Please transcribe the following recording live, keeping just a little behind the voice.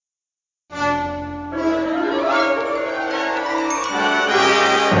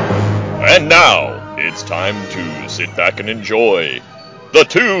now, it's time to sit back and enjoy the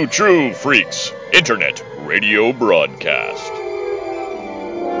Two True Freaks Internet Radio Broadcast.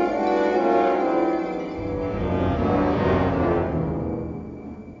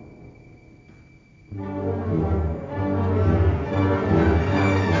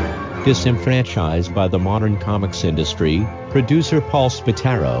 Disenfranchised by the modern comics industry, producer Paul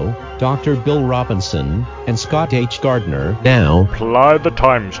Spataro, Dr. Bill Robinson, and Scott H. Gardner now ply the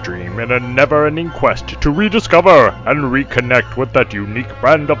time stream in a never-ending quest to rediscover and reconnect with that unique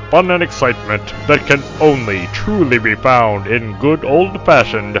brand of fun and excitement that can only truly be found in good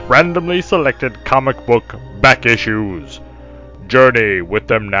old-fashioned, randomly selected comic book back issues. Journey with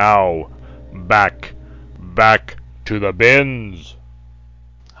them now. Back to the bins.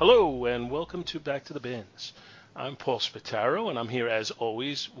 Hello, and welcome to Back to the Bins. I'm Paul Spataro, and I'm here as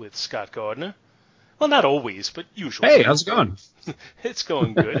always with Scott Gardner. Well, not always, but usually. Hey, how's it going? It's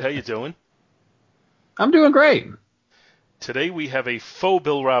going good. How you doing? I'm doing great. Today we have a faux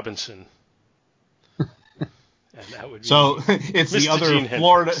Bill Robinson. And that would be so it's Mr. the other Gene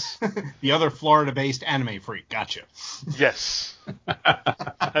Florida, Hendricks. the other Florida-based anime freak. Gotcha. Yes.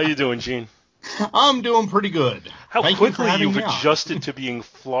 How you doing, Gene? I'm doing pretty good. How Thank quickly you for you've having me on. adjusted to being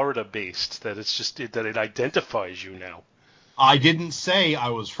Florida-based that it identifies you now. I didn't say I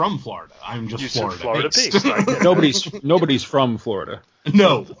was from Florida. I'm just You said Florida-based. Florida-based. Nobody's from Florida.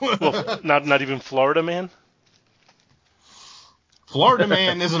 No. Well, not even Florida man? Florida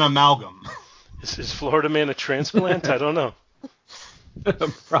man is an amalgam. Is Florida man a transplant? I don't know.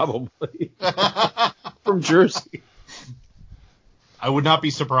 Probably. From Jersey. I would not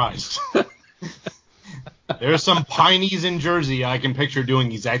be surprised. There's some pineys in Jersey I can picture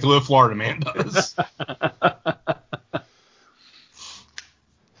doing exactly what Florida man does.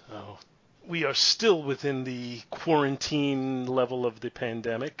 So, we are still within the quarantine level of the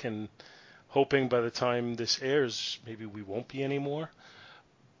pandemic, and hoping by the time this airs, maybe we won't be anymore.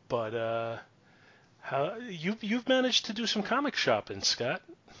 But you've managed to do some comic shopping, Scott.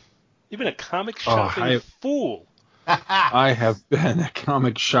 You've been a comic shopping fool. I have been a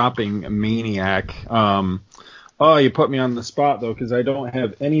comic shopping maniac. You put me on the spot, though, because I don't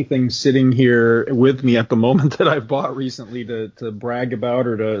have anything sitting here with me at the moment that I've bought recently to brag about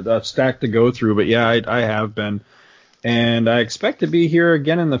or to stack to go through. But yeah, I have been. And I expect to be here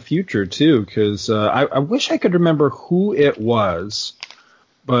again in the future, too, because I wish I could remember who it was.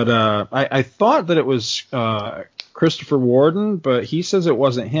 But I thought that it was Christopher Warden, but he says it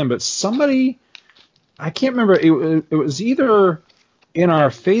wasn't him. But somebody... I can't remember. It was either in our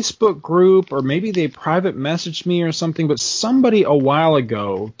Facebook group or maybe they private messaged me or something. But somebody a while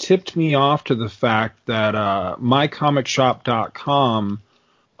ago tipped me off to the fact that mycomicshop.com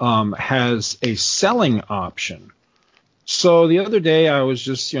has a selling option. So the other day I was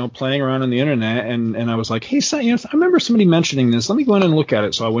just playing around on the internet and I was like, hey, I remember somebody mentioning this. Let me go in and look at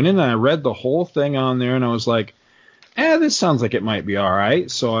it. So I went in and I read the whole thing on there and I was like, this sounds like it might be all right.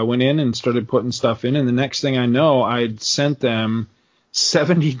 So I went in and started putting stuff in, and the next thing I know, I'd sent them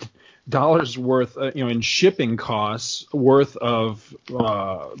 $70 worth, in shipping costs worth of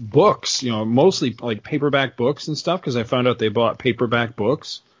books, mostly like paperback books and stuff, because I found out they bought paperback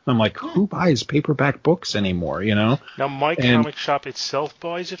books. I'm like, who buys paperback books anymore, Now, My Comic Shop itself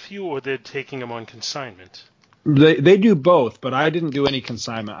buys it for you, or they're taking them on consignment? They do both, but I didn't do any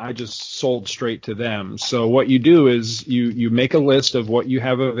consignment. I just sold straight to them. So what you do is you make a list of what you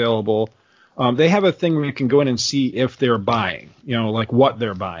have available. They have a thing where you can go in and see if they're buying, like what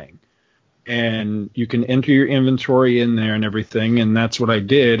they're buying. And you can enter your inventory in there and everything, and that's what I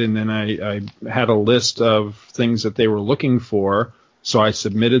did. And then I had a list of things that they were looking for. So I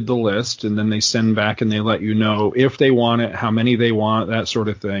submitted the list, and then they send back and they let you know if they want it, how many they want, that sort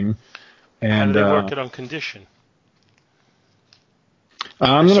of thing. And how do they work it on condition?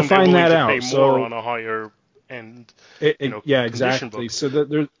 I'm going to find that out. Pay more on a higher end. Yeah, exactly. Book.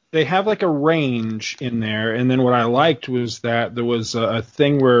 So they have like a range in there, and then what I liked was that there was a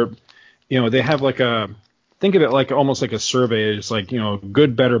thing where, they have like think of it like almost like a survey. It's like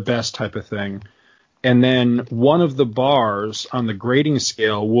good, better, best type of thing, and then one of the bars on the grading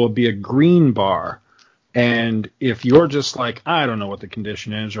scale will be a green bar. And if you're just like, I don't know what the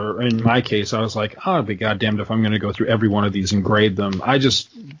condition is, or in my case, I was like, I'll be goddamned if I'm going to go through every one of these and grade them. I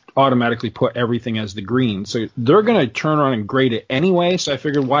just automatically put everything as the green. So they're going to turn around and grade it anyway, so I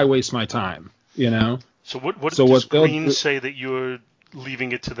figured, why waste my time, So what does green say that you're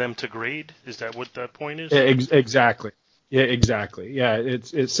leaving it to them to grade? Is that what that point is? Exactly. Yeah, exactly. Yeah,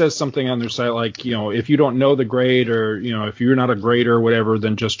 it says something on their site like, if you don't know the grade or, if you're not a grader or whatever,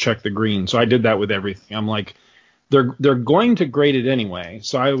 then just check the green. So I did that with everything. I'm like, they're going to grade it anyway.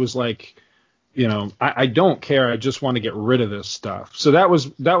 So I was like, I don't care. I just want to get rid of this stuff. So that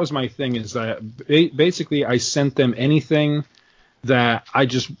was my thing, is that basically I sent them anything that I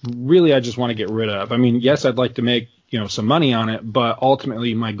just want to get rid of. I mean, yes, I'd like to make, some money on it, but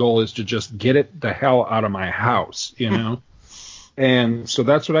ultimately my goal is to just get it the hell out of my house, And so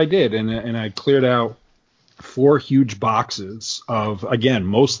that's what I did. And I cleared out 4 huge boxes of, again,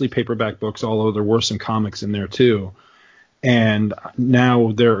 mostly paperback books, although there were some comics in there too. And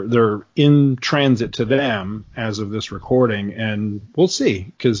now they're in transit to them as of this recording, and we'll see,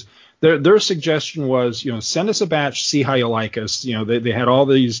 because their suggestion was, send us a batch, see how you like us. They had all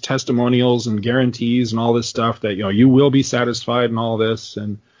these testimonials and guarantees and all this stuff that, you will be satisfied and all this.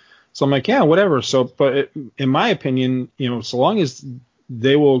 And so I'm like, yeah, whatever. So, but in my opinion, so long as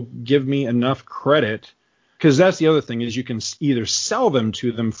they will give me enough credit, because that's the other thing, is you can either sell them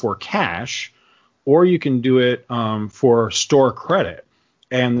to them for cash, or you can do it for store credit.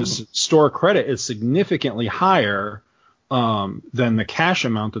 And this store credit is significantly higher than the cash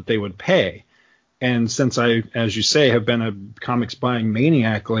amount that they would pay. And since I, as you say, have been a comics buying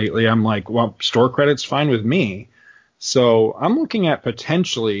maniac lately, I'm like, well, store credit's fine with me. So I'm looking at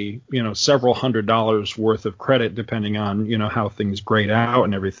potentially, several $100s worth of credit, depending on, how things grade out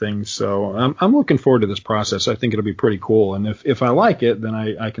and everything. So I'm looking forward to this process. I think it'll be pretty cool. And if I like it, then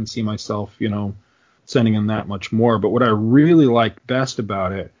I can see myself, sending them that much more. But what I really liked best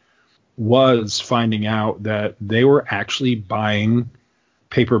about it was finding out that they were actually buying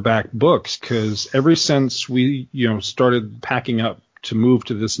paperback books, because ever since we, started packing up to move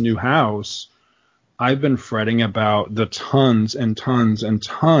to this new house, I've been fretting about the tons and tons and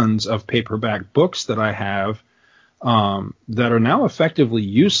tons of paperback books that I have that are now effectively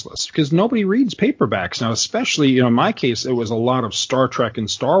useless, because nobody reads paperbacks now. Especially, in my case, it was a lot of Star Trek and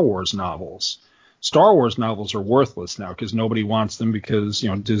Star Wars novels. Star Wars novels are worthless now because nobody wants them, because,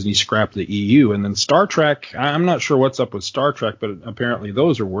 Disney scrapped the EU. And then Star Trek, I'm not sure what's up with Star Trek, but apparently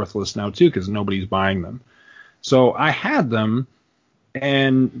those are worthless now too, because nobody's buying them. So I had them,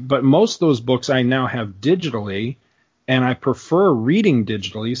 but most of those books I now have digitally, and I prefer reading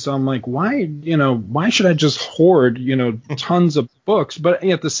digitally. So I'm like, why should I just hoard, tons of books? But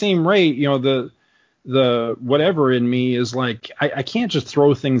at the same rate, the whatever in me is like, I can't just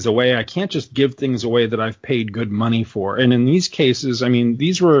throw things away. I can't just give things away that I've paid good money for. And in these cases, I mean,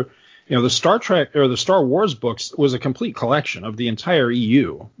 these were, the Star Trek or the Star Wars books was a complete collection of the entire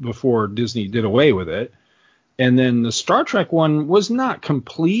EU before Disney did away with it. And then the Star Trek one was not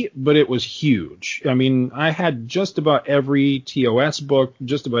complete, but it was huge. I mean, I had just about every TOS book,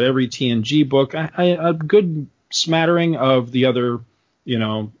 just about every TNG book, a good smattering of the other,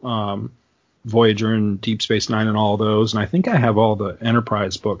 Voyager and Deep Space Nine and all those. And I think I have all the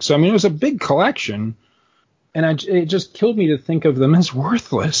Enterprise books. So, I mean, it was a big collection. And it just killed me to think of them as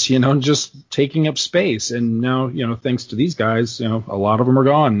worthless, just taking up space. And now, thanks to these guys, a lot of them are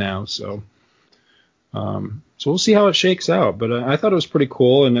gone now. So we'll see how it shakes out. But I thought it was pretty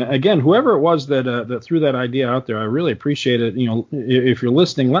cool. And again, whoever it was that threw that idea out there, I really appreciate it. If you're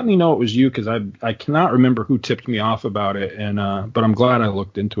listening, let me know it was you, because I cannot remember who tipped me off about it. And but I'm glad I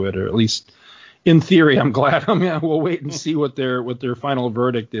looked into it, or at least in theory, I'm glad. We'll wait and see what their final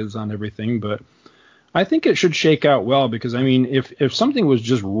verdict is on everything. But I think it should shake out well, because, I mean, if something was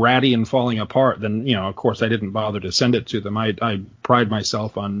just ratty and falling apart, then, of course I didn't bother to send it to them. I pride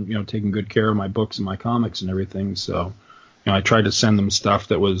myself on, taking good care of my books and my comics and everything. So, I tried to send them stuff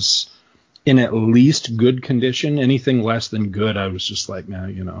that was in at least good condition. Anything less than good, I was just like,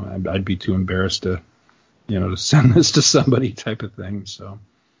 man, I'd be too embarrassed to, to send this to somebody, type of thing. So,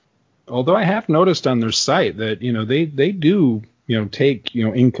 although I have noticed on their site that, they do, take,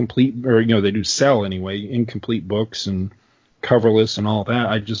 incomplete, or, they do sell anyway, incomplete books and coverless and all that.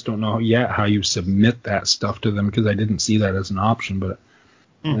 I just don't know yet how you submit that stuff to them, because I didn't see that as an option. But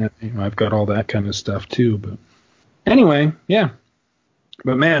I've got all that kind of stuff too. But anyway, yeah.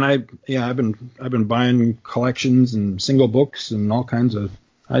 But man, I've been buying collections and single books and all kinds of.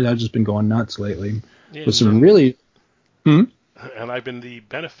 I've just been going nuts lately with some really. And I've been the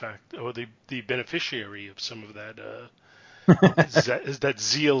beneficiary of some of that. Is that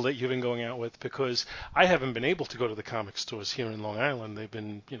zeal that you've been going out with, because I haven't been able to go to the comic stores here in Long Island. They've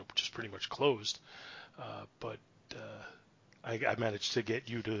been, just pretty much closed. But I managed to get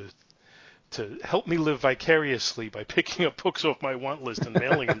you to help me live vicariously by picking up books off my want list and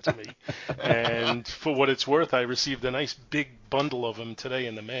mailing them to me. And for what it's worth, I received a nice big bundle of them today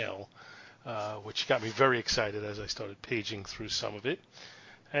in the mail, which got me very excited as I started paging through some of it.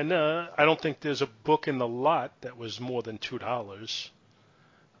 And I don't think there's a book in the lot that was more than $2.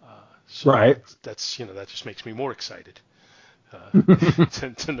 So right. That's that just makes me more excited.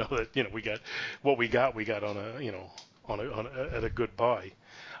 to know that we got what we got on a at a good buy.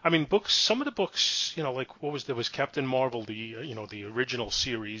 I mean, books. Some of the books, like there was Captain Marvel, the the original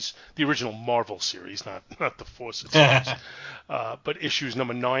series, the original Marvel series, not the Fawcett series, but issues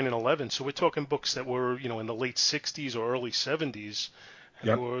number 9 and 11. So we're talking books that were in the late 60s or early 70s, and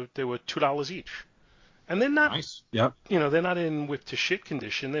Yep. they were $2 each, and they're not Nice. Yep. they're not in whipped to shit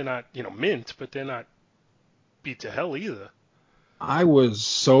condition. They're not mint, but they're not beat to hell either. I was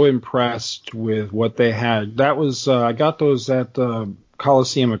so impressed with what they had. That was I got those at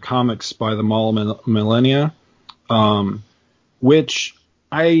Coliseum of Comics by the Mall of Millennia, which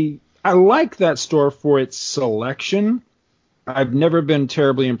I like that store for its selection. I've never been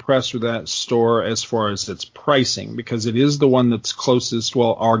terribly impressed with that store as far as its pricing, because it is the one that's closest.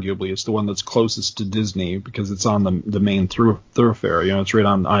 Well, arguably, it's the one that's closest to Disney because it's on the main thoroughfare. It's right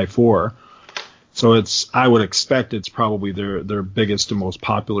on I-4. So I would expect it's probably their biggest and most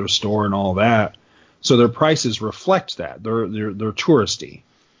popular store and all that. So their prices reflect that. They're touristy.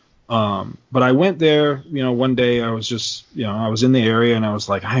 But I went there, one day I was just, I was in the area and I was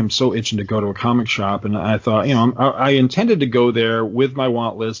like, I am so itching to go to a comic shop. And I thought, I intended to go there with my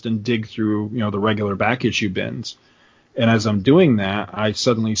want list and dig through, the regular back issue bins. And as I'm doing that, I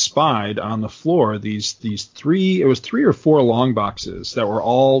suddenly spied on the floor these three or four long boxes that were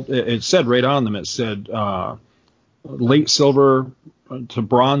all, it said right on them, it said late silver to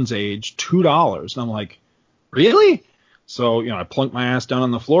bronze age, $2. And I'm like, really? So, I plunked my ass down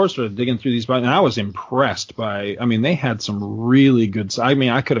on the floor, started digging through these boxes, and I was impressed by, they had some really good,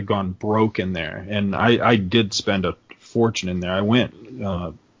 I could have gone broke in there, and I did spend a fortune in there. I went,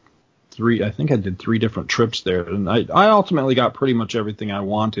 I think I did 3 different trips there, and I ultimately got pretty much everything I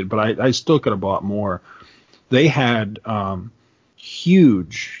wanted, but I still could have bought more. They had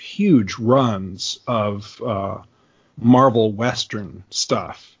huge runs of Marvel Western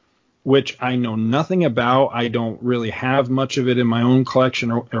stuff, which I know nothing about. I don't really have much of it in my own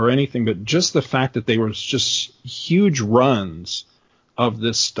collection or anything, but just the fact that they were just huge runs of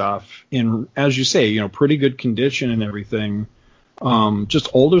this stuff in, as you say, pretty good condition and everything. Just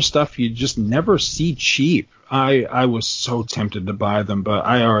older stuff you just never see cheap. I was so tempted to buy them, but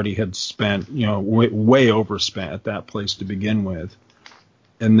I already had spent, way overspent at that place to begin with.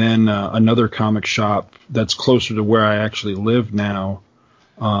 And then another comic shop that's closer to where I actually live now,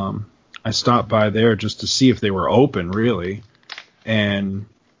 I stopped by there just to see if they were open, really, and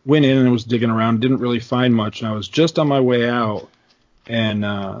went in and was digging around, didn't really find much, and I was just on my way out, and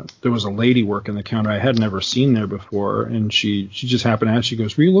there was a lady working the counter I had never seen there before, and she just happened to ask, she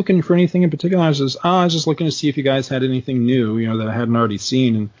goes, were you looking for anything in particular? I was just looking to see if you guys had anything new, that I hadn't already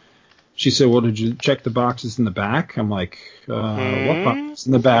seen. And she said, well, did you check the boxes in the back? I'm like, what boxes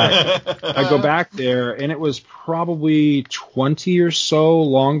in the back? I go back there, and it was probably 20 or so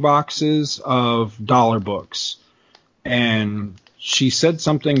long boxes of dollar books. And she said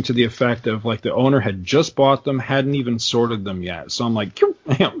something to the effect of, like, the owner had just bought them, hadn't even sorted them yet. So I'm like,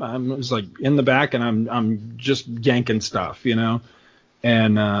 I was like in the back, and I'm just yanking stuff,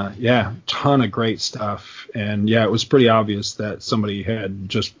 And ton of great stuff. And yeah, it was pretty obvious that somebody had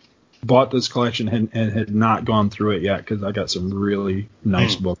just bought this collection and had not gone through it yet, because I got some really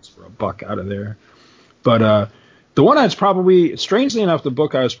nice books for $1 out of there. But the one I was probably, strangely enough, the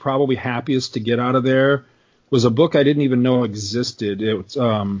book I was probably happiest to get out of there was a book I didn't even know existed. It was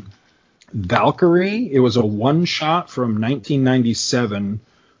Valkyrie. It was a one-shot from 1997.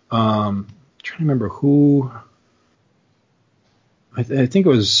 I'm trying to remember who. I think it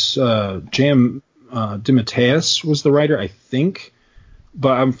was J.M. DeMatteis was the writer, I think.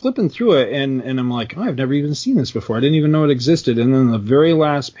 But I'm flipping through it, and I'm like, I've never even seen this before. I didn't even know it existed. And then the very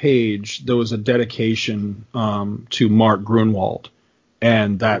last page, there was a dedication to Mark Grunwald.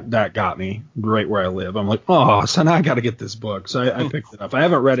 And that got me right where I live. I'm like, oh, so now I got to get this book. So I picked it up. I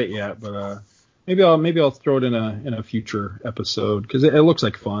haven't read it yet, but maybe I'll throw it in a future episode, because it looks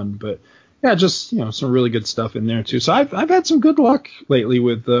like fun. But yeah, just some really good stuff in there too. So I've had some good luck lately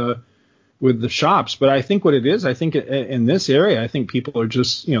with the shops. But I think what it is, I think in this area, I think people are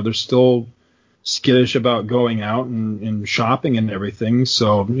just they're still skittish about going out and shopping and everything.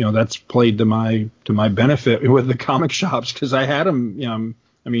 So that's played to my benefit with the comic shops, because I had them.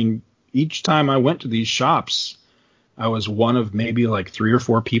 Each time I went to these shops, I was one of maybe like 3 or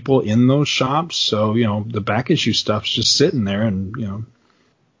 4 people in those shops. So the back issue stuff's just sitting there, and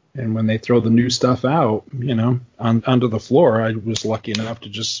and when they throw the new stuff out, onto the floor, I was lucky enough to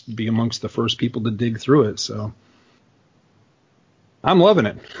just be amongst the first people to dig through it. So I'm loving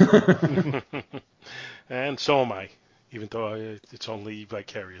it. And so am I, even though it's only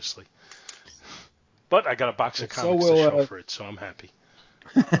vicariously. But I got a box of So comics to show for it, so I'm happy.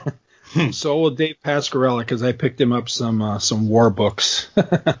 So will Dave Pasquarella, because I picked him up some war books.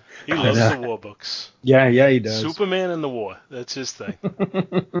 He loves the war books. Yeah, he does. Superman and the war. That's his thing.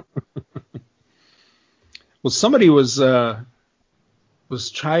 Well, somebody was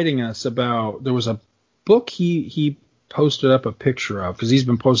chiding us about, there was a book he posted up a picture of, because he's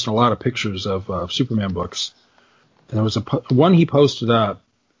been posting a lot of pictures of Superman books. And there was one he posted up,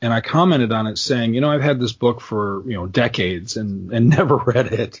 and I commented on it saying, I've had this book for, decades and never read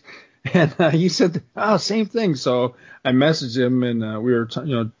it. And he said, same thing. So I messaged him, and we were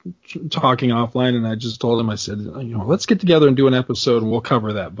talking offline, and I just told him, I said, let's get together and do an episode, and we'll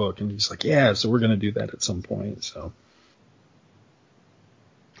cover that book. And he's like, yeah, so we're going to do that at some point. So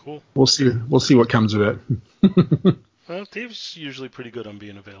cool. We'll see what comes of it. Well, Dave's usually pretty good on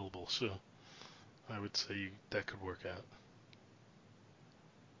being available, so I would say that could work out.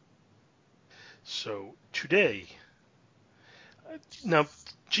 So today, now,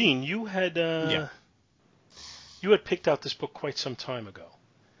 Gene, you had picked out this book quite some time ago.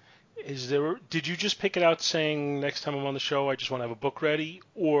 Did you just pick it out saying next time I'm on the show I just want to have a book ready,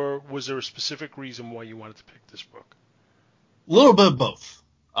 or was there a specific reason why you wanted to pick this book? A little bit of both.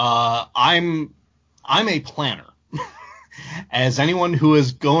 I'm a planner. As anyone who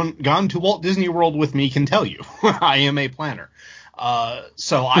has gone to Walt Disney World with me can tell you, I am a planner.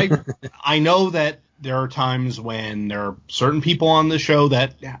 So I know that there are times when there are certain people on the show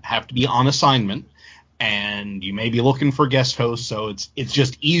that have to be on assignment, and you may be looking for guest hosts. So it's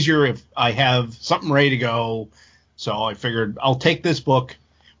just easier if I have something ready to go. So I figured I'll take this book,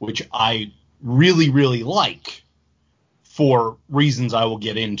 which I really, really like, for reasons I will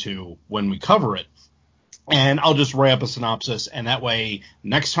get into when we cover it. And I'll just write up a synopsis, and that way,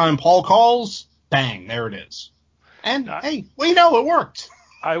 next time Paul calls, bang, there it is. And, hey, it worked.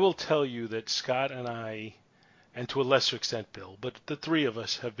 I will tell you that Scott and I, and to a lesser extent Bill, but the three of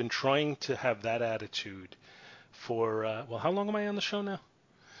us have been trying to have that attitude for, how long am I on the show now?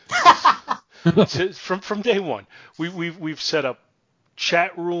 From day one. We've set up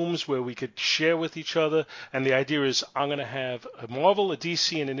chat rooms where we could share with each other, and the idea is I'm going to have a Marvel, a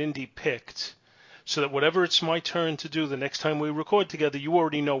DC, and an indie picked, so that whatever it's my turn to do the next time we record together, you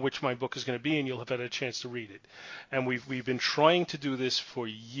already know which my book is going to be, and you'll have had a chance to read it. And we've been trying to do this for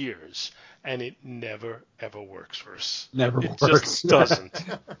years, and it never, ever works for us. It works. Just doesn't.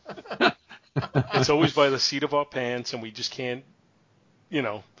 It's always by the seat of our pants, and we just can't, we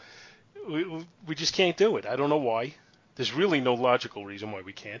just can't do it. I don't know why. There's really no logical reason why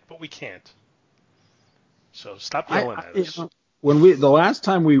we can't, but we can't. So stop yelling at us. When the last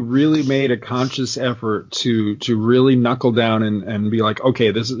time we really made a conscious effort to really knuckle down and be like,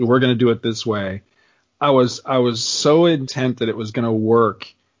 okay, we're going to do it this way. I was so intent that it was going to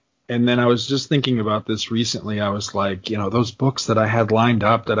work. And then I was just thinking about this recently. I was like, those books that I had lined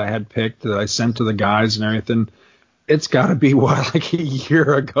up, that I had picked, that I sent to the guys and everything, it's got to be like a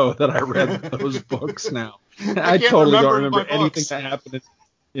year ago that I read those books now. I totally don't remember anything that happened.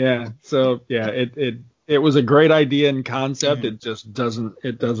 So it was a great idea and concept. Mm-hmm. It just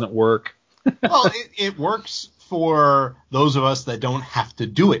doesn't work. Well, it works for those of us that don't have to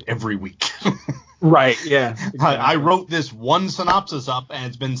do it every week. Right, yeah. Exactly. I wrote this one synopsis up, and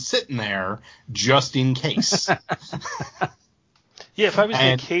it's been sitting there just in case. Yeah, if I was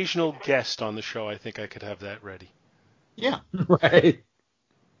an occasional guest on the show, I think I could have that ready. Yeah. Right.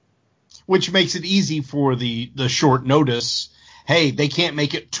 Which makes it easy for the short notice. Hey, they can't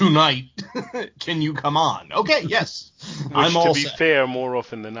make it tonight. Can you come on? Okay, yes. Which, to be fair, more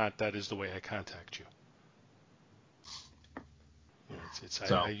often than not, that is the way I contact you.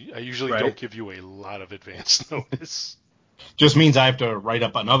 I usually don't give you a lot of advance notice. Just means I have to write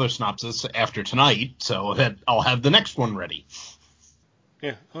up another synopsis after tonight, so that I'll have the next one ready.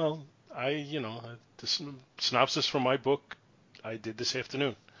 Yeah, well, the synopsis for my book I did this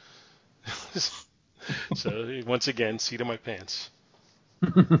afternoon. So, once again, seat of my pants.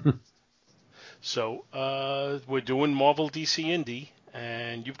 So, we're doing Marvel DC Indie,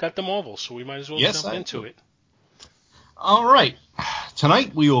 and you've got the Marvel, so we might as well jump into it. All right.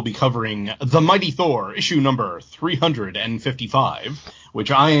 Tonight we will be covering The Mighty Thor, issue number 355, which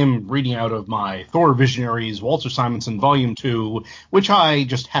I am reading out of my Thor Visionaries Walter Simonson Volume 2, which I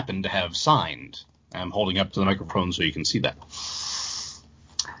just happen to have signed. I'm holding up to the microphone so you can see that.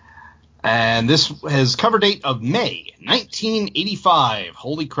 And this has cover date of May 1985.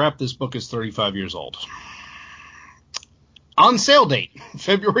 Holy crap, this book is 35 years old. On sale date,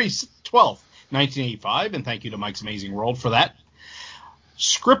 February 12th, 1985, and thank you to Mike's Amazing World for that.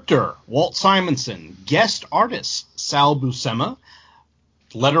 Scripter, Walt Simonson. Guest artists, Sal Buscema.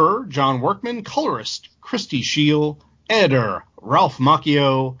 Letterer, John Workman. Colorist, Christy Scheel. Editor, Ralph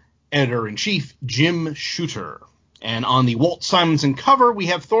Macchio. Editor-in-Chief, Jim Shooter. And on the Walt Simonson cover, we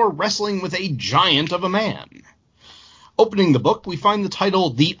have Thor wrestling with a giant of a man. Opening the book, we find the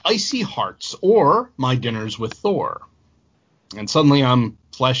title, The Icy Hearts, or My Dinners with Thor. And suddenly I'm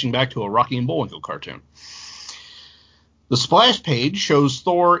flashing back to a Rocky and Bullwinkle cartoon. The splash page shows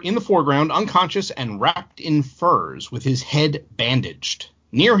Thor in the foreground, unconscious and wrapped in furs, with his head bandaged.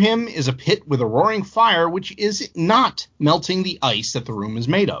 Near him is a pit with a roaring fire, which is not melting the ice that the room is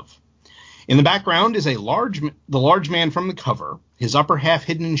made of. In the background is the large man from the cover, his upper half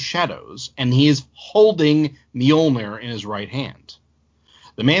hidden in shadows, and he is holding Mjolnir in his right hand.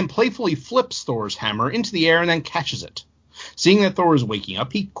 The man playfully flips Thor's hammer into the air and then catches it. Seeing that Thor is waking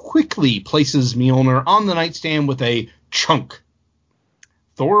up, he quickly places Mjolnir on the nightstand with a chunk.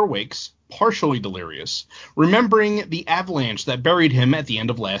 Thor awakes, partially delirious, remembering the avalanche that buried him at the end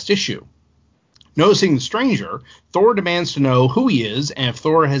of last issue. Noticing the stranger, Thor demands to know who he is and if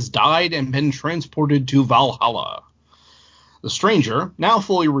Thor has died and been transported to Valhalla. The stranger, now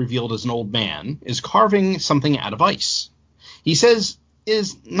fully revealed as an old man, is carving something out of ice. He says it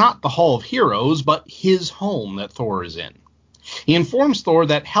is not the Hall of Heroes, but his home that Thor is in. He informs Thor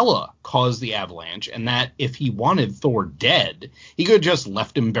that Hela caused the avalanche and that if he wanted Thor dead, he could have just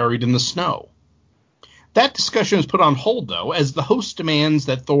left him buried in the snow. That discussion is put on hold, though, as the host demands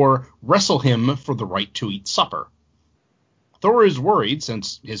that Thor wrestle him for the right to eat supper. Thor is worried,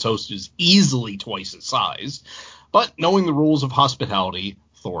 since his host is easily twice his size, but knowing the rules of hospitality,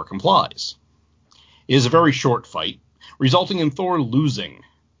 Thor complies. It is a very short fight, resulting in Thor losing.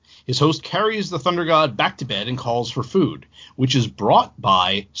 His host carries the Thunder God back to bed and calls for food, which is brought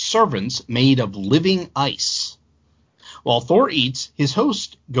by servants made of living ice. While Thor eats, his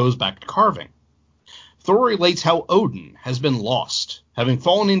host goes back to carving. Thor relates how Odin has been lost, having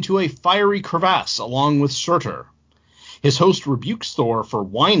fallen into a fiery crevasse along with Surtur. His host rebukes Thor for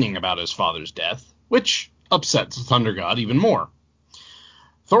whining about his father's death, which upsets the Thunder God even more.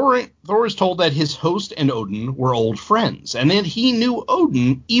 Thor is told that his host and Odin were old friends, and that he knew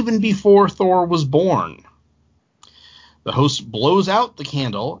Odin even before Thor was born. The host blows out the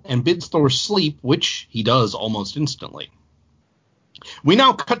candle and bids Thor sleep, which he does almost instantly. We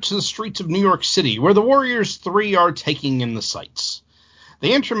now cut to the streets of New York City, where the Warriors 3 are taking in the sights.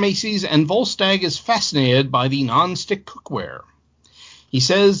 They enter Macy's, and Volstagg is fascinated by the non-stick cookware. He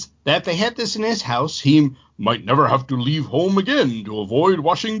says that if they had this in his house, he might never have to leave home again to avoid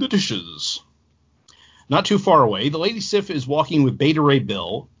washing the dishes. Not too far away, the Lady Sif is walking with Beta Ray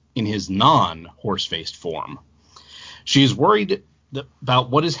Bill in his non-horse-faced form. She is worried about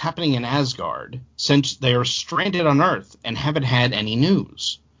what is happening in Asgard, since they are stranded on Earth and haven't had any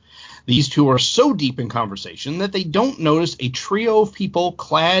news. These two are so deep in conversation that they don't notice a trio of people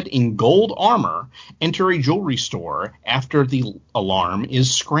clad in gold armor enter a jewelry store after the alarm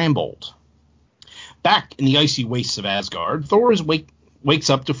is scrambled. Back in the icy wastes of Asgard, Thor wakes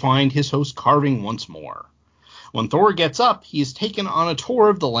up to find his host carving once more. When Thor gets up, he is taken on a tour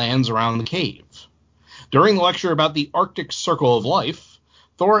of the lands around the cave. During the lecture about the Arctic Circle of Life,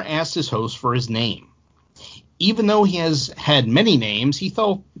 Thor asks his host for his name. Even though he has had many names, he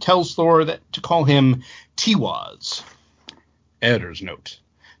tells Thor to call him Tiwaz. Editor's note.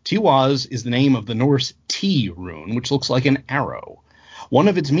 Tiwaz is the name of the Norse T rune, which looks like an arrow. One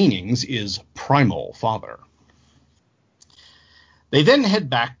of its meanings is primal father. They then head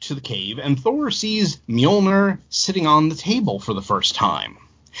back to the cave, and Thor sees Mjolnir sitting on the table for the first time.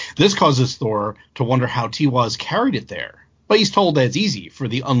 This causes Thor to wonder how Tiwaz carried it there, but he's told that it's easy for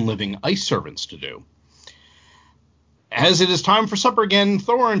the unliving ice servants to do. As it is time for supper again,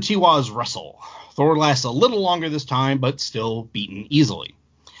 Thor and Tiwaz wrestle. Thor lasts a little longer this time, but still beaten easily.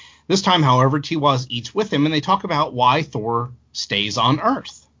 This time, however, Tiwaz eats with him, and they talk about why Thor stays on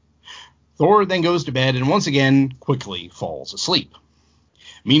Earth. Thor then goes to bed and once again quickly falls asleep.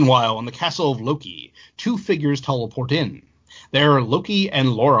 Meanwhile, in the castle of Loki, two figures teleport in. They're Loki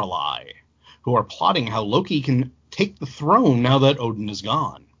and Lorelei, who are plotting how Loki can take the throne now that Odin is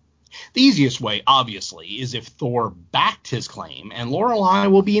gone. The easiest way, obviously, is if Thor backed his claim, and Lorelei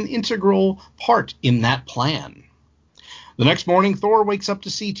will be an integral part in that plan. The next morning, Thor wakes up to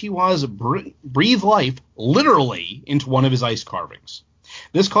see Tiwaz breathe life literally into one of his ice carvings.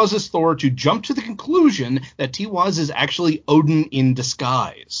 This causes Thor to jump to the conclusion that Tiwaz is actually Odin in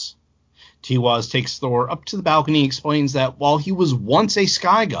disguise. Tiwaz takes Thor up to the balcony and explains that while he was once a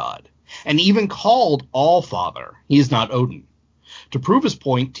sky god, and even called All-Father, he is not Odin. To prove his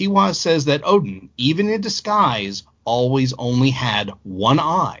point, Tiwaz says that Odin, even in disguise, always only had one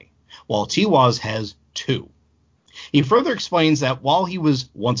eye, while Tiwaz has two. He further explains that while he was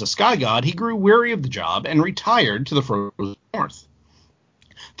once a sky god, he grew weary of the job and retired to the frozen north.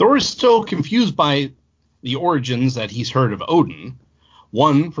 Thor is still confused by the origins that he's heard of Odin,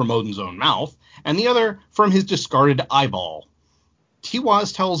 one from Odin's own mouth, and the other from his discarded eyeball.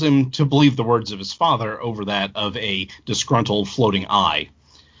 Tiwaz tells him to believe the words of his father over that of a disgruntled floating eye.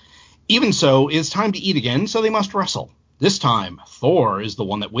 Even so, it is time to eat again, so they must wrestle. This time, Thor is the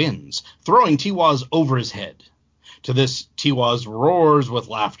one that wins, throwing Tiwaz over his head. To this, Tiwaz roars with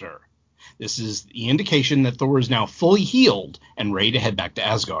laughter. This is the indication that Thor is now fully healed and ready to head back to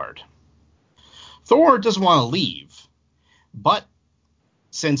Asgard. Thor doesn't want to leave, but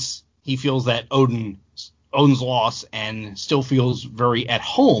since he feels that Odin's loss and still feels very at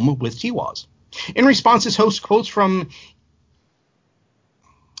home with Tiwaz. In response, his host quotes from,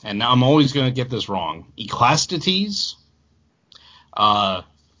 and now I'm always going to get this wrong, Ecclesiastes,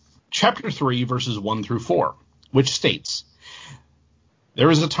 chapter 3, verses 1 through 4, which states,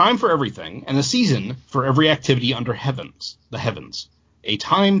 "There is a time for everything, and a season for every activity under the heavens. A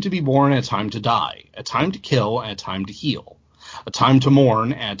time to be born and a time to die, a time to kill and a time to heal, a time to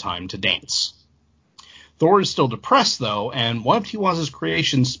mourn and a time to dance." Thor is still depressed, though, and one of Tiwaz's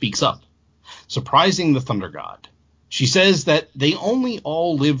creations speaks up, surprising the Thunder God. She says that they only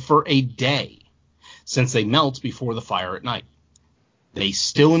all live for a day, since they melt before the fire at night. They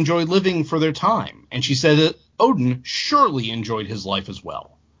still enjoy living for their time, and she said that Odin surely enjoyed his life as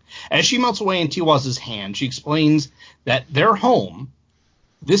well. As she melts away in Tiwaz's hand, she explains that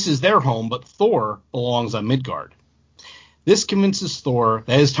this is their home, but Thor belongs on Midgard. This convinces Thor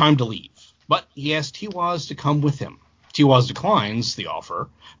that it is time to leave, but he asks Tiwaz to come with him. Tiwaz declines the offer,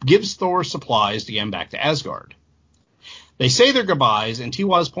 gives Thor supplies to get him back to Asgard. They say their goodbyes, and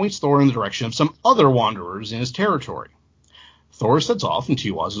Tiwaz points Thor in the direction of some other wanderers in his territory. Thor sets off, and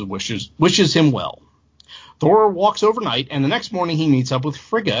Tiwaz wishes him well. Thor walks overnight, and the next morning he meets up with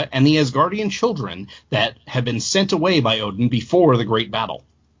Frigga and the Asgardian children that had been sent away by Odin before the great battle.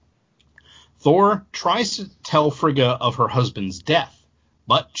 Thor tries to tell Frigga of her husband's death,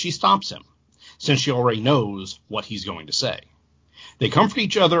 but she stops him, since she already knows what he's going to say. They comfort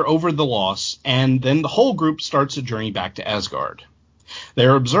each other over the loss, and then the whole group starts a journey back to Asgard. They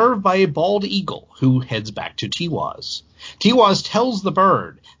are observed by a bald eagle, who heads back to Tiwaz. Tiwaz tells the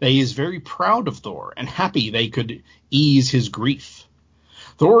bird that he is very proud of Thor and happy they could ease his grief.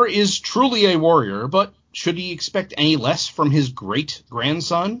 Thor is truly a warrior, but should he expect any less from his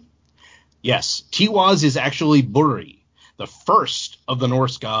great-grandson? Yes, Tiwaz is actually Buri, the first of the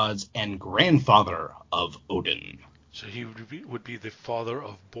Norse gods and grandfather of Odin. So he would be the father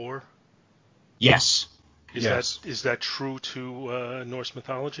of Bor? Yes. Is that true to Norse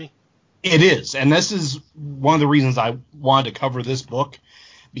mythology? It is, and this is one of the reasons I wanted to cover this book,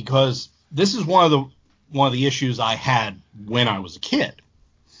 because this is one of the issues I had when I was a kid.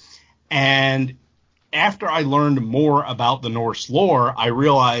 And after I learned more about the Norse lore, I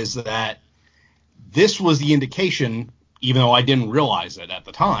realized that this was the indication, even though I didn't realize it at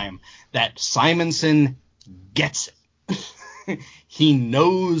the time, that Simonson gets it. He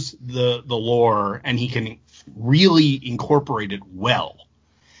knows the lore, and he can really incorporate it well.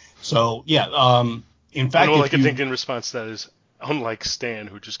 So, yeah, in fact... And all I can think in response to that is, unlike Stan,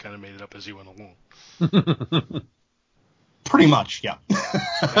 who just kind of made it up as he went along. Pretty much, yeah.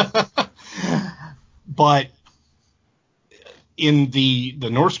 But in the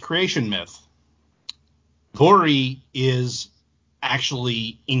Norse creation myth, Buri is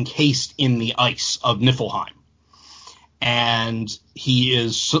actually encased in the ice of Niflheim. And he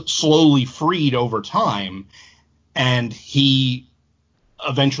is slowly freed over time, and he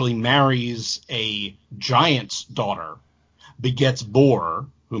eventually marries a giant's daughter, begets Bor,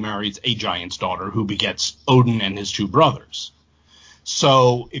 who marries a giant's daughter, who begets Odin and his two brothers.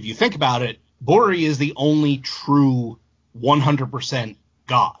 So if you think about it, Bori is the only true 100%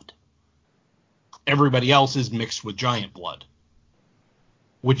 god. Everybody else is mixed with giant blood.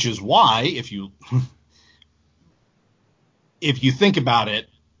 Which is why, if you think about it,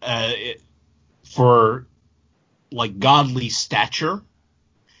 for like godly stature,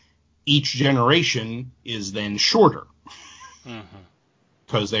 each generation is then shorter.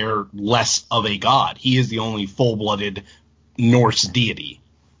 Because they're less of a god. He is the only full-blooded Norse deity.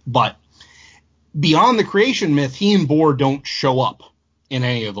 But beyond the creation myth, he and Bor don't show up in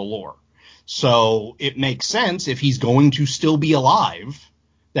any of the lore. So it makes sense, if he's going to still be alive,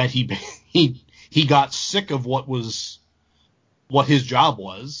 that he got sick of what his job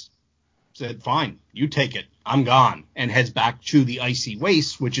was, said, fine, you take it, I'm gone, and heads back to the icy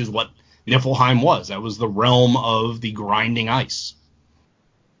waste, which is what Niflheim was. That was the realm of the grinding ice.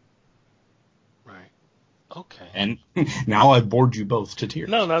 Right. Okay. And now I've bored you both to tears.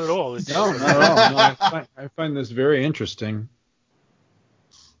 No, not at all. It's, No, not at all. No, I find this very interesting.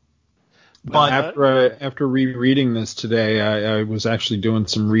 But After rereading this today, I was actually doing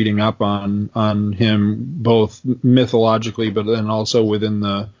some reading up on him, both mythologically, but then also within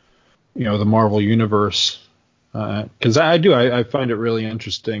the the Marvel universe, because I find it really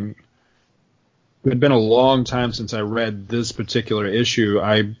interesting. It had been a long time since I read this particular issue.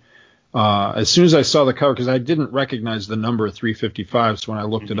 As soon as I saw the cover, because I didn't recognize the number 355, so when I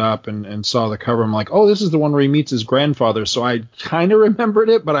looked it up and saw the cover, I'm like, oh, this is the one where he meets his grandfather. So I kind of remembered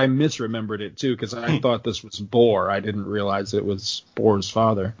it, but I misremembered it too, because I thought this was Boar. I didn't realize it was Boar's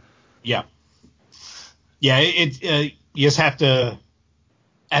father. Yeah. Yeah, you just have to,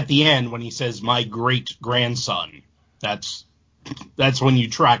 at the end, when he says, my great-grandson, that's when you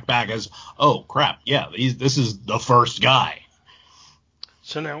track back as, oh, crap, yeah, this is the first guy.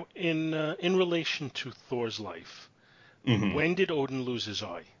 So now, in relation to Thor's life, when did Odin lose his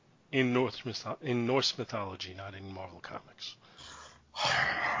eye? In Norse mythology, not in Marvel Comics.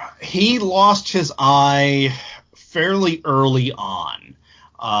 He lost his eye fairly early on,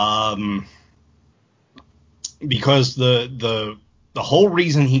 because the whole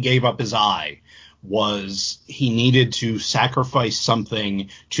reason he gave up his eye was he needed to sacrifice something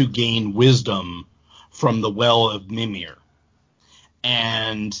to gain wisdom from the well of Mimir.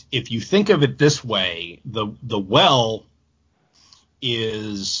 And if you think of it this way, the well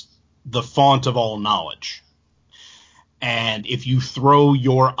is the font of all knowledge. And if you throw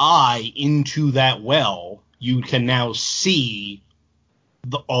your eye into that well, you can now see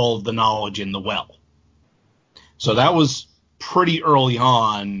all of the knowledge in the well. So that was pretty early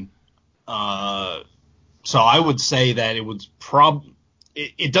on. So I would say that it was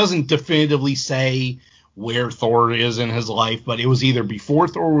it doesn't definitively say where Thor is in his life, but it was either before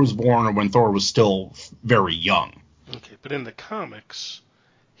Thor was born or when Thor was still very young. Okay, but in the comics,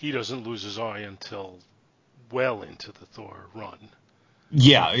 he doesn't lose his eye until well into the Thor run.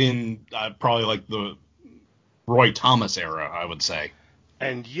 Yeah, in probably like the Roy Thomas era, I would say.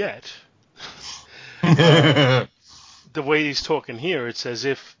 And yet, the way he's talking here, it's as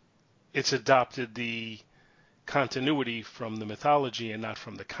if it's adopted the continuity from the mythology and not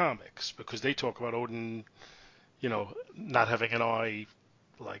from the comics, because they talk about Odin, not having an eye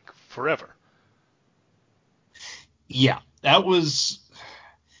like forever. Yeah, that was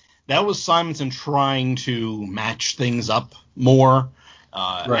Simonson trying to match things up more,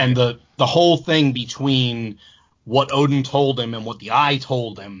 Right. and the whole thing between what Odin told him and what the eye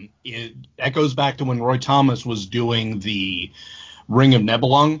told him, that goes back to when Roy Thomas was doing the Ring of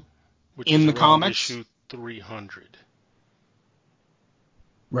Nebelung in the comics. Issue 300.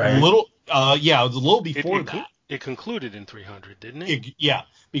 Right. It was a little before that. It concluded in 300, didn't it?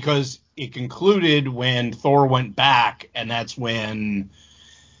 Because it concluded when Thor went back, and that's when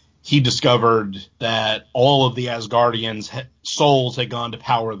he discovered that all of the Asgardians' souls had gone to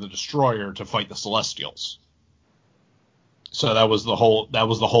Power the Destroyer to fight the Celestials. So that was the whole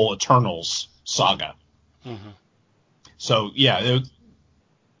Eternals saga. Mm-hmm. So it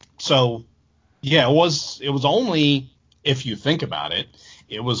was only, if you think about it,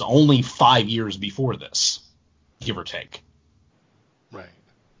 it was only 5 years before this, give or take. Right.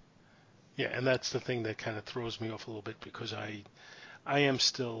 Yeah, and that's the thing that kind of throws me off a little bit, because I am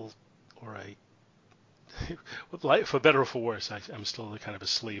still, for better or for worse, I'm still kind of a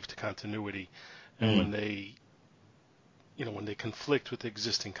slave to continuity, and when they conflict with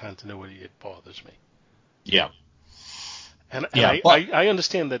existing continuity, it bothers me. Yeah. And I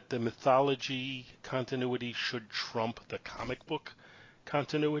understand that the mythology continuity should trump the comic book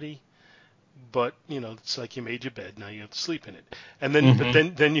continuity, but it's like you made your bed, now you have to sleep in it. And then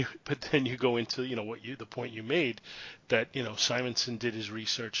then you go into the point you made, that Simonson did his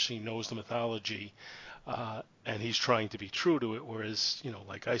research, he knows the mythology, and he's trying to be true to it, whereas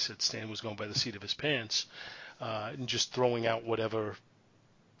like I said, Stan was going by the seat of his pants, and just throwing out whatever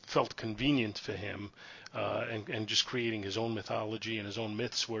felt convenient for him, and just creating his own mythology and his own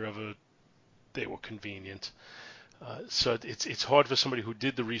myths wherever they were convenient. So it's hard for somebody who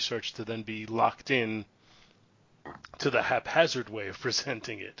did the research to then be locked in to the haphazard way of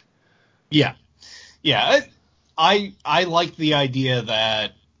presenting it. Yeah. I like the idea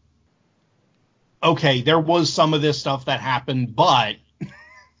that, okay, there was some of this stuff that happened, but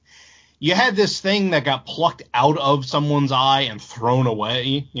you had this thing that got plucked out of someone's eye and thrown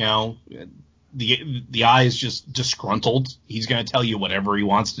away. The eye is just disgruntled. He's going to tell you whatever he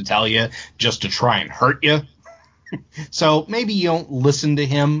wants to tell you just to try and hurt you. So maybe you don't listen to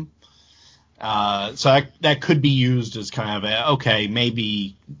him. So that could be used as kind of okay,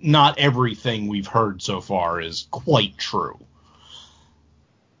 maybe not everything we've heard so far is quite true.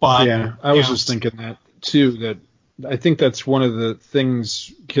 But yeah, I was just thinking that too. That I think that's one of the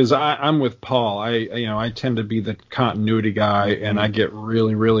things, because I'm with Paul. I tend to be the continuity guy, and I get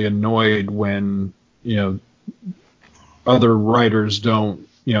really, really annoyed when other writers don't.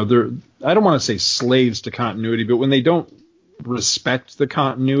 They're, I don't want to say slaves to continuity, but when they don't respect the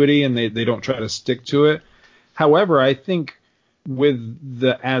continuity and they don't try to stick to it. However, I think with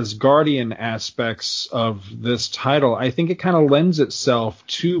the Asgardian aspects of this title, I think it kind of lends itself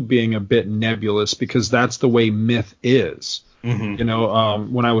to being a bit nebulous, because that's the way myth is.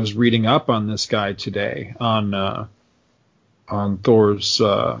 Mm-hmm. When I was reading up on this guy today on Thor's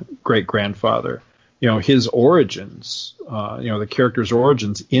great grandfather, his origins, the character's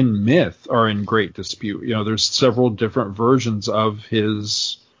origins in myth are in great dispute. There's several different versions of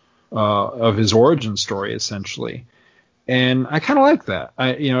his origin story, essentially. And I kind of like that.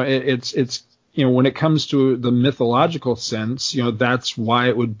 It's when it comes to the mythological sense, that's why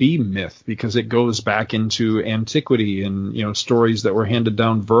it would be myth, because it goes back into antiquity and, stories that were handed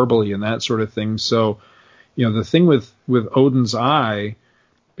down verbally and that sort of thing. So, the thing with Odin's Eye,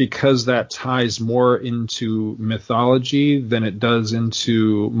 because that ties more into mythology than it does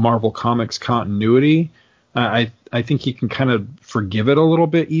into Marvel Comics continuity, I think you can kind of forgive it a little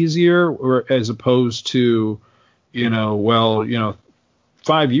bit easier, or as opposed to,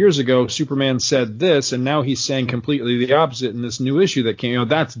 5 years ago Superman said this, and now he's saying completely the opposite in this new issue that came.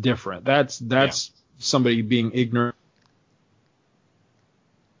 That's different. That's somebody being ignorant,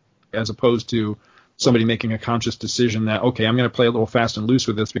 as opposed to somebody making a conscious decision that, okay, I'm going to play a little fast and loose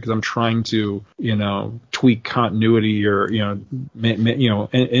with this because I'm trying to, tweak continuity, or,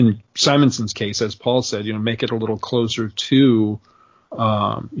 in Simonson's case, as Paul said, make it a little closer to,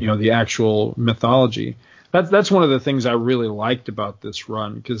 the actual mythology. That's one of the things I really liked about this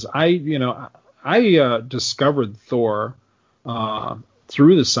run, because I discovered Thor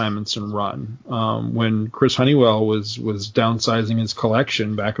through the Simonson run. When Chris Honeywell was downsizing his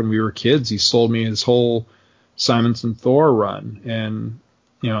collection back when we were kids, he sold me his whole Simonson Thor run, and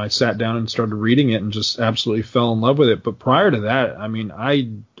I sat down and started reading it and just absolutely fell in love with it. But prior to that,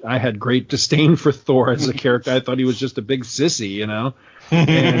 I had great disdain for Thor as a character. I thought he was just a big sissy, and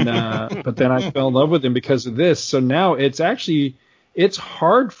but then I fell in love with him because of this. So now it's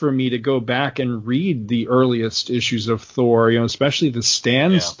hard for me to go back and read the earliest issues of Thor, especially the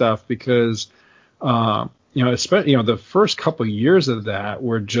Stan stuff, because especially the first couple of years of that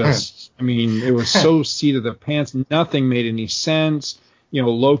were just, it was so seat of the pants. Nothing made any sense.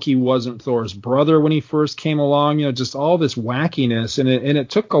 Loki wasn't Thor's brother when he first came along. Just all this wackiness, and it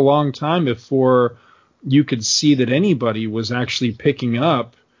took a long time before you could see that anybody was actually picking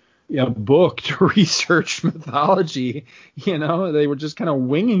up a book to research mythology. They were just kind of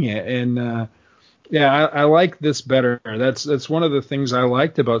winging it. And I like this better. That's one of the things I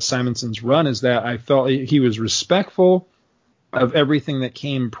liked about Simonson's run, is that I felt he was respectful of everything that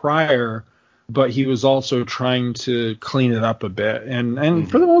came prior, but he was also trying to clean it up a bit. And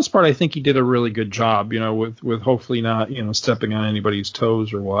for the most part, I think he did a really good job, with hopefully not, stepping on anybody's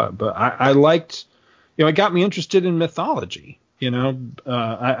toes or what. But I liked, it got me interested in mythology.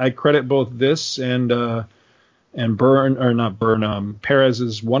 I credit both this and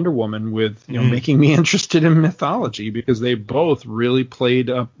Perez's Wonder Woman with making me interested in mythology, because they both really played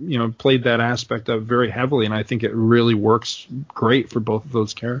that aspect up very heavily, and I think it really works great for both of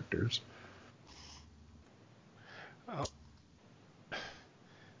those characters. I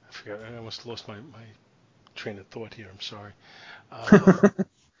forgot. I almost lost my train of thought here. I'm sorry.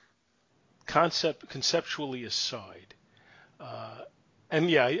 Conceptually aside, and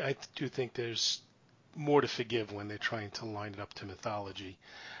I do think there's more to forgive when they're trying to line it up to mythology.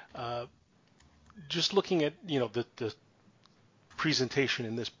 Just looking at the presentation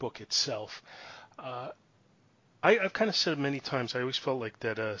in this book itself, I've kind of said many times, I always felt like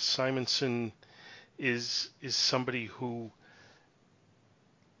that Simonson is somebody who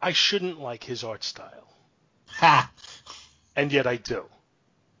I shouldn't like his art style, and yet I do.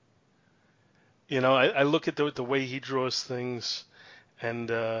 I look at the way he draws things,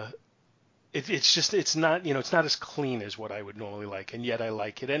 and it's not as clean as what I would normally like, and yet I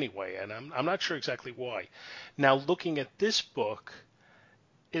like it anyway, and I'm not sure exactly why. Now, looking at this book,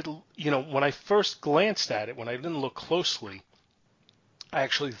 when I first glanced at it, when I didn't look closely, I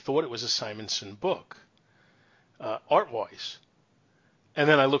actually thought it was a Simonson book, art-wise. And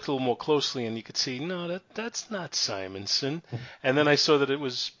then I looked a little more closely, and you could see, no, that's not Simonson. And then I saw that it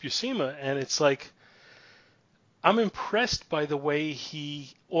was Buscema, and it's like, I'm impressed by the way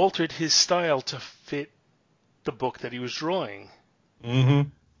he altered his style to fit the book that he was drawing,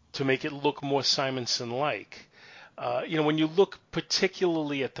 to make it look more Simonson-like. When you look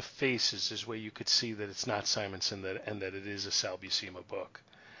particularly at the faces is where you could see that it's not Simonson and that it is a Sal Buscema book.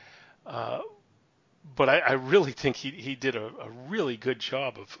 But I really think he did a really good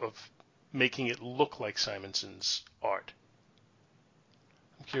job of making it look like Simonson's art.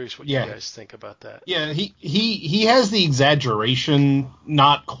 I'm curious what you guys think about that. Yeah, he has the exaggeration,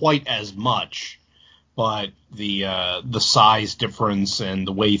 not quite as much, but the size difference and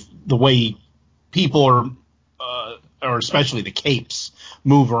the way people are, or especially the capes,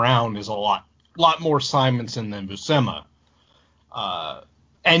 move around is a lot more Simonson than Buscema.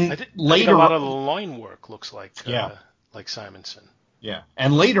 And I think later, a lot of the line work looks like Simonson. Yeah,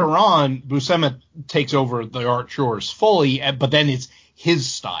 and later on, Buscema takes over the art chores fully, but then it's his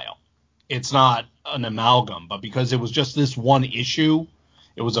style. It's not an amalgam, but because it was just this one issue,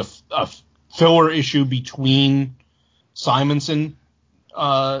 it was a filler issue between Simonson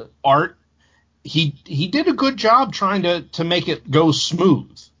art. He did a good job trying to make it go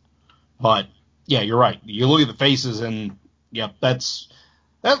smooth. But yeah, you're right. You look at the faces, and yep, that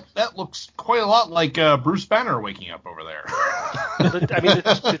looks quite a lot like Bruce Banner waking up over there.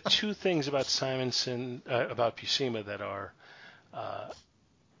 The two things about Simonson, about Buscema, that are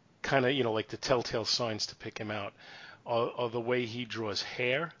kind of, like the telltale signs to pick him out, are the way he draws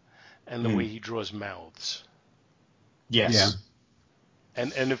hair and the way he draws mouths. Yes. Yeah.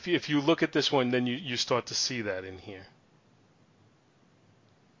 And if you look at this one, then you start to see that in here.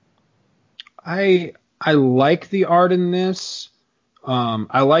 I like the art in this.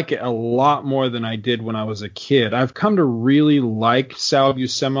 I like it a lot more than I did when I was a kid. I've come to really like Sal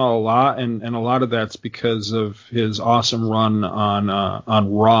Buscema a lot, and a lot of that's because of his awesome run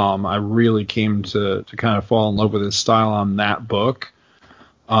on ROM. I really came to kind of fall in love with his style on that book.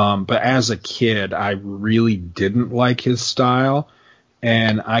 But as a kid, I really didn't like his style,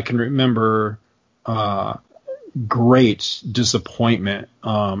 and I can remember great disappointment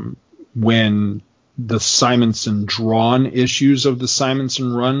when the Simonson drawn issues of the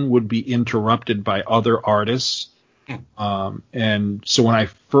Simonson run would be interrupted by other artists. And so when I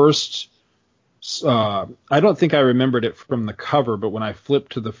first, I don't think I remembered it from the cover, but when I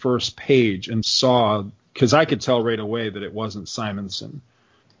flipped to the first page and saw, because I could tell right away that it wasn't Simonson,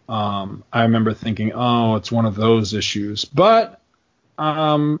 I remember thinking, oh, it's one of those issues. But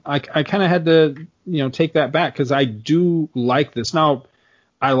I kind of had to, take that back, because I do like this. Now,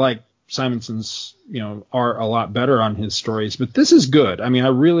 I like Simonson's, art a lot better on his stories, but this is good. I mean, I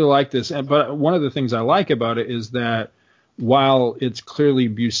really like this. But one of the things I like about it is that while it's clearly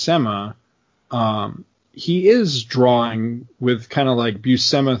Buscema, he is drawing with kind of like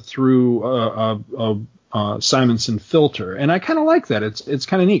Buscema through a Simonson filter, and I kind of like that. It's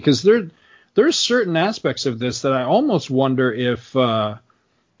kind of neat, because there's certain aspects of this that I almost wonder if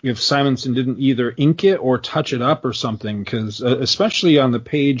Simonson didn't either ink it or touch it up or something, because especially on the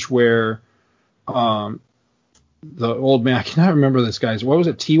page where the old man, I cannot remember this guy's, what was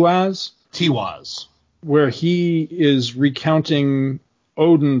it, Tiwaz, where he is recounting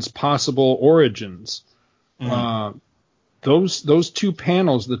Odin's possible origins. Those two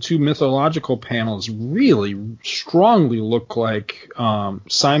panels, the two mythological panels, really strongly look like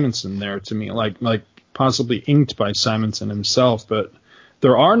Simonson there to me, like possibly inked by Simonson himself, but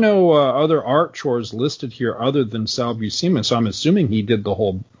there are no other art chores listed here other than Sal Buscema, so I'm assuming he did the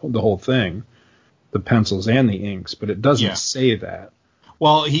whole thing, the pencils and the inks, but it doesn't say that.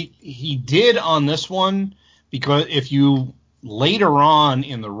 Well, he did on this one, because if you later on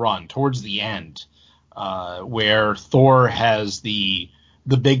in the run, towards the end, where Thor has the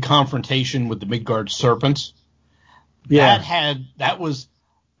big confrontation with the Midgard serpent, that was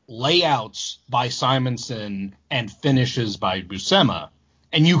layouts by Simonson and finishes by Buscema.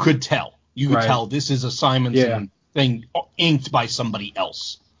 And you could tell. You could tell this is a Simonson thing inked by somebody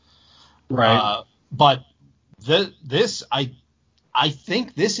else. Right. But this, I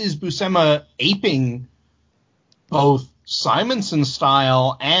think this is Buscema aping both Simonson's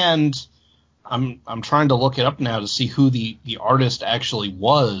style, and I'm trying to look it up now to see who the artist actually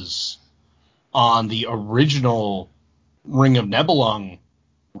was on the original Ring of Nebelung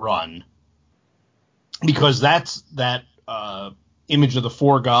run, because that image of the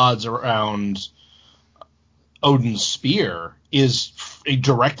four gods around Odin's spear is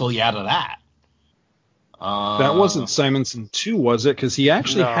directly out of that. That wasn't Simonson 2, was it? Because he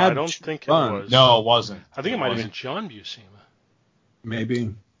actually had. I don't think runs. it was. No, it wasn't. I think it might have been John Buscema.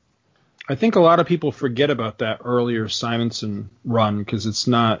 Maybe. I think a lot of people forget about that earlier Simonson run because it's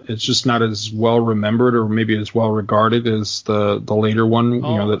just not as well remembered or maybe as well regarded as the later one,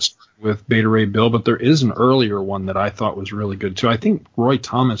 that's with Beta Ray Bill. But there is an earlier one that I thought was really good too. I think Roy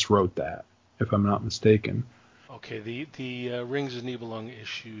Thomas wrote that, if I'm not mistaken. Okay, the Rings of Nibelung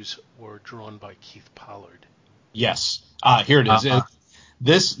issues were drawn by Keith Pollard. Yes. Here it is.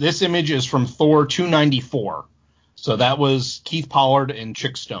 This image is from Thor 294. So that was Keith Pollard and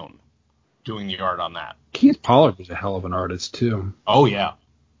Chick Stone doing the art on that. Keith Pollard was a hell of an artist too. Oh yeah.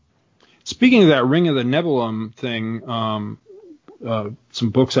 Speaking of that Ring of the Nibelung thing, some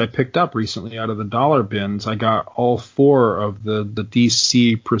books I picked up recently out of the dollar bins. I got all 4 of the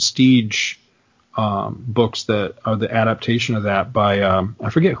DC Prestige books that are the adaptation of that by I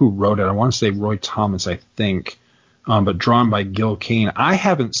forget who wrote it. I want to say Roy Thomas, I think, but drawn by Gil Kane. I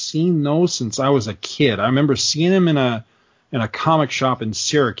haven't seen those since I was a kid. I remember seeing them in a comic shop in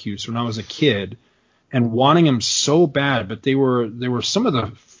Syracuse when I was a kid and wanting them so bad. But they were some of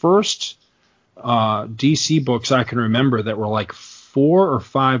the first DC books I can remember that were like $4 or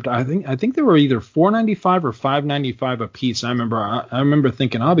 $5. I think they were either $4.95 or $5.95 a piece. I remember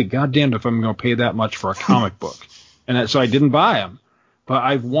thinking, I'll be goddamned if I'm going to pay that much for a comic book, and so I didn't buy them. But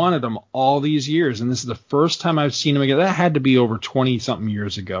I've wanted them all these years, and this is the first time I've seen them again. That had to be over 20-something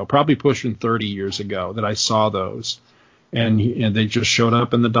years ago, probably pushing 30 years ago that I saw those, and they just showed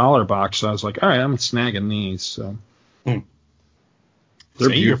up in the dollar box. So I was like, all right, I'm snagging these. So. So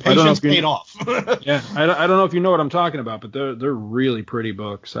your patience paid off. Yeah, I don't know if you know what I'm talking about, but they're really pretty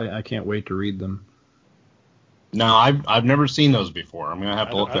books. I can't wait to read them. No, I've never seen those before. I'm gonna have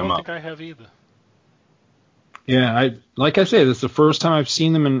to look them up. I don't think I have either. Yeah, like I say, this is the first time I've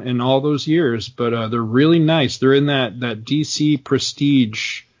seen them in all those years, but they're really nice. They're in that DC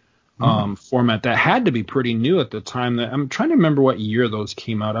Prestige format that had to be pretty new at the time. I'm trying to remember what year those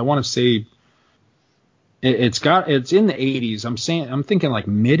came out. I want to say. It's in the 80s. I'm thinking like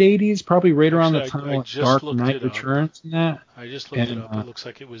mid 80s, probably right around the time of Dark Knight Returns and that. I just looked it up. It looks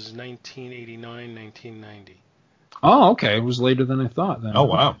like it was 1989, 1990. Oh, okay. It was later than I thought then. Oh,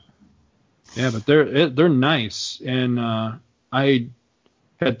 wow. Yeah, but they're nice, and I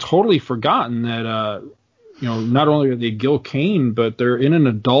had totally forgotten that not only are they Gil Kane, but they're in an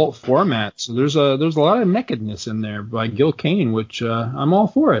adult format. So there's a lot of nakedness in there by Gil Kane, which I'm all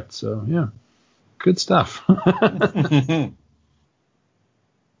for it. So yeah. Good stuff. I'm going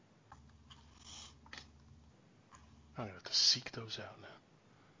to have to seek those out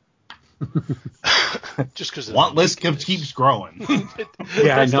now. Just because want list keeps growing.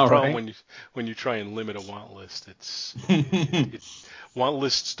 Yeah, I know, the problem right? when you try and limit a want list. Want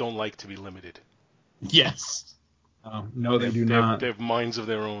lists don't like to be limited. Yes. No, they do not. They have minds of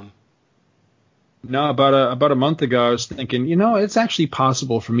their own. No, about a month ago, I was thinking, it's actually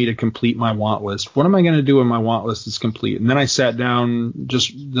possible for me to complete my want list. What am I going to do when my want list is complete? And then I sat down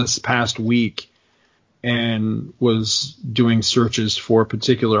just this past week and was doing searches for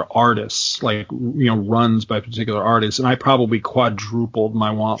particular artists, like, runs by particular artists. And I probably quadrupled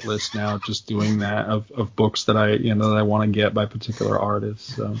my want list now just doing that of books that I want to get by particular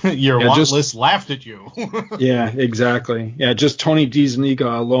artists. So, your want list laughed at you. Yeah, exactly. Yeah, just Tony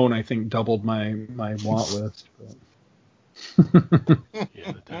DiZuniga alone, I think, doubled my want list.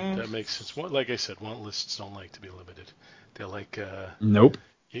 Yeah, that makes sense. Like I said, want lists don't like to be limited. They're like nope.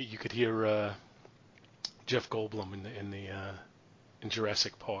 You could hear Jeff Goldblum in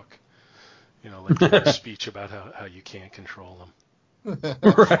Jurassic Park, like giving a speech about how you can't control them.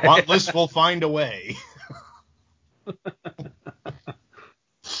 Right. Want list will find a way.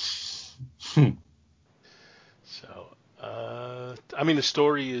 So, the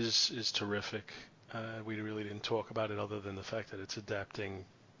story is terrific. We really didn't talk about it other than the fact that it's adapting,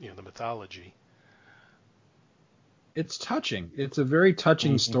 the mythology. It's touching. It's a very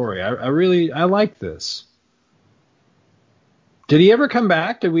touching story. I like this. Did he ever come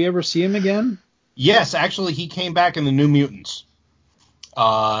back? Did we ever see him again? Yes, actually, he came back in the New Mutants.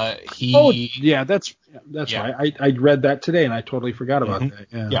 That's right. I read that today, and I totally forgot about that.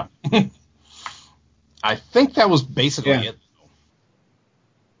 Yeah. I think that was basically it.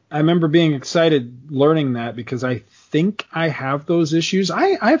 I remember being excited learning that because I think I have those issues.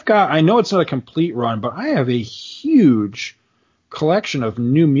 I know it's not a complete run, but I have a huge collection of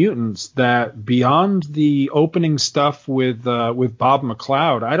New Mutants that beyond the opening stuff with Bob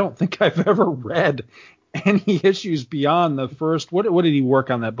McLeod, I don't think I've ever read any issues beyond the first. What did he work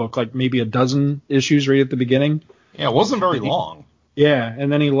on that book? Like maybe a dozen issues right at the beginning? Yeah, it wasn't very long. Yeah,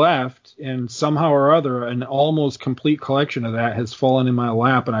 and then he left, and somehow or other, an almost complete collection of that has fallen in my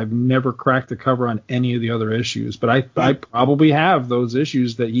lap, and I've never cracked the cover on any of the other issues. But I probably have those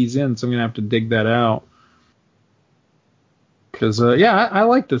issues that he's in, so I'm gonna have to dig that out. Because I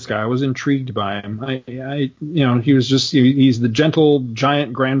like this guy. I was intrigued by him. He was he's the gentle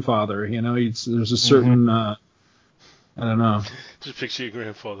giant grandfather. There's a certain I don't know. Just picture your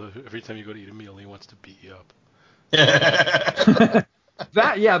grandfather. Every time you go to eat a meal, he wants to beat you up.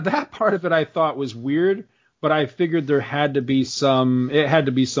 That part of it I thought was weird, but I figured it had to be some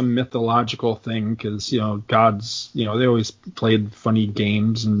mythological thing, because gods, they always played funny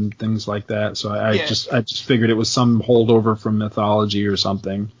games and things like that. So I just figured it was some holdover from mythology or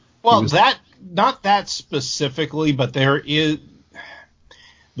something. Well, not that specifically, but there is.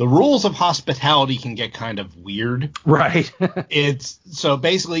 The rules of hospitality can get kind of weird. Right. It's so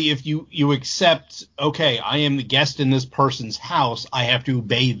basically, if you accept, okay, I am the guest in this person's house, I have to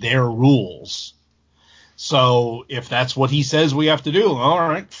obey their rules. So if that's what he says we have to do, all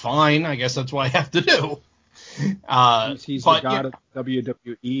right, fine, I guess that's what I have to do. He's the god of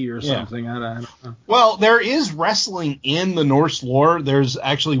WWE or something. I don't know. Well, there is wrestling in the Norse lore. There's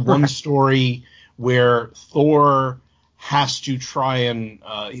actually one story where Thor has to try and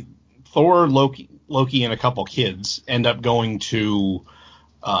Loki, and a couple kids end up going to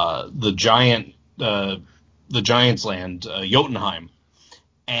the Giants' land, Jotunheim,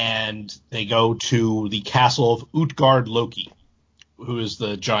 and they go to the castle of Utgard Loki, who is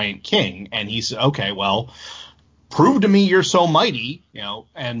the giant king, and he said, okay, well, prove to me you're so mighty,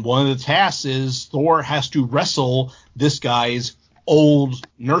 and one of the tasks is Thor has to wrestle this guy's old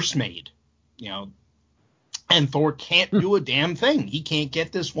nursemaid, and Thor can't do a damn thing. He can't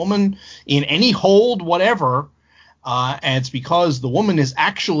get this woman in any hold, whatever. And it's because the woman is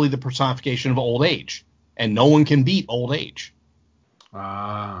actually the personification of old age. And no one can beat old age.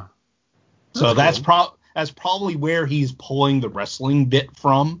 So that's probably where he's pulling the wrestling bit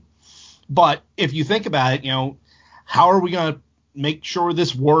from. But if you think about it, how are we going to make sure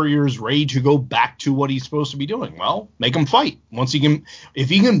this warrior's ready to go back to what he's supposed to be doing? Well, make him fight. If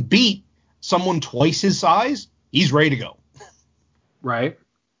he can beat someone twice his size, he's ready to go. Right.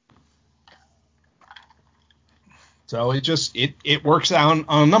 So it works out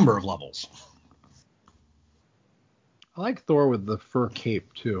on a number of levels. I like Thor with the fur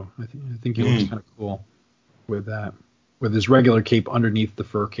cape too. I think he looks kind of cool with that, with his regular cape underneath the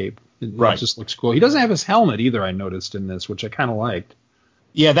fur cape. It just looks cool. He doesn't have his helmet either, I noticed in this, which I kind of liked.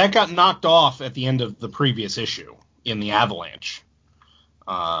 Yeah, that got knocked off at the end of the previous issue in the Avalanche.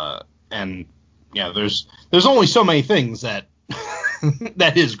 And yeah, there's only so many things that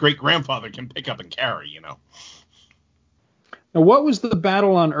that his great grandfather can pick up and carry, Now, what was the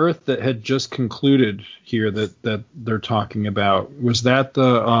battle on Earth that had just concluded here that they're talking about? Was that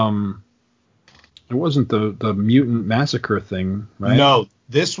it wasn't the mutant massacre thing, right? No,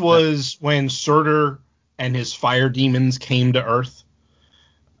 this was when Surtur and his fire demons came to Earth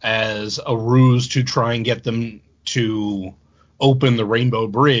as a ruse to try and get them to open the Rainbow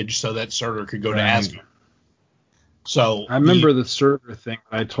Bridge so that Surtur could go to Asgard. So I remember the Surtur thing.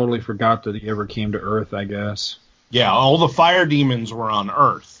 I totally forgot that he ever came to Earth, I guess. Yeah, all the fire demons were on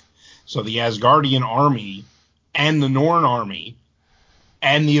Earth. So the Asgardian army and the Norn army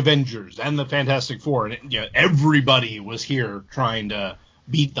and the Avengers and the Fantastic Four, and everybody was here trying to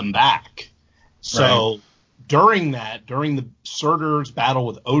beat them back. So during the Surtur's battle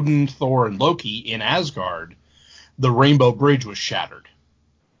with Odin, Thor, and Loki in Asgard, the Rainbow Bridge was shattered.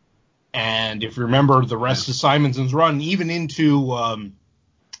 And if you remember the rest of Simonson's run, even into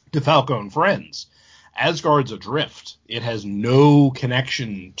DeFalco and Friends, Asgard's adrift. It has no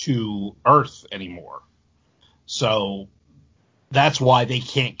connection to Earth anymore. So that's why they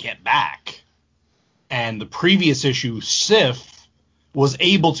can't get back. And the previous issue, Sif, was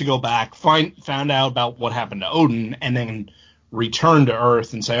able to go back, found out about what happened to Odin, and then return to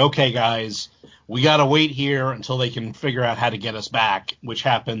Earth and say, okay, guys, we got to wait here until they can figure out how to get us back, which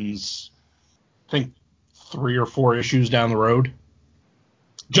happens, I think, 3 or 4 issues down the road.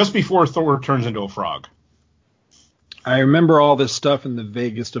 Just before Thor turns into a frog. I remember all this stuff in the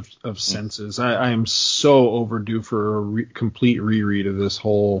vaguest of senses. I am so overdue for a complete reread of this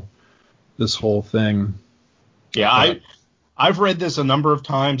whole thing. Yeah, I've read this a number of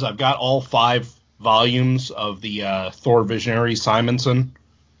times. I've got all 5 volumes of the Thor Visionary Simonson,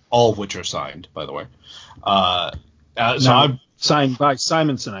 all of which are signed, by the way. I've signed by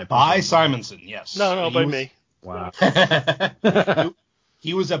Simonson. By Simonson, yes. No, by me. Wow.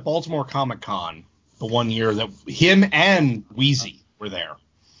 He was at Baltimore Comic Con the one year that him and Wheezy were there.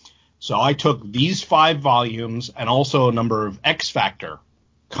 So I took these 5 volumes and also a number of X Factor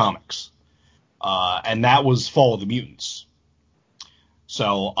comics, and that was Fall of the Mutants.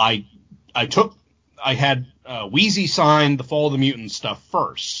 So I had Wheezy sign the Fall of the Mutants stuff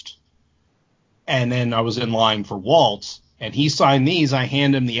first, and then I was in line for Walt, and he signed these. I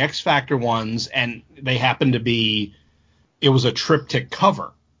hand him the X Factor ones, and they happened to be, it was a triptych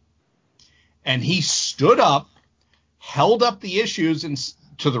cover. And he stood up, held up the issues, and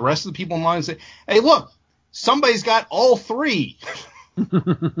to the rest of the people in line and said, "Hey, look, somebody's got all 3."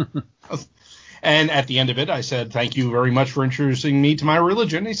 And at the end of it, I said, "Thank you very much for introducing me to my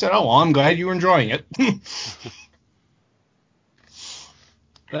religion." He said, "Oh, well, I'm glad you're enjoying it."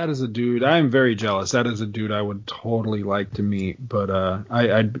 That is a dude. I am very jealous. That is a dude I would totally like to meet, but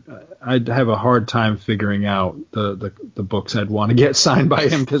I'd have a hard time figuring out the books I'd want to get signed by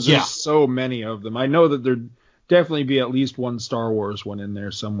him, because there's so many of them. I know that there'd definitely be at least one Star Wars one in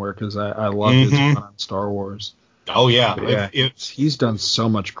there somewhere, because I love his run on Star Wars. Oh yeah, he's done so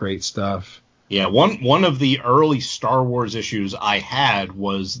much great stuff. Yeah, one of the early Star Wars issues I had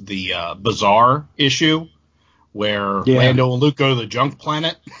was the Bazaar issue, where Lando and Luke go to the junk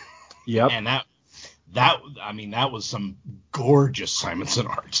planet. Yep. And that was some gorgeous Simonson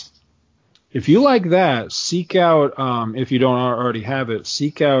art. If you like that, seek out, if you don't already have it,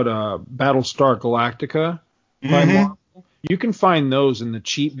 seek out Battlestar Galactica by Marvel. You can find those in the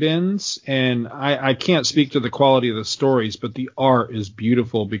cheap bins, and I can't speak to the quality of the stories, but the art is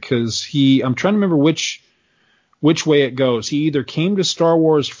beautiful, because I'm trying to remember which way it goes. He either came to Star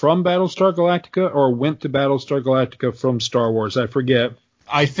Wars from Battlestar Galactica or went to Battlestar Galactica from Star Wars. I forget.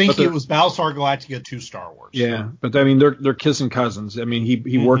 I think it was Battlestar Galactica to Star Wars. Yeah, but I mean they're kissing cousins. I mean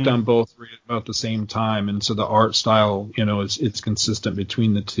he worked on both about the same time, and so the art style, it's consistent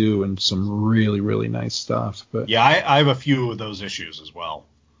between the two, and some really, really nice stuff. But yeah, I have a few of those issues as well.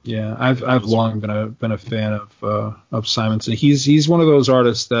 Yeah, I've long been a fan of Simonson. He's one of those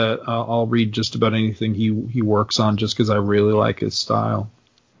artists that I'll read just about anything he works on, just because I really like his style.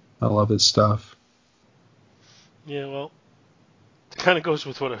 I love his stuff. Yeah, well, it kind of goes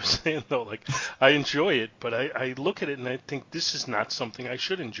with what I was saying though. Like, I enjoy it, but I look at it and I think this is not something I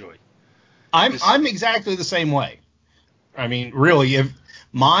should enjoy. I'm exactly the same way. I mean, really, if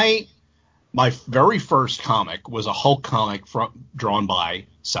my very first comic was a Hulk comic drawn by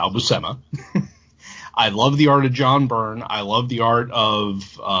Sal Buscema. I love the art of John Byrne. I love the art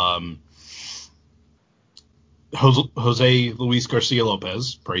of Jose Luis Garcia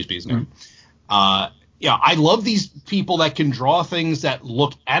Lopez. Praise be his name. I love these people that can draw things that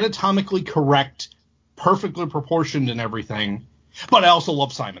look anatomically correct, perfectly proportioned and everything. But I also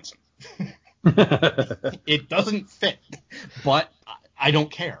love Simonson. It doesn't fit, but I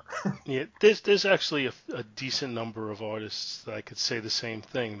don't care. Yeah, there's actually a decent number of artists that I could say the same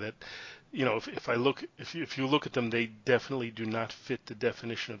thing. That, if you look at them, they definitely do not fit the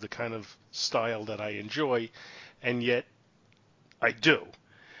definition of the kind of style that I enjoy, and yet I do.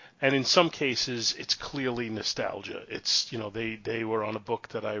 And in some cases, it's clearly nostalgia. It's, they were on a book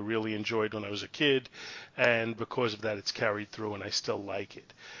that I really enjoyed when I was a kid, and because of that, it's carried through, and I still like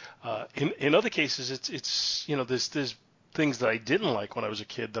it. In other cases, it's there's things that I didn't like when I was a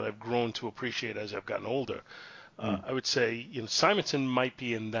kid that I've grown to appreciate as I've gotten older. I would say Simonson might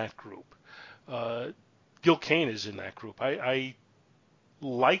be in that group. Gil Kane is in that group. I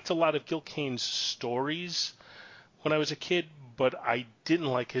liked a lot of Gil Kane's stories when I was a kid, but I didn't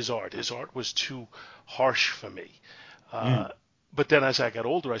like his art. His art was too harsh for me. But then as I got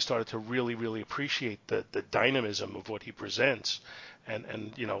older, I started to really, really appreciate the dynamism of what he presents, and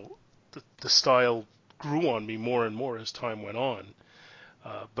the style grew on me more and more as time went on.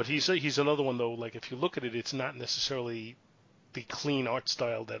 But he's another one though. Like, if you look at it, it's not necessarily the clean art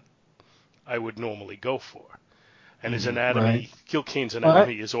style that I would normally go for. And his anatomy, right. Gil Kane's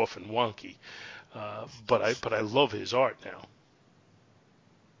anatomy is often wonky. But I love his art now.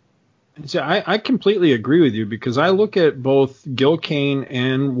 So I completely agree with you, because I look at both Gil Kane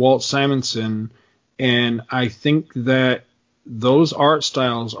and Walt Simonson, and I think that those art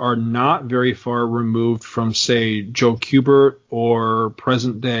styles are not very far removed from, say, Joe Kubert or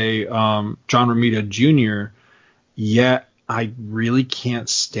present day John Romita Jr., yet I really can't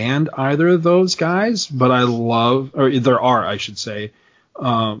stand either of those guys, but I love, or there are, I should say,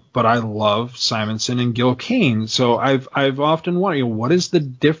 but I love Simonson and Gil Kane. So I've often wondered, what is the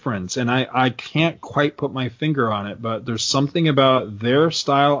difference? And I can't quite put my finger on it, but there's something about their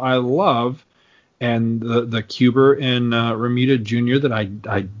style I love, and the Kubert and Romita Jr. that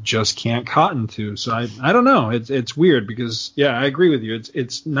I just can't cotton to. So I don't know. It's weird, because I agree with you.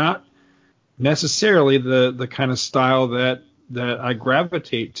 It's not necessarily the kind of style that that I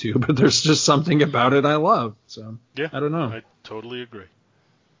gravitate to, but there's just something about it I love. So yeah, I don't know. I totally agree.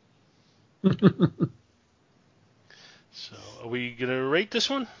 So are we gonna rate this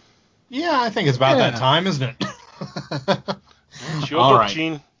one? Yeah, I think it's about that time, isn't it? It's your All book, right.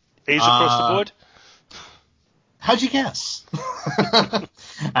 Gene. A's across the board. How'd you guess?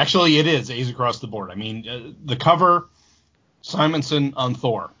 Actually, it is A's across the board. I mean, the cover, Simonson on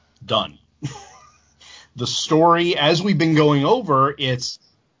Thor, done. The story, as we've been going over, it's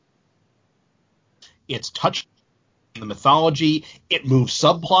touched the mythology. It moves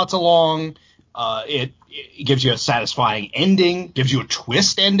subplots along. It gives you a satisfying ending. Gives you a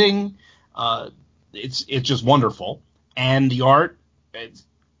twist ending. It's just wonderful. And the art,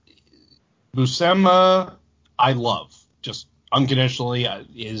 Buscema, I love just unconditionally.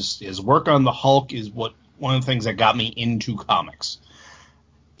 His work on the Hulk is one of the things that got me into comics.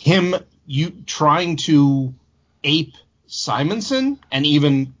 Him trying to ape Simonson and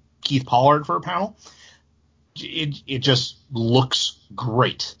even Keith Pollard for a panel. It just looks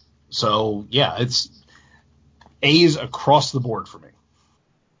great. So yeah, it's A's across the board for me.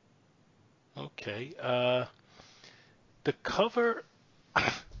 Okay. The cover,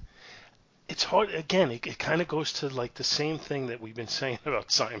 it's hard. Again, it kind of goes to like the same thing that we've been saying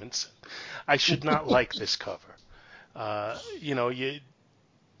about Simonson. I should not like this cover.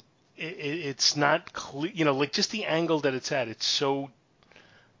 It's not clear. Like just the angle that it's at. It's so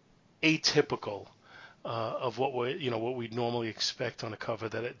atypical of what we'd normally expect on a cover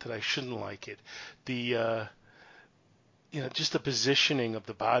that I shouldn't like it. The just the positioning of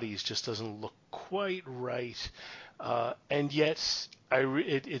the bodies just doesn't look quite right. And yet,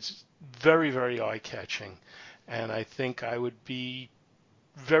 it's very, very eye-catching, and I think I would be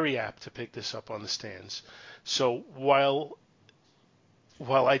very apt to pick this up on the stands. So while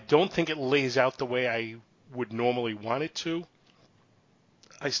I don't think it lays out the way I would normally want it to,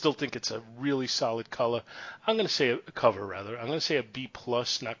 I still think it's a really solid color. I'm going to say a cover, rather. I'm going to say a B+,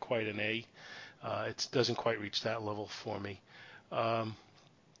 not quite an A. It doesn't quite reach that level for me.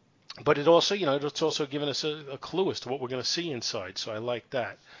 But it also, it's also given us a clue as to what we're going to see inside, so I like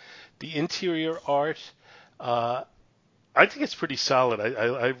that. The interior art, I think it's pretty solid.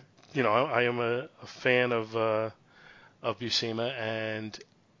 I am a fan of Buscema, and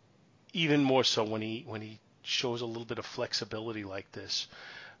even more so when he shows a little bit of flexibility like this.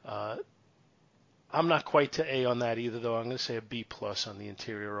 I'm not quite to A on that either, though. I'm going to say a B+ on the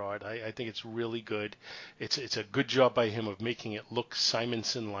interior art. I think it's really good. It's a good job by him of making it look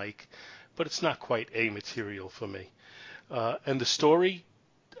Simonson-like, but it's not quite A material for me. And the story,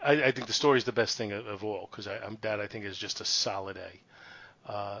 I think the story is the best thing of all, because I think is just a solid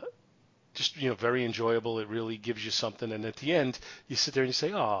A. Just very enjoyable. It really gives you something, and at the end you sit there and you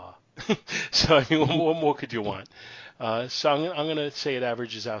say, "Ah." So I mean, what more could you want? So I'm going to say it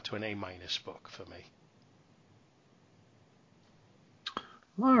averages out to an A- book for me.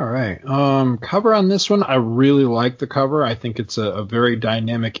 All right. Cover on this one, I really like the cover. I think it's a very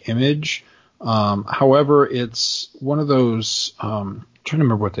dynamic image. However, it's one of those, I'm trying to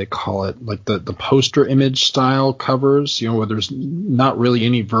remember what they call it, like the poster image style covers, where there's not really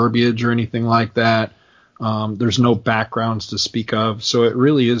any verbiage or anything like that. There's no backgrounds to speak of. So it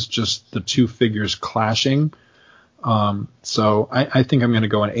really is just the two figures clashing. So I think I'm going to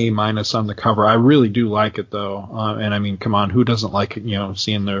go an A- on the cover. I really do like it, though. And I mean, come on, who doesn't like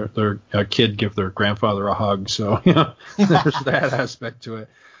seeing their kid give their grandfather a hug? So there's that aspect to it.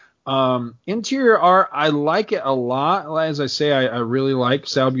 Interior art, I like it a lot. As I say, I really like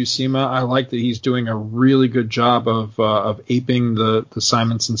Sal Buscema. I like that he's doing a really good job of aping the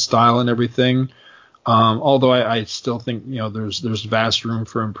Simonson style and everything. Although I still think there's vast room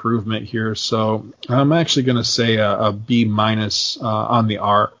for improvement here. So I'm actually going to say a B- on the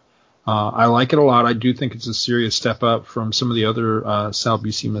art. I like it a lot. I do think it's a serious step up from some of the other Sal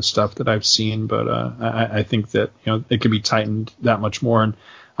Buscema stuff that I've seen, but I think that it could be tightened that much more. And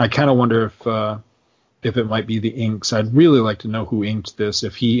I kind of wonder if it might be the inks. I'd really like to know who inked this,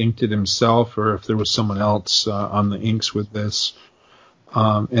 if he inked it himself or if there was someone else on the inks with this.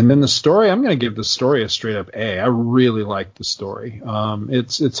 And then the story, I'm going to give the story a straight up A. I really like the story.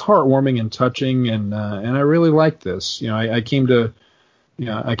 It's heartwarming and touching, and I really like this. I came to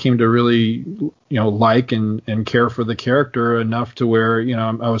really like and care for the character enough to where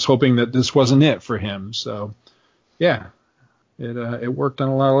I was hoping that this wasn't it for him. So yeah, it worked on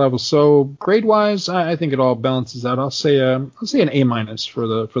a lot of levels. So grade wise, I think it all balances out. I'll say an A- for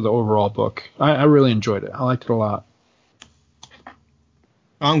the overall book. I really enjoyed it. I liked it a lot.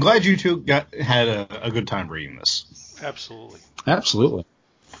 I'm glad you two had a good time reading this. Absolutely. Absolutely.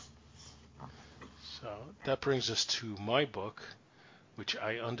 So that brings us to my book, which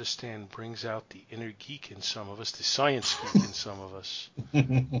I understand brings out the inner geek in some of us, the science geek in some of us.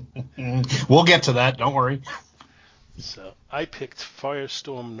 We'll get to that, don't worry. So I picked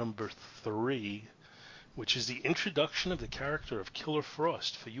Firestorm number 3, which is the introduction of the character of Killer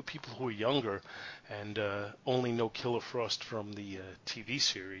Frost. For you people who are younger and only know Killer Frost from the TV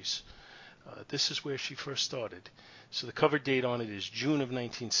series, this is where she first started. So the cover date on it is June of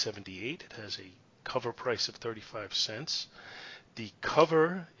 1978. It has a cover price of 35 cents. The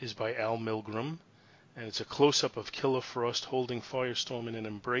cover is by Al Milgrom, and it's a close-up of Killer Frost holding Firestorm in an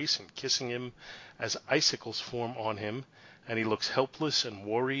embrace and kissing him as icicles form on him, and he looks helpless and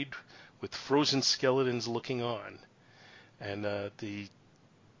worried with frozen skeletons looking on. And the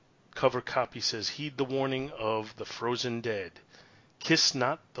cover copy says, "Heed the warning of the frozen dead. Kiss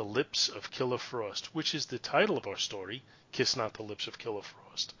not the lips of Killer Frost," which is the title of our story, Kiss Not the Lips of Killer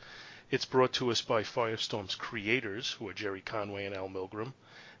Frost. It's brought to us by Firestorm's creators, who are Jerry Conway and Al Milgrom,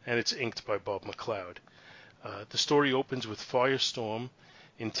 and it's inked by Bob McLeod. The story opens with Firestorm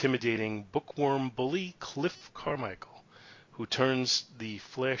intimidating bookworm bully Cliff Carmichael, who turns the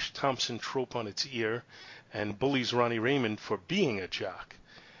Flash Thompson trope on its ear and bullies Ronnie Raymond for being a jock.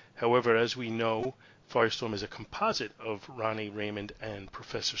 However, as we know, Firestorm is a composite of Ronnie Raymond and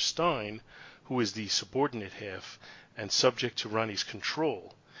Professor Stein, who is the subordinate half and subject to Ronnie's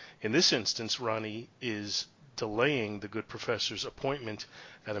control. In this instance, Ronnie is delaying the good professor's appointment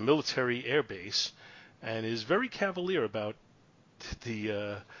at a military air base and is very cavalier about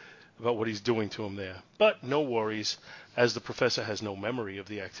what he's doing to him there. But no worries, as the professor has no memory of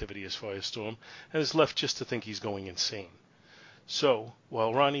the activity as Firestorm and is left just to think he's going insane. So,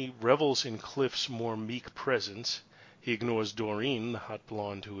 while Ronnie revels in Cliff's more meek presence, he ignores Doreen, the hot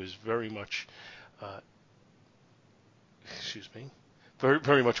blonde who is very much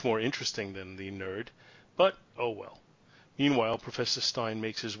more interesting than the nerd, but oh well. Meanwhile, Professor Stein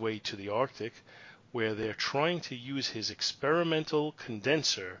makes his way to the Arctic, where they're trying to use his experimental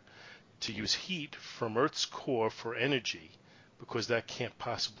condenser to use heat from Earth's core for energy, because that can't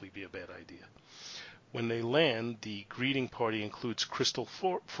possibly be a bad idea. When they land, the greeting party includes Crystal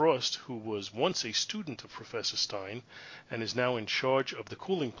Frost, who was once a student of Professor Stein and is now in charge of the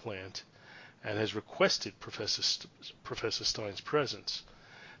cooling plant and has requested Professor Stein's presence.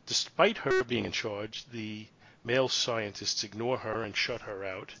 Despite her being in charge, the male scientists ignore her and shut her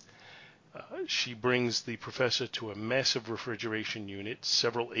out. She brings the professor to a massive refrigeration unit,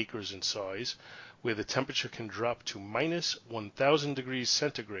 several acres in size, where the temperature can drop to minus 1,000 degrees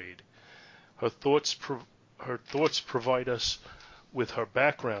centigrade. Her thoughts provide us with her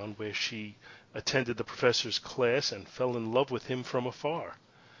background, where she attended the professor's class and fell in love with him from afar.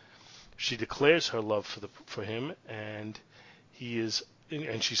 She declares her love for him, and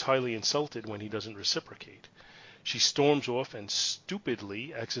she's highly insulted when he doesn't reciprocate. She storms off and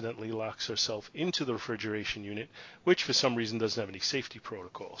stupidly accidentally locks herself into the refrigeration unit, which for some reason doesn't have any safety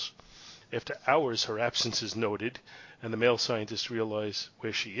protocols. After hours, her absence is noted, and the male scientists realize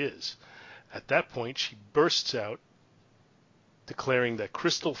where she is. At that point, she bursts out, declaring that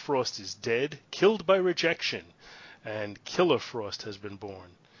Crystal Frost is dead, killed by rejection, and Killer Frost has been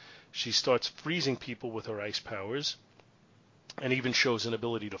born. She starts freezing people with her ice powers, and even shows an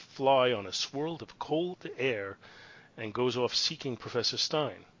ability to fly on a swirl of cold air, and goes off seeking Professor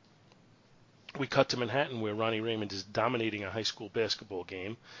Stein. We cut to Manhattan, where Ronnie Raymond is dominating a high school basketball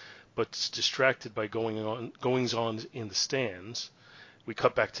game, but is distracted by goings-on in the stands. We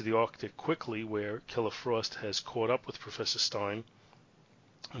cut back to the Arctic quickly, where Killer Frost has caught up with Professor Stein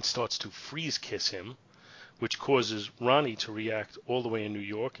and starts to freeze kiss him, which causes Ronnie to react all the way in New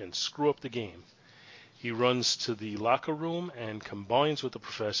York and screw up the game. He runs to the locker room and combines with the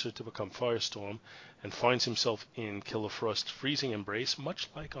professor to become Firestorm, and finds himself in Killer Frost's freezing embrace, much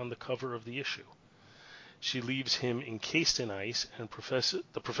like on the cover of the issue. She leaves him encased in ice, and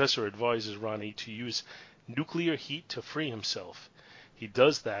the professor advises Ronnie to use nuclear heat to free himself. He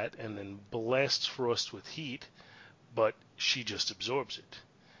does that and then blasts Frost with heat, but she just absorbs it.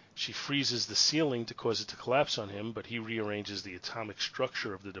 She freezes the ceiling to cause it to collapse on him, but he rearranges the atomic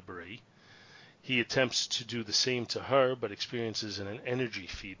structure of the debris. He attempts to do the same to her, but experiences an energy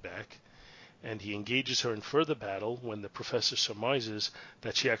feedback, and he engages her in further battle when the professor surmises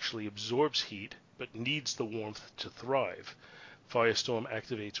that she actually absorbs heat, but needs the warmth to thrive. Firestorm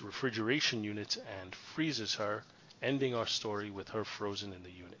activates refrigeration units and freezes her, ending our story with her frozen in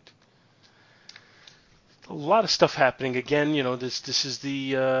the unit. A lot of stuff happening. Again, this is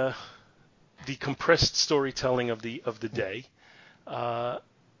the compressed storytelling of the day.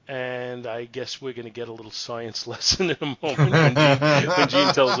 And I guess we're going to get a little science lesson in a moment when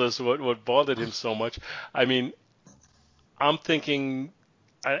Gene tells us what bothered him so much. I mean, I'm thinking,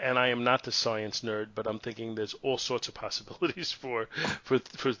 and I am not the science nerd, but I'm thinking there's all sorts of possibilities for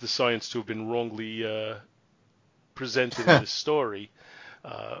the science to have been wrongly presented in this story,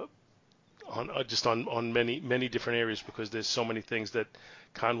 on many different areas, because there's so many things that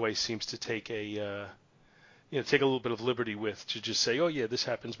Conway seems to take take a little bit of liberty with, to just say, oh yeah, this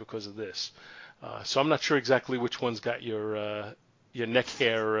happens because of this. So I'm not sure exactly which one's got your neck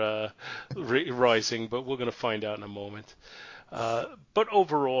hair rising, but we're going to find out in a moment. But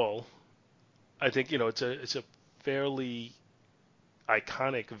overall, I think it's a fairly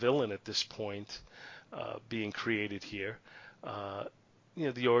iconic villain at this point being created here.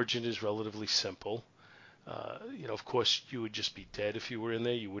 The origin is relatively simple. Of course, you would just be dead if you were in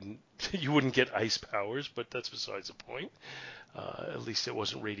there. You wouldn't get ice powers, but that's besides the point. At least it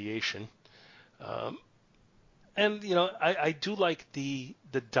wasn't radiation. And I do like the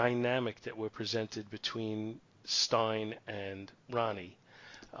dynamic that we're presented between Stein and Ronnie.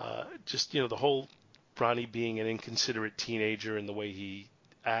 Just the whole Ronnie being an inconsiderate teenager and the way he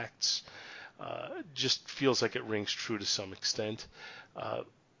acts just feels like it rings true to some extent. I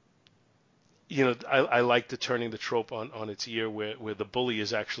like the turning the trope on its ear, where the bully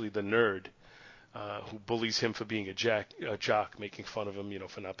is actually the nerd who bullies him for being a jock, making fun of him,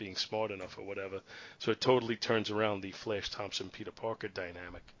 for not being smart enough or whatever. So it totally turns around the Flash Thompson Peter Parker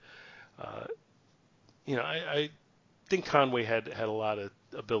dynamic. I think Conway had a lot of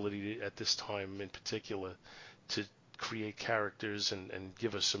ability at this time in particular to create characters and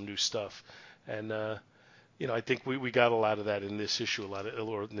give us some new stuff. And I think we got a lot of that in this issue,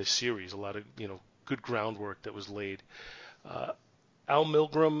 or in this series, a lot of good groundwork that was laid. Al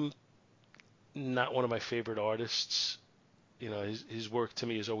Milgrom, not one of my favorite artists. His work to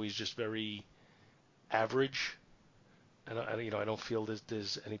me is always just very average, and I don't feel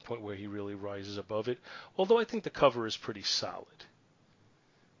there's any point where he really rises above it. Although I think the cover is pretty solid.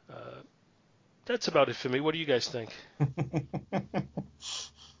 That's about it for me. What do you guys think?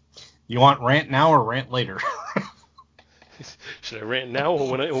 You want rant now or rant later? Should I rant now or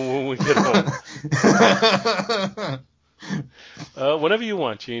when we get home? Whenever you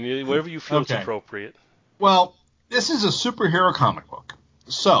want, Gene. Wherever you feel it's appropriate. Well, this is a superhero comic book,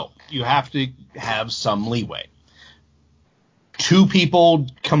 so you have to have some leeway. Two people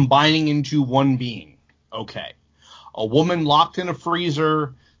combining into one being. Okay. A woman locked in a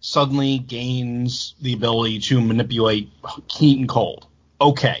freezer suddenly gains the ability to manipulate heat and cold.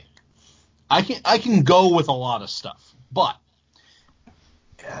 Okay. I can go with a lot of stuff, but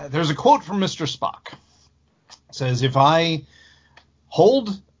there's a quote from Mr. Spock. It says, if I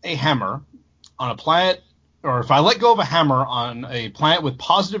hold a hammer on a planet, or if I let go of a hammer on a planet with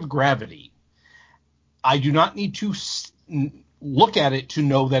positive gravity, I do not need to look at it to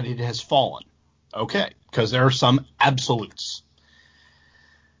know that it has fallen. Okay, because there are some absolutes.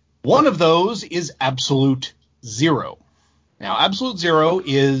 One of those is absolute zero. Now, absolute zero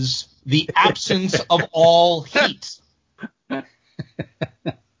is the absence of all heat.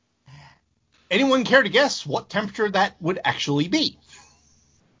 Anyone care to guess what temperature that would actually be?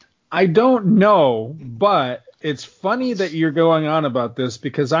 I don't know, but it's funny that you're going on about this,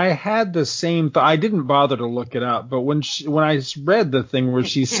 because I had the same thought. I didn't bother to look it up, but when I read the thing where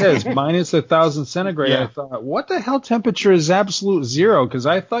she says minus 1,000 centigrade, yeah. I thought, what the hell temperature is absolute zero? Because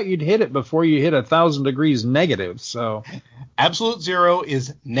I thought you'd hit it before you hit 1,000 degrees negative. So absolute zero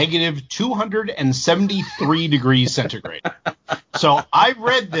is negative 273 degrees centigrade. So I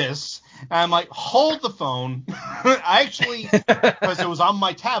read this. And I'm like, hold the phone. I actually, because it was on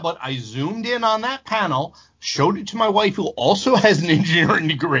my tablet, I zoomed in on that panel, showed it to my wife, who also has an engineering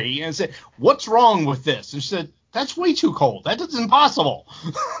degree, and said, what's wrong with this? And she said, that's way too cold. That is impossible.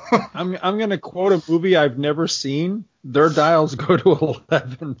 I'm going to quote a movie I've never seen. Their dials go to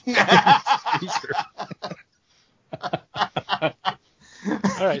 11.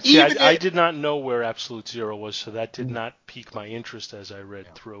 All right. See, I did not know where absolute zero was, so that did not pique my interest as I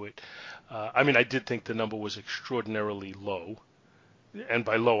read through it. I did think the number was extraordinarily low, and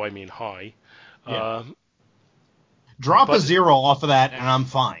by low I mean high. Yeah. Drop a zero off of that, and I'm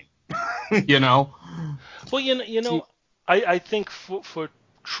fine. Well, I think for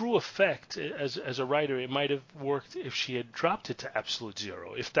true effect, as a writer, it might have worked if she had dropped it to absolute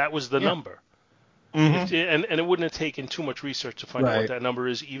zero, if that was the number. Mm-hmm. And it wouldn't have taken too much research to find out what that number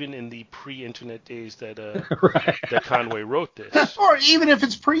is, even in the pre-internet days that that Conway wrote this. Or even if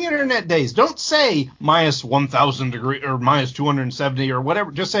it's pre-internet days, don't say minus 1,000 degree or minus 270 or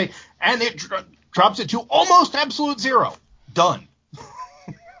whatever. Just say, and it drops it to almost absolute zero. Done.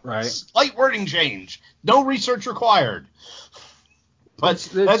 Right. Slight wording change. No research required. But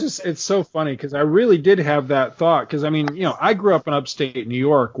it's so funny because I really did have that thought because, I mean, I grew up in upstate New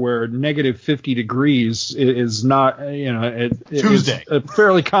York where negative 50 degrees is not, Tuesday. It's a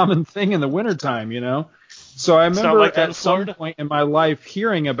fairly common thing in the wintertime, So I remember like that in at some Florida? point in my life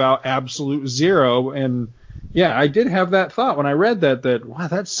hearing about absolute zero, and yeah, I did have that thought when I read that wow,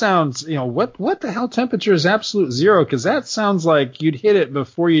 that sounds, what the hell temperature is absolute zero? Because that sounds like you'd hit it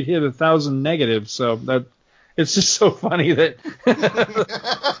before you'd hit 1,000 negatives. So that it's just so funny that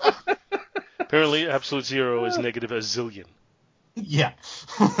Apparently, absolute zero is negative a zillion. Yeah.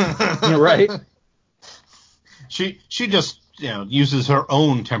 right. She just uses her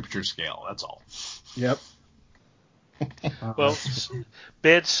own temperature scale. That's all. Yep. Well,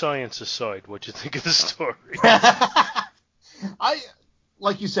 bad science aside, what'd you think of the story?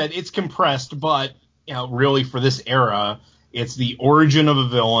 Like you said, it's compressed, but really for this era, it's the origin of a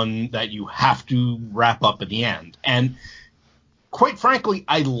villain that you have to wrap up at the end. And quite frankly,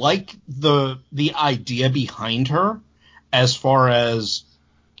 I like the idea behind her, as far as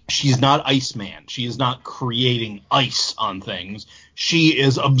she's not Iceman. She is not creating ice on things. She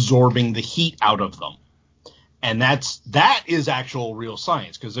is absorbing the heat out of them. And that is actual real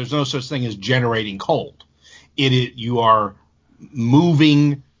science, because there's no such thing as generating cold. You are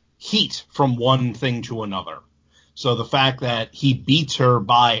moving heat from one thing to another. So the fact that he beats her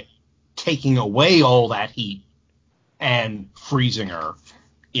by taking away all that heat and freezing her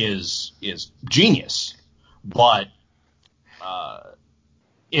is genius. But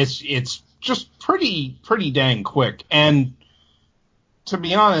it's just pretty dang quick. And to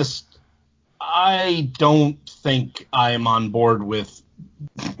be honest, I don't think I'm on board with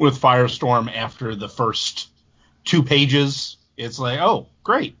Firestorm after the first 2 pages. It's like, oh,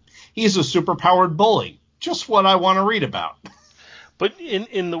 great. He's a superpowered bully. Just what I want to read about. But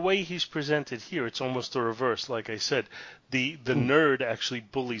in the way he's presented here, it's almost the reverse. Like I said, the nerd actually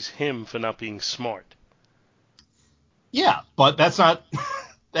bullies him for not being smart. Yeah, but that's not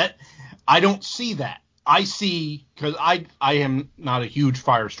that. I don't see that. I see, because I am not a huge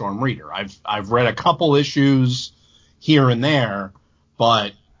Firestorm reader. I've read a couple issues here and there,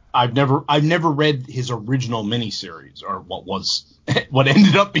 but I've never read his original miniseries, or what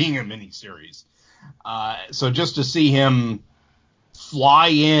ended up being a miniseries. So just to see him fly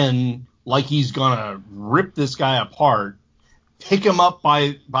in like he's gonna rip this guy apart, pick him up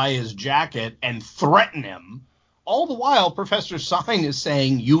by his jacket and threaten him, all the while Professor Sign is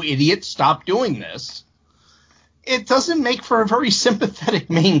saying, "You idiot, stop doing this." It doesn't make for a very sympathetic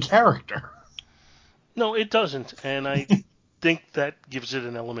main character. No, it doesn't, and I think that gives it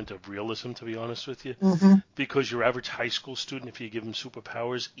an element of realism, to be honest with you. Because your average high school student, if you give him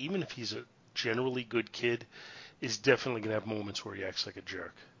superpowers, even if he's a generally good kid, is definitely going to have moments where he acts like a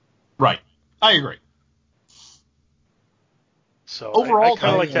jerk. Right. I agree. So overall, I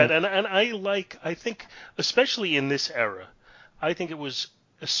kind of like that, and I think, especially in this era, I think it was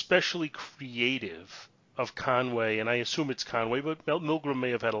especially creative of Conway, and I assume it's Conway, but Milgrom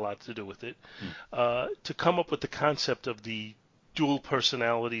may have had a lot to do with it, to come up with the concept of the dual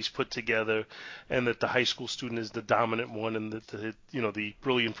personalities put together, and that the high school student is the dominant one, and that the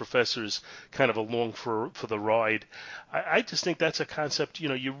brilliant professor is kind of along for the ride. I just think that's a concept.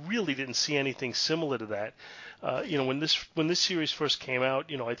 You really didn't see anything similar to that. When this series first came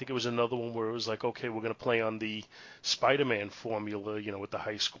out, I think it was another one where it was like, okay, we're going to play on the Spider-Man formula, with the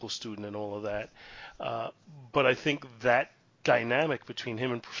high school student and all of that. But I think that dynamic between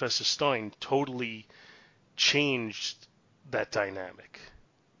him and Professor Stein totally changed that dynamic.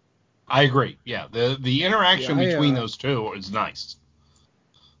 I agree. Yeah, the interaction between those two is nice.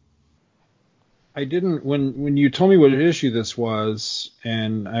 I didn't when you told me what issue this was,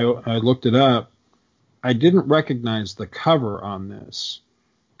 and I looked it up. I didn't recognize the cover on this,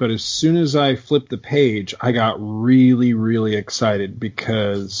 but as soon as I flipped the page, I got really, really excited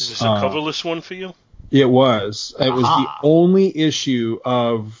because is this a coverless one for you? It was. It was the only issue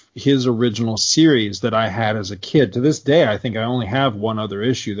of his original series that I had as a kid. To this day, I think I only have one other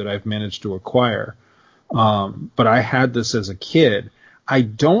issue that I've managed to acquire. But I had this as a kid. I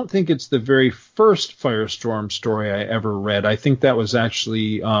don't think it's the very first Firestorm story I ever read. I think that was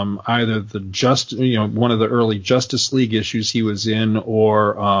actually either one of the early Justice League issues he was in,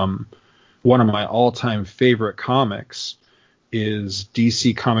 or one of my all-time favorite comics is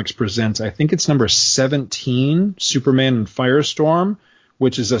DC Comics Presents, I think it's number 17, Superman and Firestorm,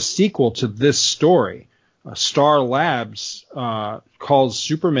 which is a sequel to this story. Star Labs calls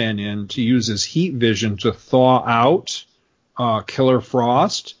Superman in to use his heat vision to thaw out Killer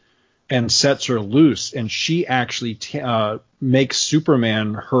Frost, and sets her loose, and she actually makes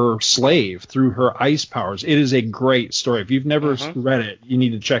Superman her slave through her ice powers. It is a great story. If you've never read it, you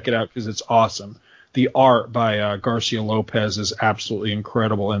need to check it out because it's awesome. The art by Garcia Lopez is absolutely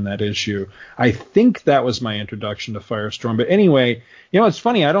incredible in that issue. I think that was my introduction to Firestorm. But anyway, it's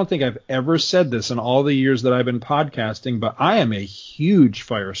funny. I don't think I've ever said this in all the years that I've been podcasting, but I am a huge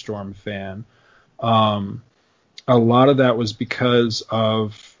Firestorm fan. A lot of that was because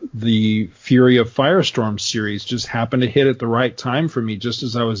of the Fury of Firestorm series just happened to hit at the right time for me, just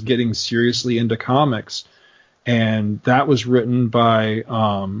as I was getting seriously into comics. And that was written by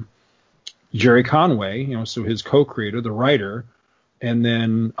Jerry Conway, so his co-creator, the writer. And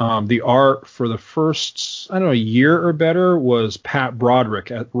then the art for the first, a year or better was Pat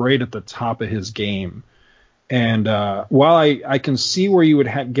Broderick right at the top of his game. And while I can see where you would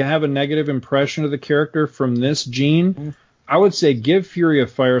have a negative impression of the character from this Gene, I would say give Fury of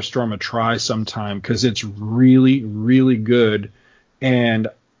Firestorm a try sometime because it's really, really good. And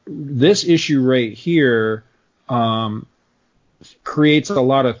this issue right here creates a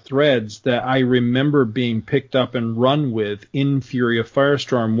lot of threads that I remember being picked up and run with in Fury of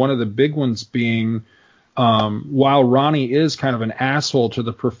Firestorm. One of the big ones being while Ronnie is kind of an asshole to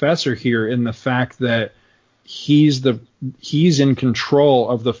the professor here in the fact that he's in control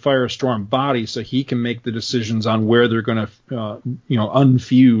of the Firestorm body, so he can make the decisions on where they're going to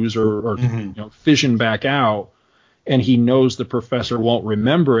unfuse or fission back out. And he knows the professor won't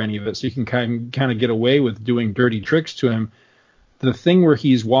remember any of it, so he can kind of get away with doing dirty tricks to him. The thing where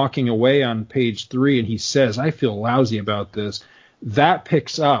he's walking away on page 3 and he says, "I feel lousy about this," that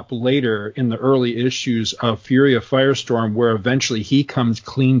picks up later in the early issues of Fury of Firestorm, where eventually he comes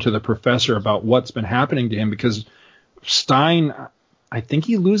clean to the professor about what's been happening to him, because Stein, I think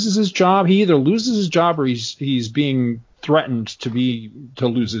he loses his job. He either loses his job or he's being threatened to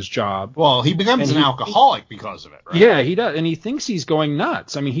lose his job. Well, he becomes an alcoholic because of it, right? Yeah, he does, and he thinks he's going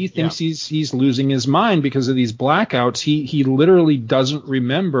nuts. I mean, he thinks he's losing his mind because of these blackouts. He literally doesn't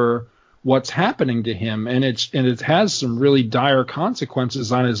remember what's happening to him, and it has some really dire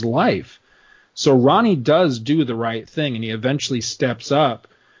consequences on his life. So Ronnie does do the right thing, and he eventually steps up.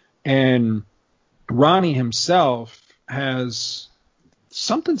 And Ronnie himself has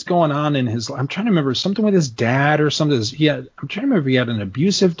something's going on in his. I'm trying to remember something with his dad or something. I'm trying to remember if he had an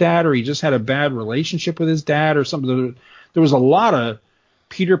abusive dad or he just had a bad relationship with his dad or something. There was a lot of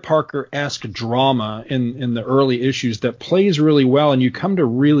Peter Parker-esque drama in the early issues that plays really well, and you come to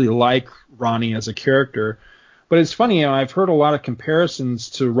really like Ronnie as a character. But it's funny, I've heard a lot of comparisons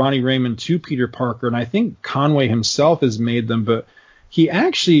to Ronnie Raymond to Peter Parker, and I think Conway himself has made them, but he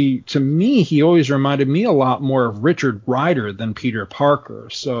actually, to me, he always reminded me a lot more of Richard Rider than Peter Parker.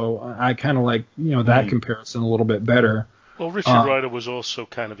 So I kind of like, that comparison a little bit better. Well, Richard Rider was also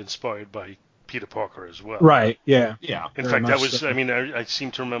kind of inspired by Peter Parker as well. Right, yeah. Yeah. In fact, that was, I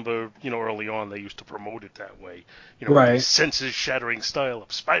seem to remember, early on they used to promote it that way. Right. The senses-shattering style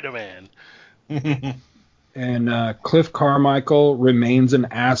of Spider-Man. And Cliff Carmichael remains an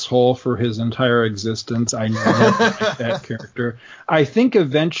asshole for his entire existence. I never liked that character. I think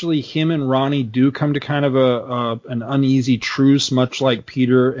eventually him and Ronnie do come to kind of an uneasy truce, much like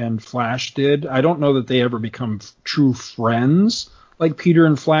Peter and Flash did. I don't know that they ever become true friends like Peter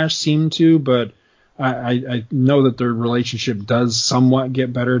and Flash seem to, but I know that their relationship does somewhat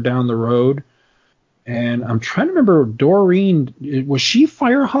get better down the road. And I'm trying to remember, Doreen, was she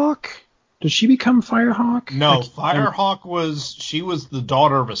Firehawk? Did she become Firehawk? No, Firehawk was the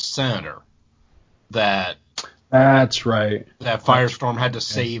daughter of a senator that's right. That Firestorm had to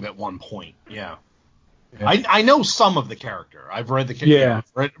save at one point. Yeah. I know some of the character. I've read the character.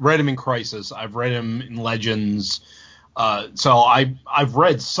 Yeah. Read him in Crisis. I've read him in Legends. So I've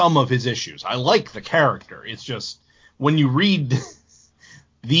read some of his issues. I like the character. It's just when you read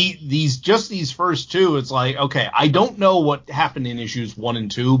these first two, it's like, okay, I don't know what happened in issues 1 and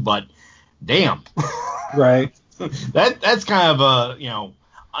 2, but damn. Right. That's kind of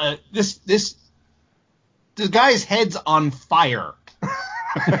a, this the guy's head's on fire.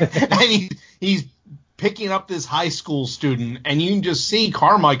 And he's picking up this high school student, and you can just see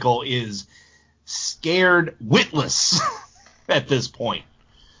Carmichael is scared witless at this point.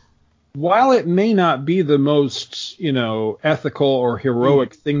 While it may not be the most, ethical or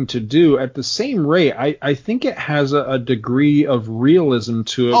heroic thing to do, at the same rate, I think it has a degree of realism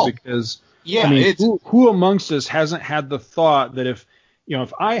to it because, who amongst us hasn't had the thought that if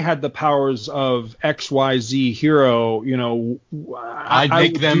I had the powers of XYZ hero, I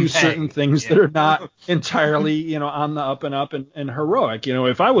would do certain things that are not entirely, on the up and up and heroic.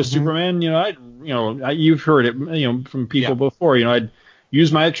 If I was Superman, you've heard it, from people before, I'd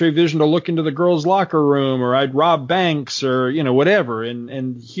use my X-ray vision to look into the girls' locker room, or I'd rob banks, or whatever.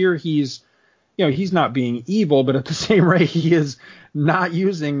 And here he's he's not being evil, but at the same rate he is not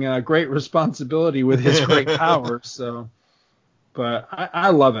using great responsibility with his great powers. So, but I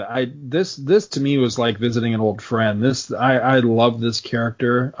love it. This to me was like visiting an old friend. I love this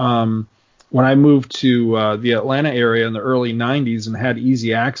character. When I moved to the Atlanta area in the early 90s and had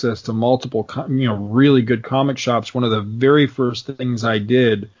easy access to multiple, really good comic shops, one of the very first things I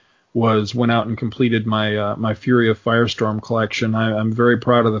did was went out and completed my Fury of Firestorm collection. I'm very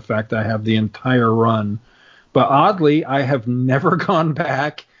proud of the fact that I have the entire run. But oddly, I have never gone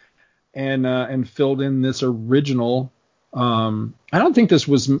back and filled in this original. I don't think this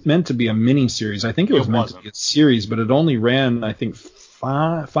was meant to be a mini series. I think it was meant to be a series, but it only ran, I think,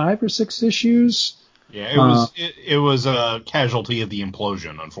 five or six issues. Yeah, it was a casualty of the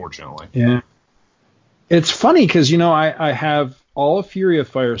implosion, unfortunately. Yeah. It's funny because, I have all of Fury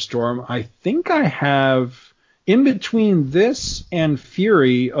of Firestorm. I think I have, in between this and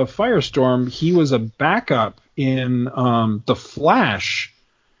Fury of Firestorm, he was a backup in The Flash.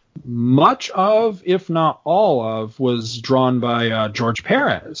 Much of, if not all of, was drawn by George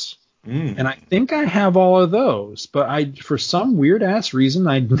Perez. And I think I have all of those, but for some weird ass reason,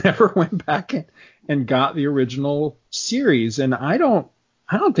 I never went back and got the original series, and I don't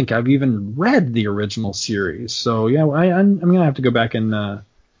think I've even read the original series. So yeah, I'm gonna have to go back and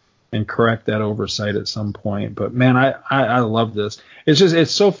correct that oversight at some point. But man, I love this.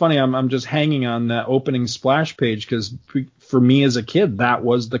 It's so funny. I'm just hanging on that opening splash page because for me as a kid, that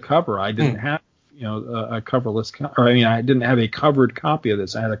was the cover. I didn't have a coverless, I didn't have a covered copy of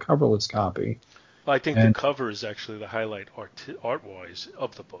this. I had a coverless copy. Well, I think the cover is actually the highlight art-wise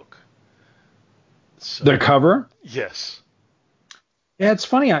of the book. So, the cover? Yes. Yeah, it's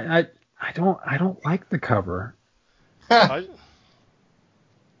funny. I don't like the cover. I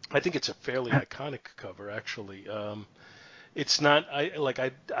think it's a fairly iconic cover, actually. It's not.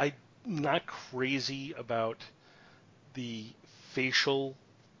 I'm not crazy about the facial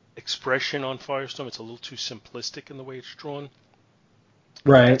expression on Firestorm. It's a little too simplistic in the way it's drawn.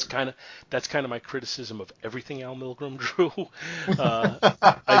 Right. That's kind of my criticism of everything Al Milgrom drew.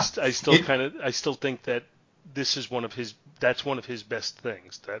 I still think that this is one of his best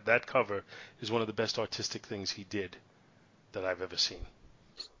things. That cover is one of the best artistic things he did that I've ever seen.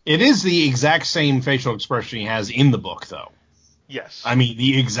 It is the exact same facial expression he has in the book, though. Yes. I mean,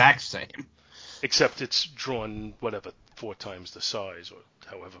 the exact same. Except it's drawn 4 times the size, or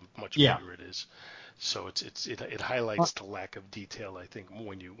however much bigger it is. So it highlights the lack of detail, I think,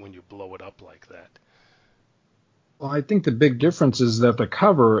 when you blow it up like that. Well, I think the big difference is that the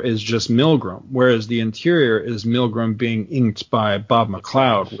cover is just Milgrom, whereas the interior is Milgrom being inked by Bob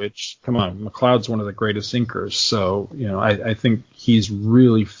McLeod, which, come on, McLeod's one of the greatest inkers. So, I think he's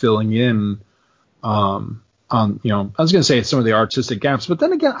really filling in on, I was going to say some of the artistic gaps, but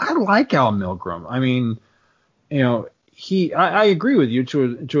then again, I like Al Milgrom. I mean, I agree with you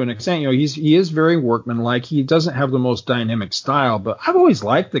to an extent. He is very workmanlike. He doesn't have the most dynamic style, but I've always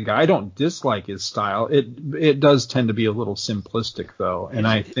liked the guy. I don't dislike his style. It does tend to be a little simplistic though, and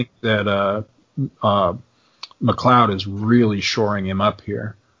I think that McLeod is really shoring him up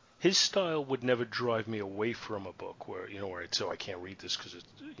here. His style would never drive me away from a book where I'd say I can't read this because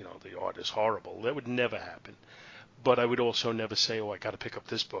the art is horrible. That would never happen. But I would also never say, I got to pick up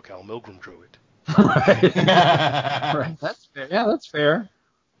this book. Al Milgrom drew it. Right. Right. That's fair. Yeah, that's fair.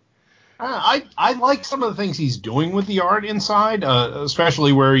 I like some of the things he's doing with the art inside,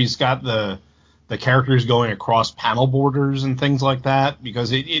 especially where he's got the characters going across panel borders and things like that,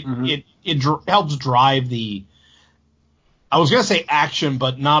 because it helps drive the. I was gonna say action,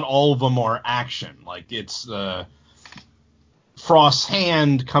 but not all of them are action. Like it's Frost's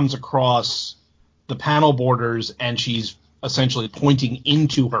hand comes across the panel borders, and she's essentially pointing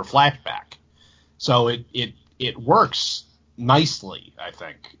into her flashback. So it works nicely, I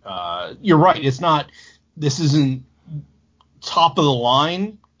think. You're right. This isn't top of the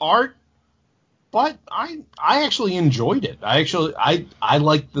line art, but I actually enjoyed it. I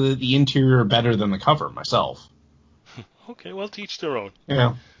like the interior better than the cover myself. Okay, well, to each their own.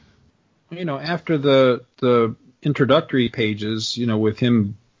 Yeah. After the introductory pages, with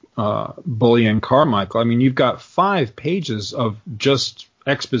him bullying Carmichael, you've got 5 pages of just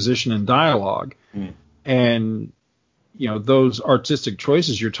exposition and dialogue. And those artistic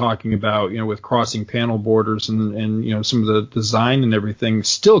choices you're talking about, with crossing panel borders and some of the design and everything,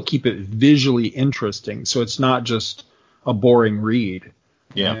 still keep it visually interesting, so it's not just a boring read.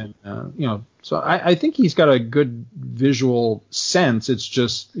 Yeah. And so I think he's got a good visual sense. It's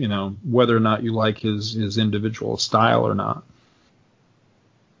just whether or not you like his individual style or not.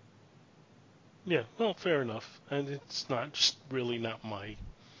 Yeah, well, fair enough. And it's not just really not my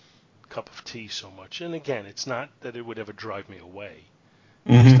cup of tea so much. And again, it's not that it would ever drive me away.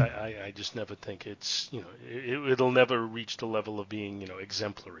 Just Mm-hmm. I just never think it's, it'll never reach the level of being,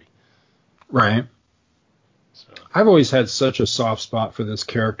 exemplary. Right. So I've always had such a soft spot for this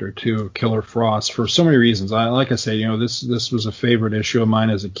character too, Killer Frost, for so many reasons. Like I say, this was a favorite issue of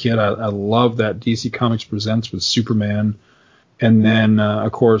mine as a kid. I love that DC Comics Presents with Superman, and then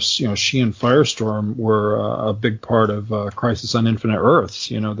of course, she and Firestorm were a big part of Crisis on Infinite Earths.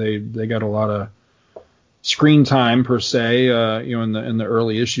 They got a lot of screen time per se, in the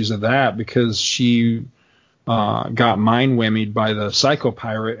early issues of that because she got mind whammied by the Psycho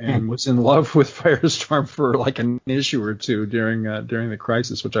Pirate and was in love with Firestorm for like an issue or two during the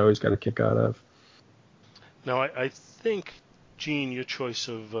Crisis, which I always got a kick out of. now I think, Gene, your choice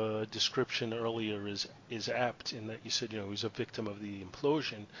of description earlier is apt in that you said, he was a victim of the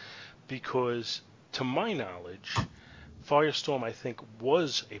implosion, because to my knowledge, Firestorm, I think,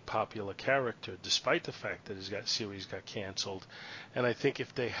 was a popular character, despite the fact that his series got canceled. And I think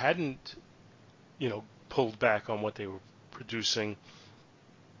if they hadn't, pulled back on what they were producing,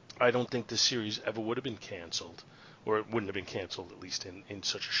 I don't think the series ever would have been canceled, or it wouldn't have been canceled, at least in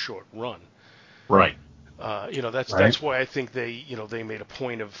such a short run. Right. That's why I think they made a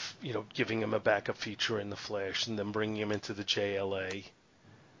point of, giving him a backup feature in the Flash and then bringing him into the JLA.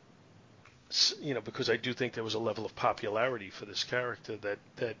 Because I do think there was a level of popularity for this character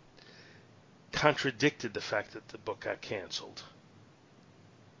that contradicted the fact that the book got canceled.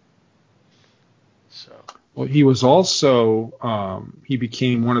 So. Well, he was also he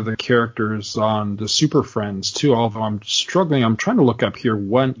became one of the characters on the Super Friends too. Although I'm struggling, I'm trying to look up here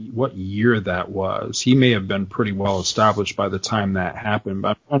what year that was. He may have been pretty well established by the time that happened.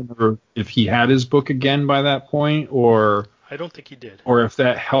 But I don't remember if he had his book again by that point, or I don't think he did. Or if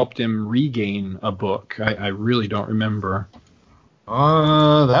that helped him regain a book. I really don't remember.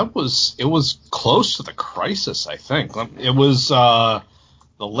 It was close to the Crisis, I think. It was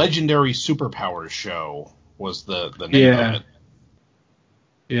the Legendary Superpowers show was the name of it.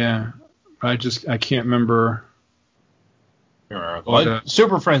 Yeah. I can't remember.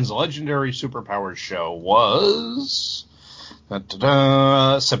 Super Friends, the Legendary Superpowers show was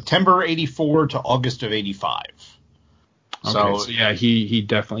September 84 to August of 85. Okay, so yeah, he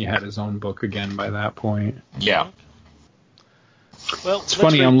definitely had his own book again by that point. Yeah. Well, it's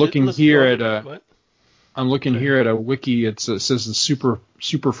funny. I'm looking here at a wiki. It says the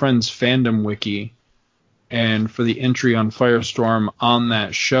Super Friends fandom wiki, and for the entry on Firestorm on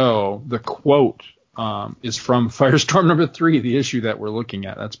that show, the quote is from Firestorm number 3, the issue that we're looking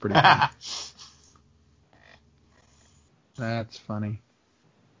at. That's pretty funny. That's funny.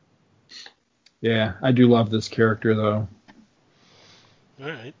 Yeah, I do love this character though. All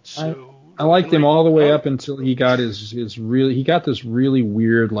right, so I liked him all the way up until he got this really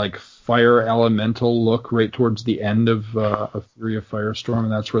weird like fire elemental look right towards the end of Fury of Firestorm,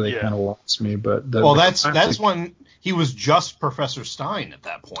 and that's where they kind of lost me. But that's when he was just Professor Stein at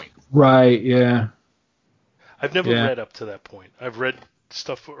that point. Right? Yeah. I've never read up to that point. I've read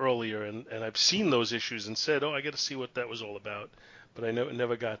stuff earlier, and I've seen those issues and said, "Oh, I got to see what that was all about," but I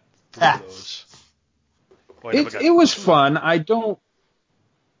never got through those. It was fun.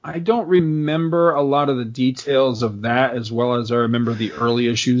 I don't remember a lot of the details of that as well as I remember the early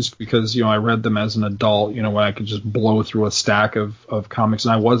issues because, I read them as an adult, when I could just blow through a stack of comics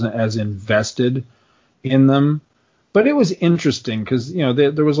and I wasn't as invested in them. But it was interesting because,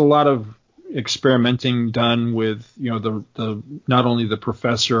 there was a lot of experimenting done with, the not only the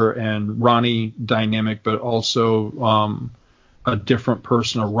professor and Ronnie dynamic, but also a different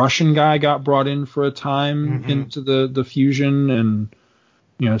person. A Russian guy got brought in for a time into the fusion and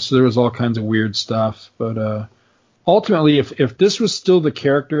so there was all kinds of weird stuff. But ultimately, if this was still the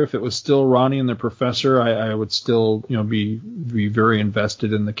character, if it was still Ronnie and the Professor, I would still be very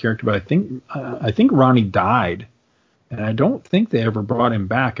invested in the character. But I think Ronnie died, and I don't think they ever brought him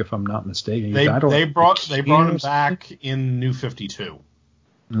back, if I'm not mistaken. They brought him back in New 52.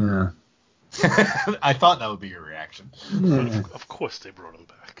 Yeah. I thought that would be your reaction. Yeah. Of course, they brought him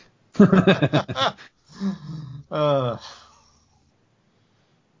back.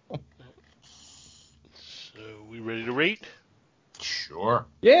 So we ready to rate? Sure.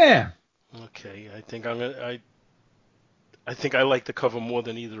 Yeah. Okay, I think I think I like the cover more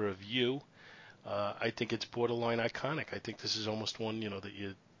than either of you. I think it's borderline iconic. I think this is almost one,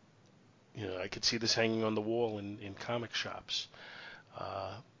 that I could see this hanging on the wall in comic shops.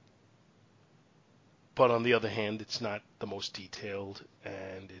 But on the other hand, it's not the most detailed,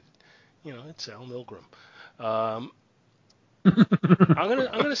 and it's Al Milgrom. I'm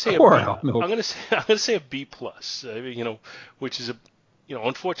gonna say Poor a B. Al Milgrom. I'm gonna say a B plus. Which is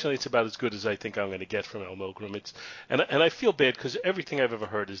unfortunately it's about as good as I think I'm gonna get from Al Milgrom. And I feel bad because everything I've ever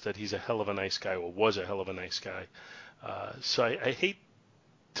heard is that he's a hell of a nice guy or was a hell of a nice guy. So I hate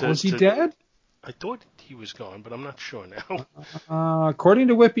to. Was he dead? I thought he was gone, but I'm not sure now. According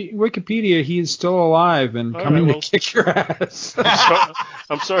to Wikipedia, he is still alive and All coming right, well, to kick your ass.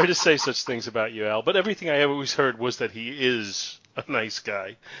 I'm sorry to say such things about you, Al, but everything I always heard was that he is a nice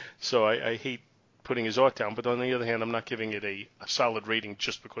guy. So I hate putting his art down, but on the other hand, I'm not giving it a solid rating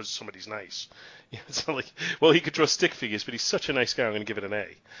just because somebody's nice. It's not like, well, he could draw stick figures, but he's such a nice guy, I'm going to give it an A.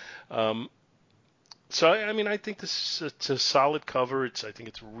 So I think it's a solid cover. I think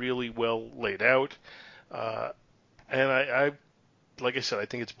it's really well laid out, and I like I said, I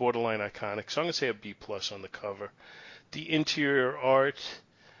think it's borderline iconic. So I'm gonna say a B plus on the cover. The interior art,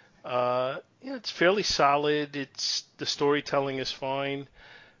 it's fairly solid. The storytelling is fine,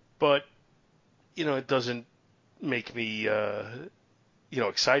 but it doesn't make me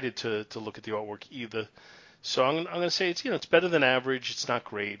excited to look at the artwork either. So I'm gonna say it's better than average. It's not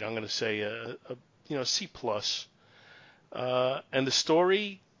great. I'm gonna say a C plus. And the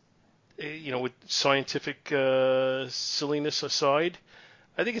story, with scientific silliness aside,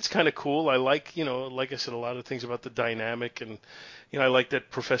 I think it's kind of cool. I like, like I said, a lot of things about the dynamic, and I like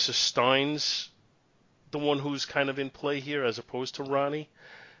that Professor Stein's the one who's kind of in play here as opposed to Ronnie.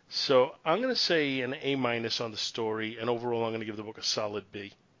 So I'm going to say an A minus on the story, and overall I'm going to give the book a solid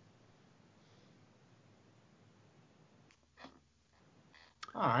B.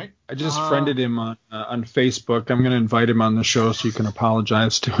 All right. I just friended him on Facebook. I'm going to invite him on the show so you can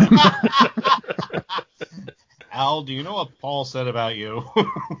apologize to him. Al, do you know what Paul said about you?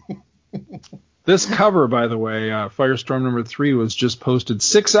 This cover, by the way, Firestorm number 3, was just posted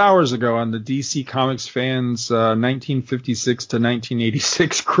 6 hours ago on the DC Comics fans 1956 to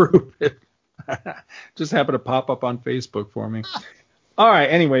 1986 group. It just happened to pop up on Facebook for me. All right,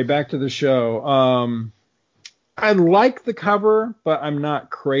 anyway, back to the show. I like the cover, but I'm not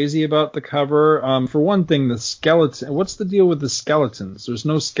crazy about the cover. For one thing, the skeleton. What's the deal with the skeletons? There's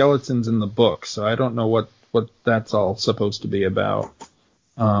no skeletons in the book, so I don't know what that's all supposed to be about.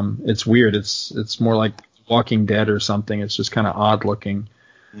 It's weird. It's more like Walking Dead or something. It's just kind of odd looking.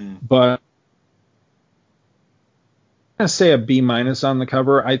 But I'm gonna say a B minus on the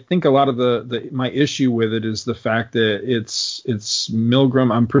cover. I think a lot of my issue with it is the fact that it's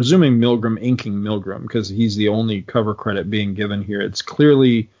Milgrom. I'm presuming Milgrom inking Milgrom because he's the only cover credit being given here. It's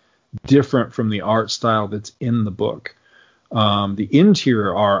clearly different from the art style that's in the book. The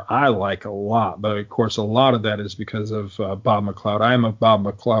interior art I like a lot, but of course a lot of that is because of Bob McLeod. I am a Bob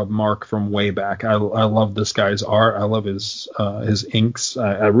McLeod mark from way back. I love this guy's art. I love his inks.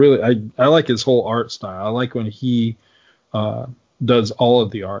 I like his whole art style. I like when he does all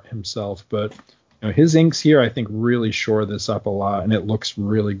of the art himself, but his inks here I think really shore this up a lot, and it looks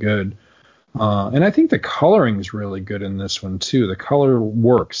really good. And I think the coloring is really good in this one too. The color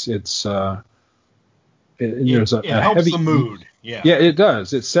works. It's it helps heavy, the mood. Yeah, it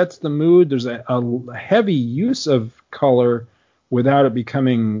does. It sets the mood. There's a heavy use of color without it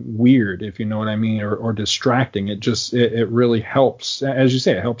becoming weird, if you know what I mean, or distracting. It really helps. As you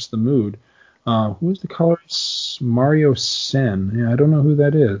say, it helps the mood. Who's the colorist? Mario Sen. Yeah, I don't know who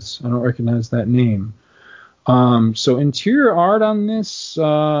that is. I don't recognize that name. So interior art on this,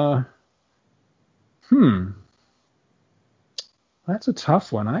 that's a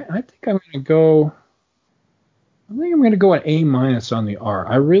tough one. I think I'm going to go. I think I'm going to go an A minus on the art.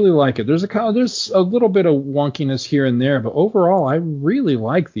 I really like it. There's a little bit of wonkiness here and there, but overall, I really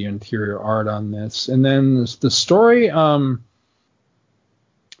like the interior art on this. And then the story,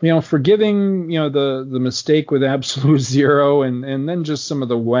 forgiving, the mistake with Absolute Zero, and then just some of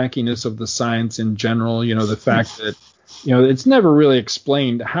the wackiness of the science in general. The fact that, it's never really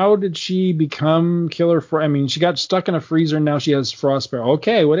explained. How did she become Killer Frost? I mean, she got stuck in a freezer, and now she has frostbite.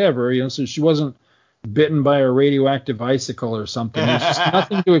 Okay, whatever. So she wasn't bitten by a radioactive icicle or something. There's just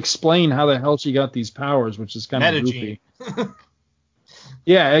nothing to explain how the hell she got these powers, which is kind of goofy.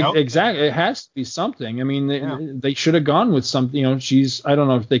 Yeah, nope. Exactly. It has to be something. I mean, they should have gone with something. I don't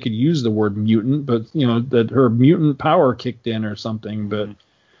know if they could use the word mutant, but that her mutant power kicked in or something. But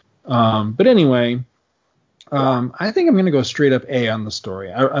anyway, I think I'm going to go straight up A on the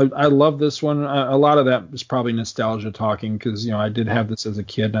story. I love this one. A lot of that is probably nostalgia talking because, I did have this as a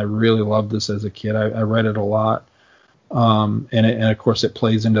kid and I really loved this as a kid. I read it a lot. And of course it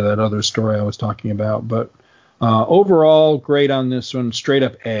plays into that other story I was talking about. But overall, great on this one. Straight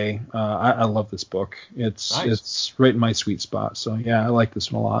up A. I love this book. It's right in my sweet spot. So, yeah, I like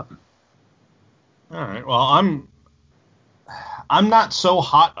this one a lot. All right. Well, I'm not so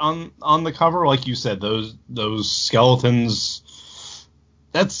hot on the cover, like you said. Those skeletons.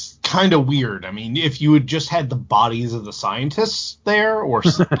 That's kind of weird. I mean, if you had just had the bodies of the scientists there, or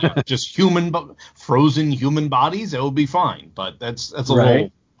just frozen human bodies, it would be fine. But that's a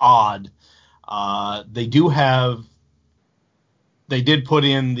little odd. They did put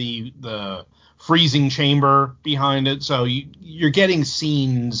in the freezing chamber behind it, so you're getting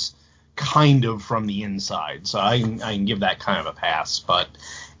scenes kind of from the inside. So I can give that kind of a pass, but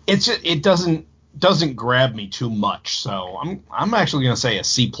it doesn't grab me too much. So I'm actually going to say a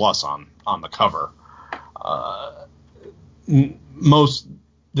C+ on the cover.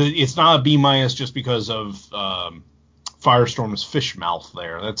 It's not a B- just because of Firestorm's fish mouth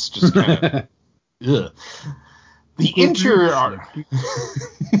there. That's just kind of ugh. The interior art,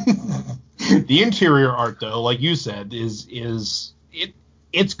 the interior art, though, like you said, it's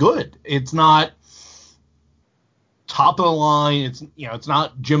good. It's not top of the line. It's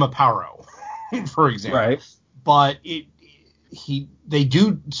not Jim Aparo, for example. Right. But they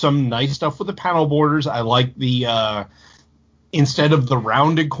do some nice stuff with the panel borders. I like the instead of the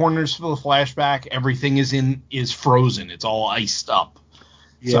rounded corners for the flashback, everything is frozen. It's all iced up.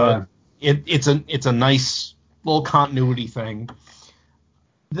 Yeah. So it's a nice little continuity thing.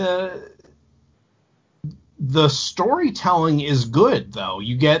 The storytelling is good, though.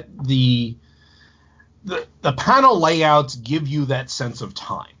 You get the panel layouts give you that sense of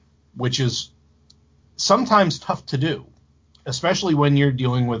time, which is sometimes tough to do, especially when you're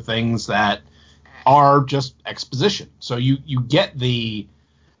dealing with things that are just exposition. So you get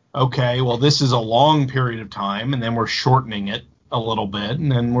okay, well, this is a long period of time, and then we're shortening it a little bit,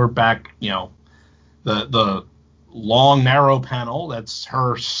 and then we're back, the long, narrow panel, that's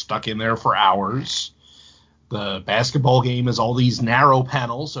her stuck in there for hours. The basketball game is all these narrow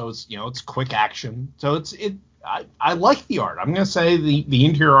panels, so it's quick action. So I like the art. I'm going to say the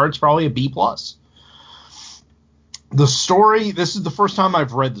interior art's probably a B+. The story, this is the first time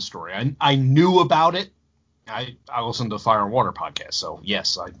I've read the story. I knew about it. I listened to Fire and Water podcast, so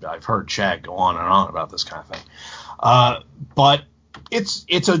yes, I've heard Chad go on and on about this kind of thing. But it's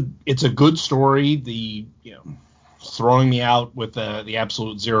a good story. Throwing me out with the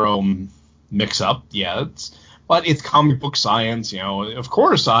Absolute Zero mix-up, but it's comic book science. Of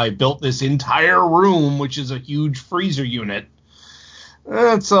course, I built this entire room, which is a huge freezer unit.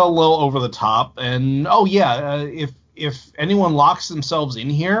 It's a little over the top, and if anyone locks themselves in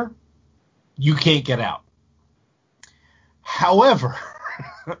here, you can't get out. However,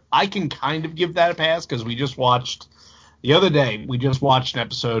 I can kind of give that a pass because the other day we just watched an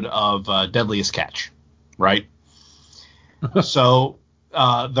episode of Deadliest Catch, right? So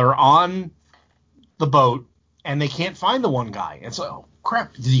they're on the boat and they can't find the one guy. And so, oh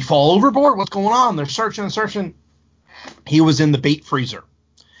crap, did he fall overboard? What's going on? They're searching and searching. He was in the bait freezer.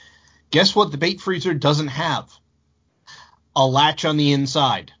 Guess what the bait freezer doesn't have? A latch on the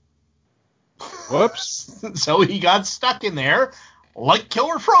inside. Whoops. So he got stuck in there like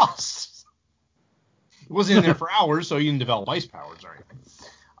Killer Frost. He wasn't in there for hours, so he didn't develop ice powers or anything.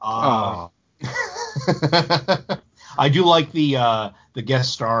 I do like the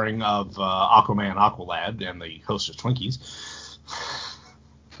guest starring of Aquaman, Aqualad, and the host of Twinkies.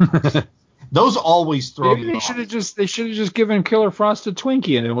 Those always throw me off. They should have just given Killer Frost a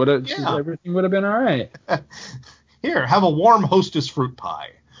Twinkie, and everything would have been all right. Here, have a warm Hostess fruit pie.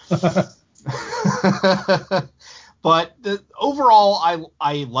 But overall,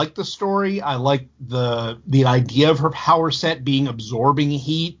 I like the story. I like the idea of her power set being absorbing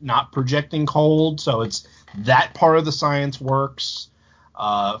heat, not projecting cold. So it's that part of the science works.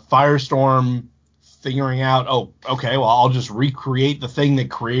 Firestorm figuring out, oh, okay, well, I'll just recreate the thing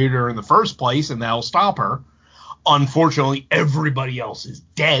that created her in the first place, and that'll stop her. Unfortunately, everybody else is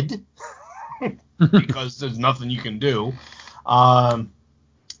dead because there's nothing you can do.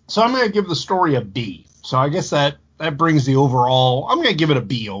 So I'm going to give the story a B. So I guess that brings the overall. I'm going to give it a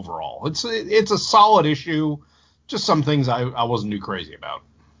B overall. It's a solid issue. Just some things I wasn't too crazy about.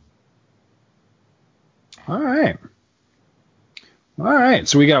 All right.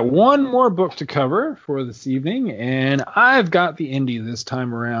 So we got one more book to cover for this evening, and I've got the indie this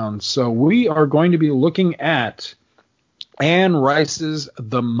time around. So we are going to be looking at Anne Rice's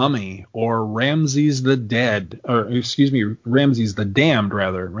The Mummy, or Ramses the Damned,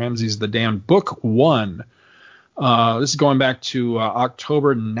 rather. Ramses the Damned, Book 1. This is going back to October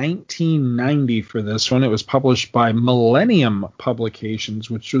 1990 for this one. It was published by Millennium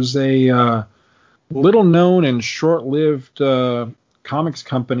Publications, which was a little-known and short-lived comics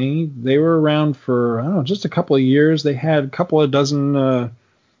company. They were around for, just a couple of years. They had a couple of dozen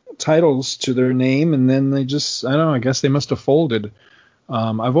titles to their name, and then they just, I don't know, I guess they must have folded.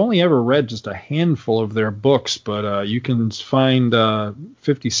 I've only ever read just a handful of their books, but you can find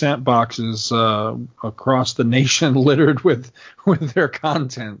 50-cent boxes across the nation littered with their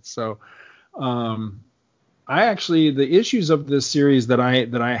content. So the issues of this series that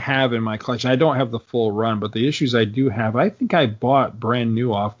I have in my collection, I don't have the full run, but the issues I do have, I think I bought brand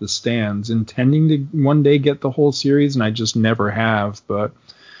new off the stands, intending to one day get the whole series, and I just never have. But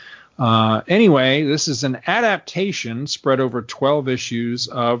anyway, this is an adaptation spread over 12 issues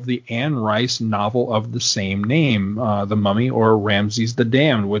of the Anne Rice novel of the same name, The Mummy, or Ramses the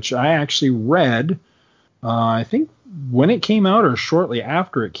Damned, which I actually read, I think when it came out or shortly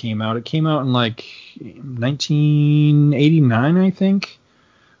after it came out. It came out in like 1989, I think.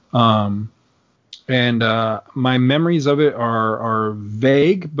 And my memories of it are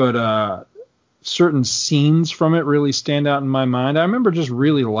vague, but certain scenes from it really stand out in my mind. I remember just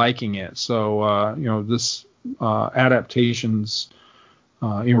really liking it. So, this adaptation's,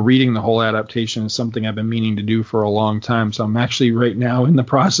 reading the whole adaptation is something I've been meaning to do for a long time. So I'm actually right now in the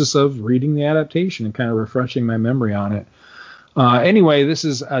process of reading the adaptation and kind of refreshing my memory on it. Anyway, this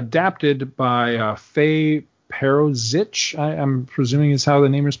is adapted by Faye Perozic, I'm presuming is how the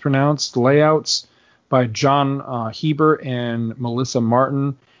name is pronounced. Layouts by John Heber and Melissa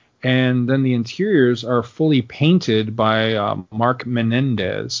Martin. And then the interiors are fully painted by Mark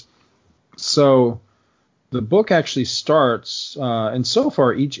Menendez. So the book actually starts, and so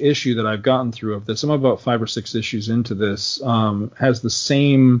far each issue that I've gotten through of this, I'm about 5 or 6 issues into this, has the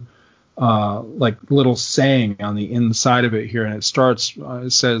same little saying on the inside of it here. And it starts,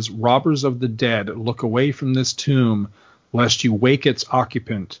 it says, "Robbers of the dead, look away from this tomb, lest you wake its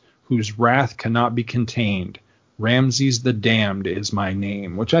occupant, whose wrath cannot be contained. Ramses the Damned is my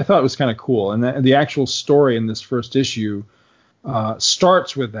name," which I thought was kind of cool. And the actual story in this first issue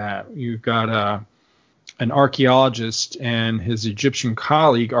starts with that. You've got an archaeologist and his Egyptian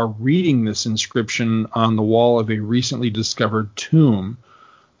colleague are reading this inscription on the wall of a recently discovered tomb.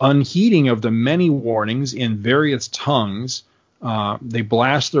 Unheeding of the many warnings in various tongues, they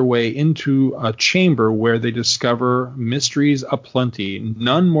blast their way into a chamber where they discover mysteries aplenty,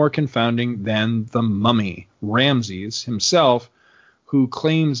 none more confounding than the mummy, Ramses himself, who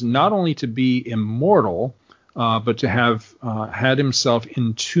claims not only to be immortal, but to have had himself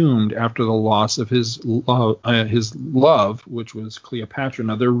entombed after the loss of his love, which was Cleopatra.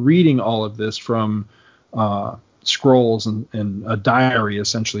 Now, they're reading all of this from scrolls and a diary,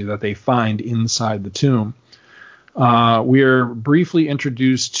 essentially, that they find inside the tomb. We're briefly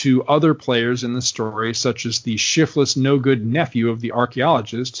introduced to other players in the story, such as the shiftless, no-good nephew of the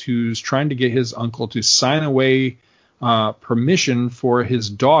archaeologist, who's trying to get his uncle to sign away permission for his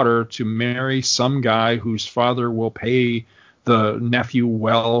daughter to marry some guy whose father will pay the nephew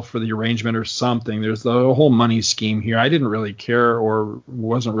well for the arrangement or something. There's the whole money scheme here. I didn't really care or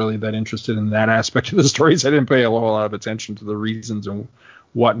wasn't really that interested in that aspect of the stories. I didn't pay a whole lot of attention to the reasons and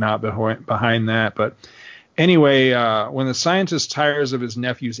whatnot behind that. But anyway, when the scientist tires of his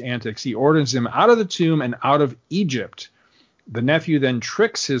nephew's antics, he orders him out of the tomb and out of Egypt. The nephew then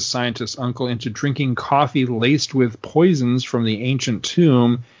tricks his scientist uncle into drinking coffee laced with poisons from the ancient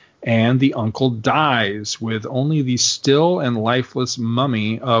tomb, and the uncle dies, with only the still and lifeless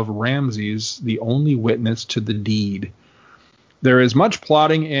mummy of Ramses the only witness to the deed. There is much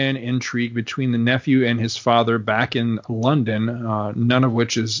plotting and intrigue between the nephew and his father back in London, none of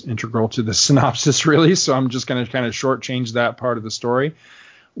which is integral to the synopsis, really, so I'm just going to kind of shortchange that part of the story.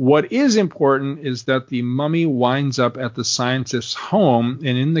 What is important is that the mummy winds up at the scientist's home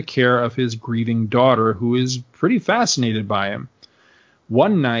and in the care of his grieving daughter, who is pretty fascinated by him.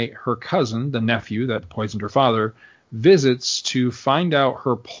 One night, her cousin, the nephew that poisoned her father, visits to find out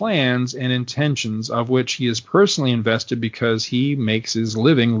her plans and intentions, of which he is personally invested because he makes his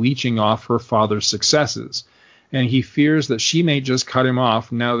living leeching off her father's successes, and he fears that she may just cut him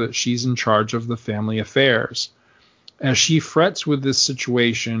off now that she's in charge of the family affairs. As she frets with this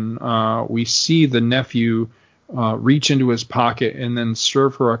situation, we see the nephew reach into his pocket and then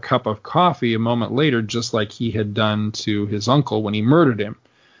serve her a cup of coffee a moment later, just like he had done to his uncle when he murdered him.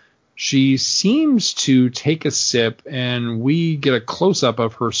 She seems to take a sip, and we get a close-up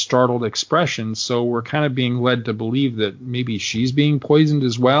of her startled expression, so we're kind of being led to believe that maybe she's being poisoned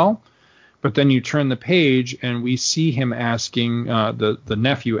as well. But then you turn the page, and we see him asking, the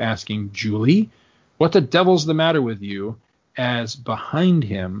nephew asking, "Julie, what the devil's the matter with you?" as behind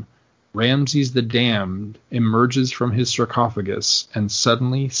him, Ramses the Damned emerges from his sarcophagus and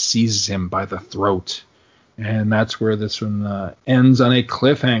suddenly seizes him by the throat. And that's where this one ends on a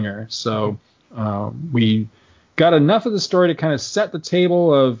cliffhanger. So we got enough of the story to kind of set the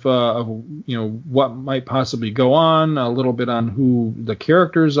table of what might possibly go on, a little bit on who the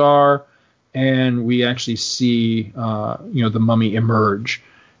characters are, and we actually see the mummy emerge.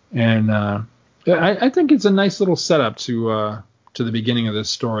 And I think it's a nice little setup to the beginning of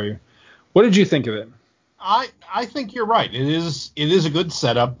this story. What did you think of it? I think you're right. It is a good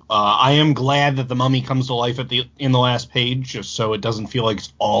setup. I am glad that the mummy comes to life in the last page, just so it doesn't feel like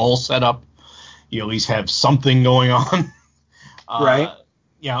it's all set up. You at least have something going on. Right.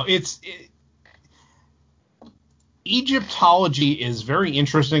 Egyptology is very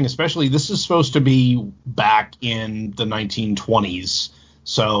interesting, especially this is supposed to be back in the 1920s.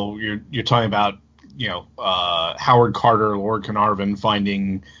 So you're talking about Howard Carter, Lord Carnarvon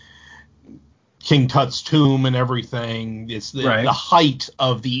finding King Tut's tomb and everything. It's the height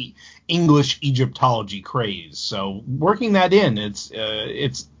of the English Egyptology craze. So working that in, it's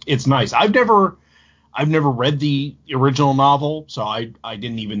nice. I've never read the original novel, so I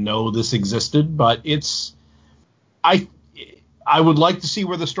didn't even know this existed. But I would like to see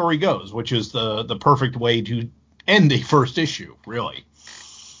where the story goes, which is the perfect way to end a first issue, really.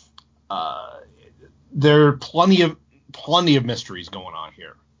 There are plenty of mysteries going on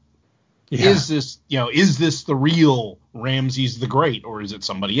here. Yeah. Is this the real Ramses the Great, or is it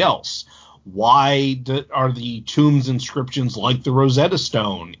somebody else? Why are the tombs inscriptions like the Rosetta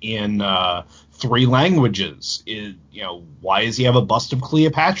Stone in 3 languages? Why does he have a bust of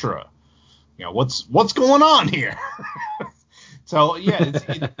Cleopatra? What's going on here? So yeah,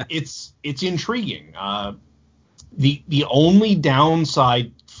 it's intriguing. The only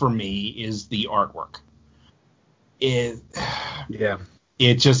downside for me is the artwork. It's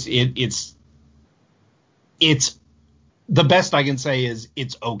the best I can say is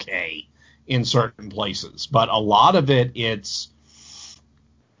it's okay in certain places, but a lot of it's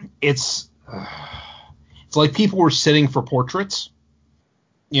like people were sitting for portraits,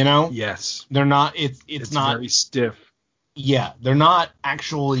 Yes. They're not. It's not very stiff. Yeah, they're not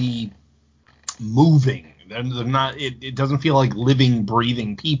actually moving. They're not. It doesn't feel like living,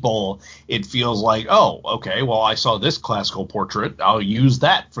 breathing people. It feels like, oh, okay, well, I saw this classical portrait. I'll use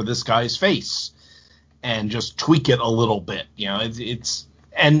that for this guy's face, and just tweak it a little bit.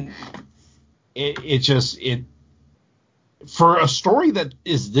 For a story that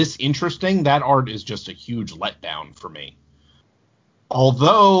is this interesting, that art is just a huge letdown for me.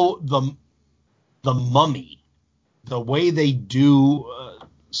 Although the mummy, the way they do,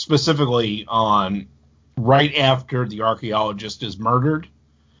 specifically on right after the archaeologist is murdered,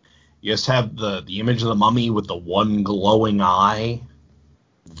 you just have the image of the mummy with the one glowing eye.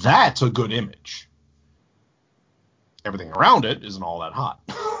 That's a good image. Everything around it isn't all that hot.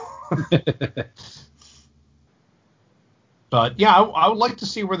 But yeah, I would like to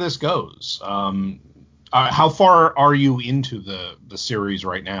see where this goes. How far are you into the series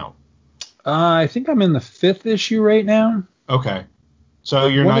right now? I think I'm in the 5th issue right now. Okay. So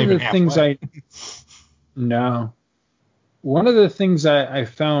you're not even halfway. No. One of the things I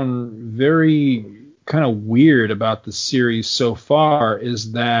found very kind of weird about the series so far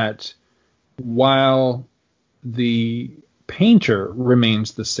is that while the painter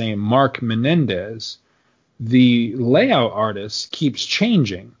remains the same, Mark Menendez, the layout artist keeps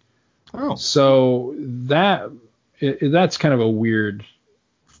changing. Oh. So that's kind of a weird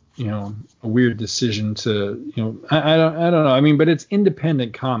decision to, I don't know. I mean, but it's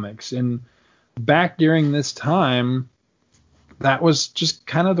independent comics, and back during this time, that was just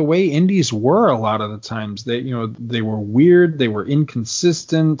kind of the way indies were a lot of the times. They were weird, they were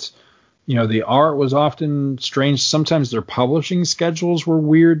inconsistent. The art was often strange. Sometimes their publishing schedules were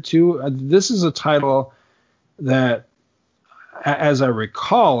weird too. This is a title that, as I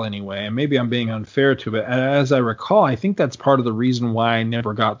recall anyway, and maybe I'm being unfair to it, as I recall, I think that's part of the reason why I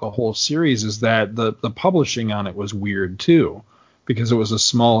never got the whole series, is that the publishing on it was weird too, because it was a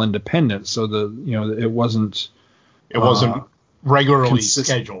small independent, so it wasn't regularly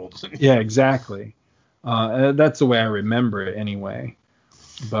scheduled. Yeah, exactly. That's the way I remember it anyway.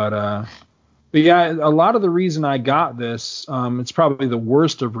 But yeah, a lot of the reason I got this, it's probably the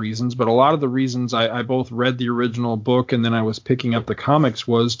worst of reasons, but a lot of the reasons I both read the original book and then I was picking up the comics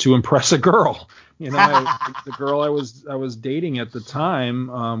was to impress a girl. The girl I was dating at the time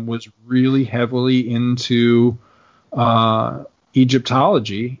was really heavily into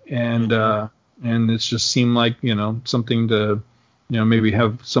Egyptology, and it just seemed like something to maybe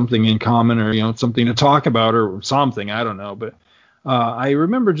have something in common, or something to talk about, or something. I don't know, but. I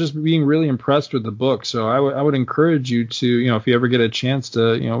remember just being really impressed with the book, so I would encourage you to, if you ever get a chance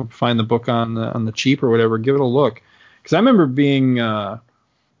to, find the book on the cheap or whatever, give it a look. Because I remember being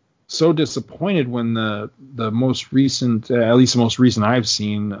so disappointed when the most recent, at least the most recent I've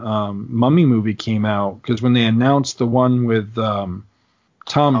seen, Mummy movie came out, because when they announced the one with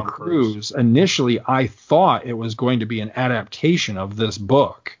Tom Cruise, initially I thought it was going to be an adaptation of this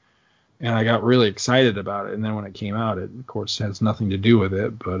book, and I got really excited about it. And then when it came out, it of course has nothing to do with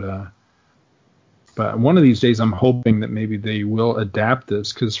it, but one of these days I'm hoping that maybe they will adapt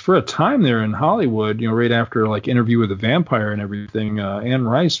this, because for a time there in Hollywood, right after like Interview with the Vampire and everything, Anne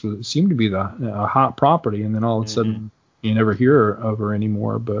Rice seemed to be a hot property, and then all of a sudden you never hear of her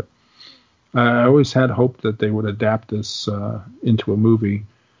anymore. But I always had hope that they would adapt this into a movie,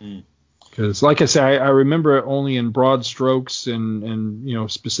 because like I say, I remember it only in broad strokes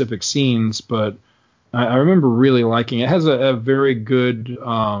and specific scenes, but I remember really liking it. It has a very good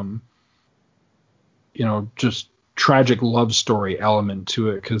just tragic love story element to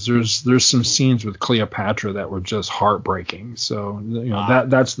it, because there's some scenes with Cleopatra that were just heartbreaking. So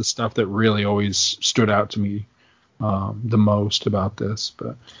that's the stuff that really always stood out to me the most about this.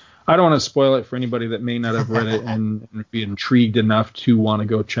 But I don't want to spoil it for anybody that may not have read it and be intrigued enough to want to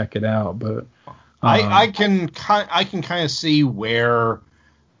go check it out. But I can kind of see where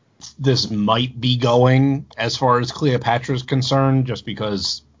this might be going as far as Cleopatra is concerned, just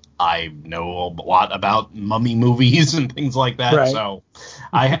because I know a lot about mummy movies and things like that. Right. So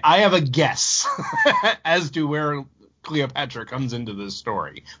I have a guess as to where Cleopatra comes into this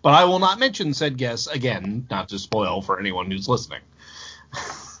story. But I will not mention said guess again, not to spoil for anyone who's listening.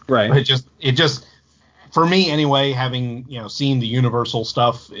 Right. It just for me anyway, having seen the Universal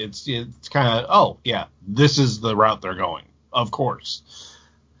stuff, it's kind of, this is the route they're going, of course.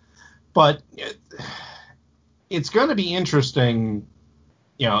 But it's going to be interesting,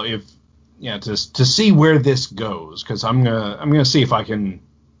 to see where this goes, because I'm gonna see if I can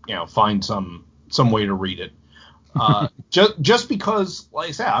find some way to read it. Just because, like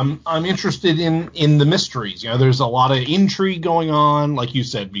I said, I'm interested in the mysteries. There's a lot of intrigue going on, like you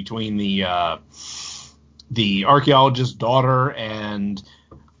said, between the archaeologist's daughter and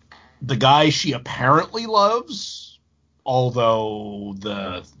the guy she apparently loves. Although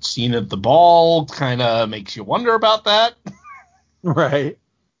the scene at the ball kind of makes you wonder about that. Right.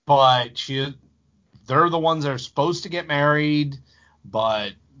 But they're the ones that are supposed to get married,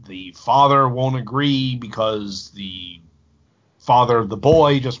 but the father won't agree because the father of the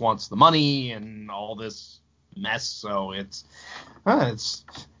boy just wants the money and all this mess. So it's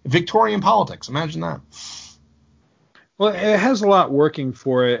Victorian politics. Imagine that. Well, it has a lot working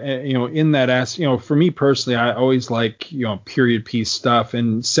for it, in that for me personally, I always like, period piece stuff,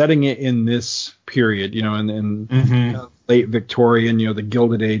 and setting it in this period, in late Victorian, the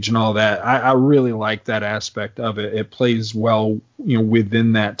Gilded Age and all that. I really like that aspect of it. It plays well,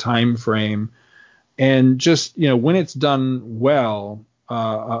 within that time frame. And just, when it's done well,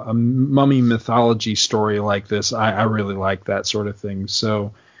 a mummy mythology story like this, I really like that sort of thing.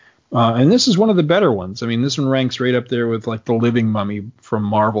 So, and this is one of the better ones. I mean, this one ranks right up there with like the Living Mummy from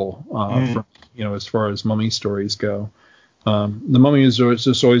Marvel, as far as mummy stories go. The Mummy is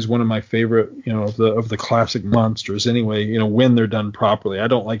just always one of my favorite, of the classic monsters. Anyway, when they're done properly. I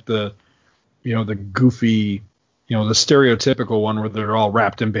don't like the goofy, the stereotypical one where they're all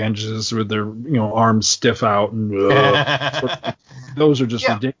wrapped in bandages with their arms stiff out and those are just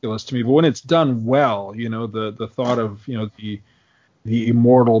ridiculous to me. But when it's done well, the thought of the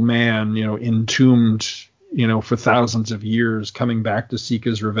immortal man, entombed, for thousands of years, coming back to seek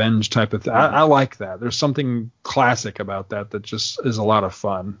his revenge type of thing. I like that. There's something classic about that just is a lot of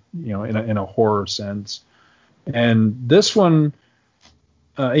fun, in a horror sense. And this one,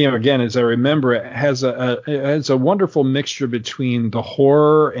 again, as I remember, it has a wonderful mixture between the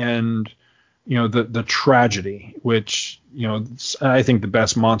horror and, the tragedy, which, I think the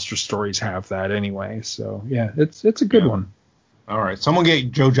best monster stories have that anyway. So yeah, it's a good one. All right, someone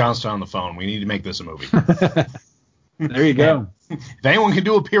get Joe Johnston on the phone. We need to make this a movie. There you go. If anyone can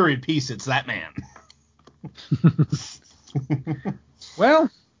do a period piece, it's that man. Well,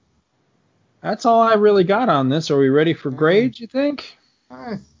 that's all I really got on this. Are we ready for grades, you think?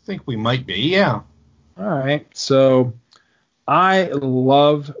 I think we might be, yeah. All right, so I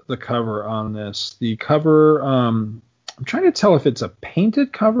love the cover on this. The cover, I'm trying to tell if it's a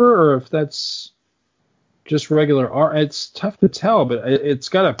painted cover or if that's just regular art. It's tough to tell, but it's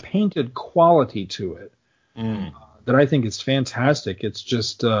got a painted quality to it that I think is fantastic. It's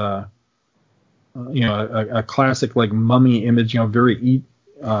just a classic like mummy image, very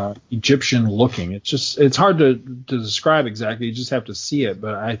Egyptian looking. It's hard to describe exactly. You just have to see it,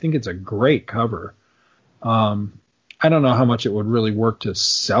 but I think it's a great cover. I don't know how much it would really work to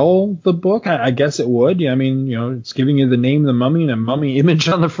sell the book. I guess it would. Yeah, I mean, it's giving you the name, the mummy, and a mummy image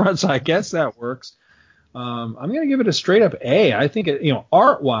on the front, so I guess that works. I'm going to give it a straight up A. I think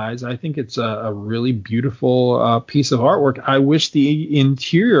art wise, I think it's a really beautiful piece of artwork. I wish the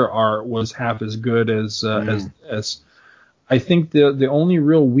interior art was half as good as I think the only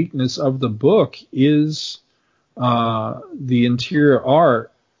real weakness of the book is the interior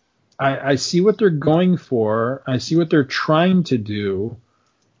art. I see what they're going for. I see what they're trying to do,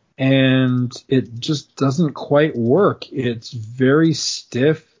 and it just doesn't quite work. It's very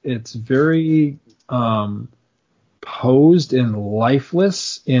stiff. It's very posed and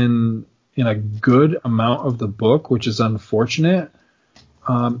lifeless in a good amount of the book, which is unfortunate.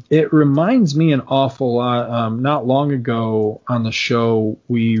 It reminds me an awful lot. Not long ago on the show,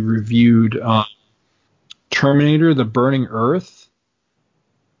 we reviewed Terminator: The Burning Earth,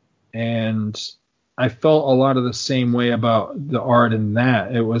 and I felt a lot of the same way about the art in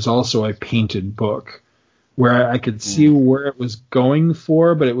that. It was also a painted book where I could see where it was going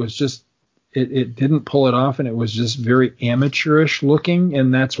for, but it was just it didn't pull it off, and it was just very amateurish looking.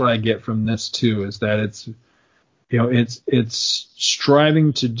 And that's what I get from this too, is that it's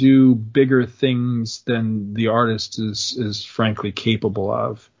striving to do bigger things than the artist is frankly capable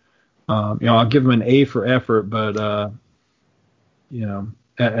of. I'll give him an A for effort, but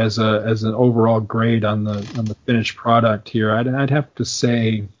as an overall grade on the finished product here, I'd have to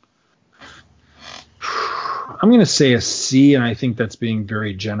say I'm going to say a C, and I think that's being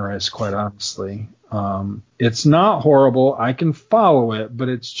very generous, quite honestly. It's not horrible. I can follow it, but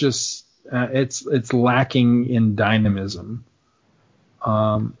it's just it's lacking in dynamism.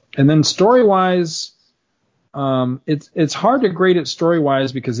 And then story-wise, it's hard to grade it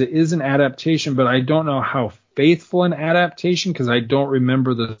story-wise because it is an adaptation, but I don't know how faithful an adaptation because I don't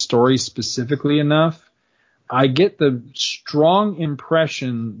remember the story specifically enough. I get the strong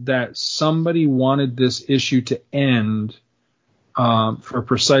impression that somebody wanted this issue to end for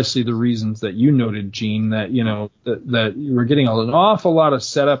precisely the reasons that you noted, Gene, that that you were getting an awful lot of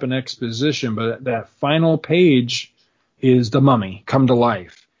setup and exposition, but that final page is the mummy come to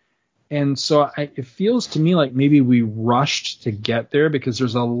life. And so it feels to me like maybe we rushed to get there because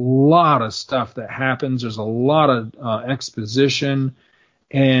there's a lot of stuff that happens. There's a lot of exposition.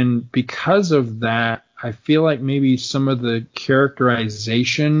 And because of that, I feel like maybe some of the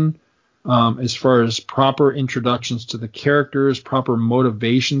characterization, as far as proper introductions to the characters, proper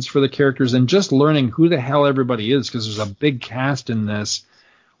motivations for the characters, and just learning who the hell everybody is, because there's a big cast in this,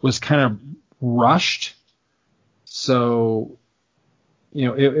 was kind of rushed. So,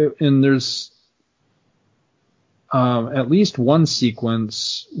 and there's at least one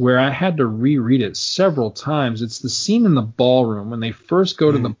sequence where I had to reread it several times. It's the scene in the ballroom when they first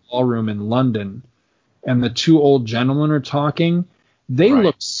go to the ballroom in London and the two old gentlemen are talking. They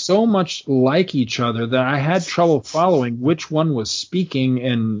look so much like each other that I had trouble following which one was speaking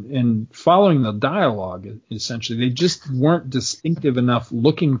and following the dialogue, essentially. They just weren't distinctive enough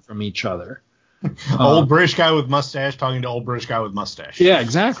looking from each other. Old British guy with mustache talking to old British guy with mustache. Yeah,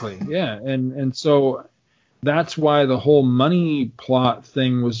 exactly. Yeah, and so that's why the whole money plot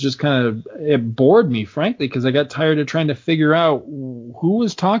thing was just it bored me, frankly, because I got tired of trying to figure out who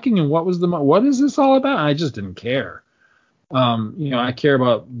was talking and what is this all about? I just didn't care. I care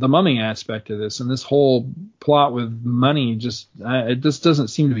about the mummy aspect of this, and this whole plot with money it just doesn't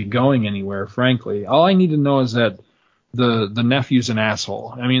seem to be going anywhere, frankly. All I need to know is that the nephew's an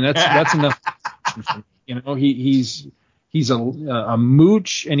asshole. I mean, that's enough. He's a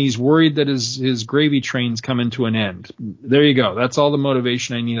mooch, and he's worried that his gravy train's coming to an end. There you go. That's all the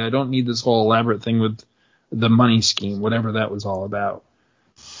motivation I need. I don't need this whole elaborate thing with the money scheme, whatever that was all about.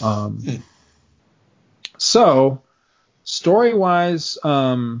 So, story-wise,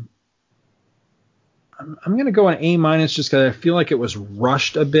 I'm going to go an A- just because I feel like it was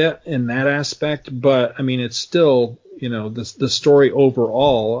rushed a bit in that aspect. But, I mean, it's still, the story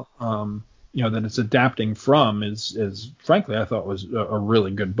overall, that it's adapting from is frankly, I thought was a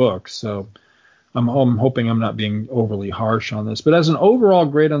really good book. So I'm hoping I'm not being overly harsh on this. But as an overall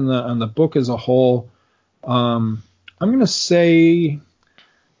grade on the book as a whole, I'm going to say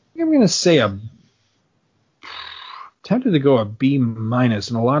tempted to go a B-, and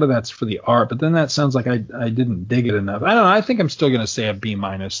a lot of that's for the art, but then that sounds like I didn't dig it enough. I don't know. I think I'm still going to say a B-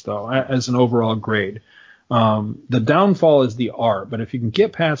 though, as an overall grade. The downfall is the art, but if you can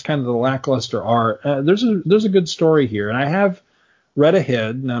get past kind of the lackluster art, there's a good story here. And I have read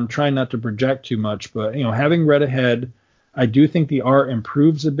ahead, and I'm trying not to project too much, but having read ahead, I do think the art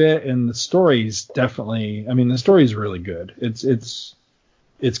improves a bit, and the story's definitely, the story's really good. It's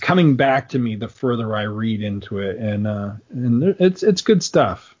it's coming back to me the further I read into it, and it's good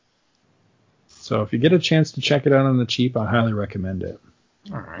stuff. So if you get a chance to check it out on the cheap, I highly recommend it.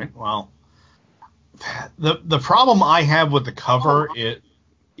 All right. Well, the problem I have with the cover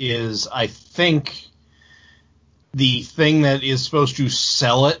is I think the thing that is supposed to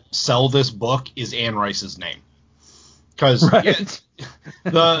sell this book is Anne Rice's name. Because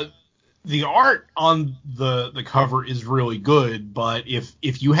the art on the cover is really good, but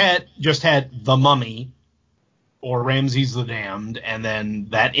if you had just had The Mummy or Ramses the Damned and then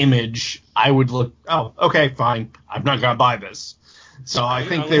that image, I would look, oh, okay, fine, I'm not going to buy this. So I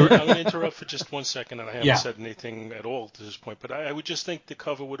think I'm going to interrupt for just 1 second, and I haven't said anything at all to this point, but I would just think the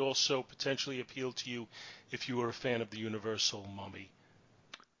cover would also potentially appeal to you if you were a fan of the Universal Mummy.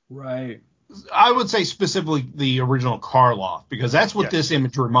 Right. I would say specifically the original Karloff, because that's what this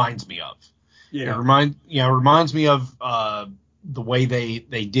image reminds me of. Yeah. It reminds me of the way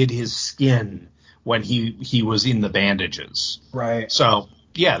they did his skin when he was in the bandages. Right. So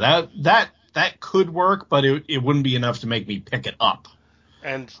yeah, that could work, but it wouldn't be enough to make me pick it up.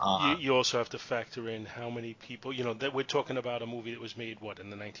 And you also have to factor in how many people, that we're talking about a movie that was made, in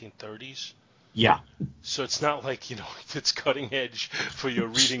the 1930s? Yeah. So it's not like, it's cutting edge for your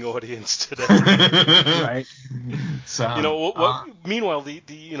reading audience today. Right. So, meanwhile, the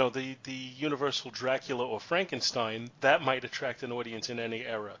Universal Dracula or Frankenstein, that might attract an audience in any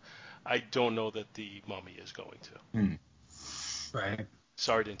era. I don't know that the Mummy is going to. Right.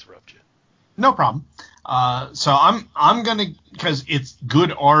 Sorry to interrupt you. No problem. So I'm gonna, because it's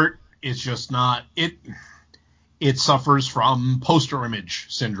good art. It's just not it suffers from poster image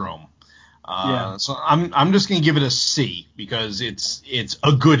syndrome. So I'm just gonna give it a C because it's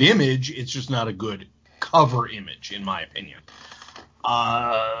a good image. It's just not a good cover image in my opinion.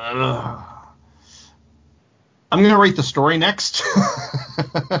 I'm gonna rate the story next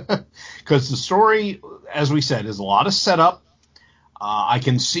because the story, as we said, is a lot of setup. I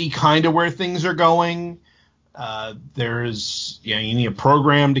can see kind of where things are going. There's, you need a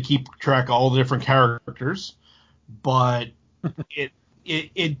program to keep track of all the different characters, but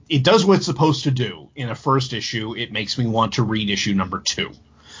it does what it's supposed to do. In a first issue, it makes me want to read issue number 2.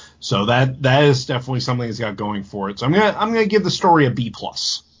 So that is definitely something it's got going for it. So I'm gonna give the story a B+.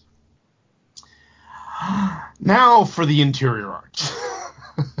 Now for the interior art.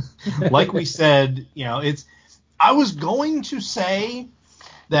 Like we said, I was going to say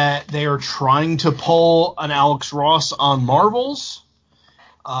that they are trying to pull an Alex Ross on Marvels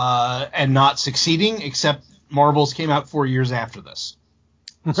and not succeeding, except Marvels came out 4 years after this.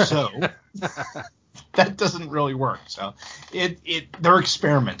 So that doesn't really work. So they're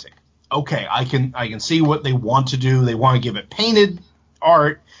experimenting. Okay, I can see what they want to do. They want to give it painted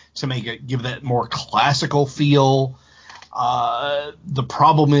art to give that more classical feel. The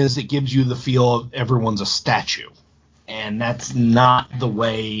problem is it gives you the feel of everyone's a statue. And that's not the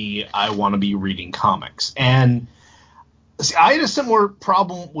way I want to be reading comics. And see, I had a similar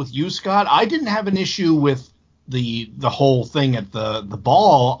problem with you, Scott. I didn't have an issue with the whole thing at the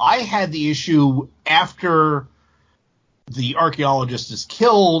ball. I had the issue after the archaeologist is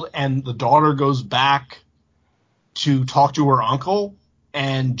killed and the daughter goes back to talk to her uncle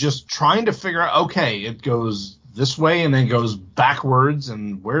and just trying to figure out, okay, it goes this way and then goes backwards,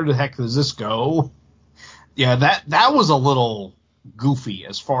 and where the heck does this go? Yeah, that was a little goofy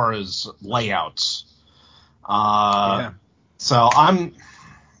as far as layouts. So I'm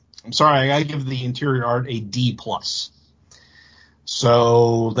sorry, I gotta give the interior art a D+.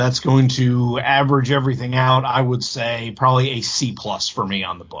 So that's going to average everything out. I would say probably a C+ for me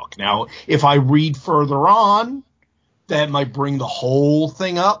on the book. Now, if I read further on, that might bring the whole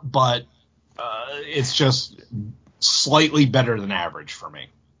thing up, but it's just slightly better than average for me.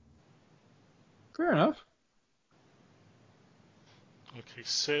 Fair enough. Okay,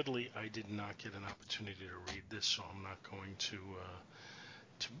 sadly, I did not get an opportunity to read this, so I'm not going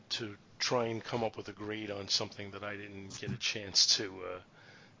to try and come up with a grade on something that I didn't get a chance to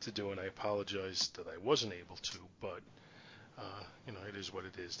do, and I apologize that I wasn't able to, but it is what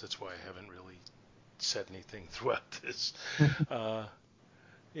it is. That's why I haven't really said anything throughout this.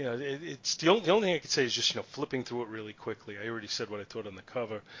 It's the only thing I could say is just flipping through it really quickly. I already said what I thought on the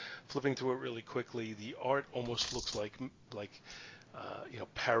cover. Flipping through it really quickly, the art almost looks like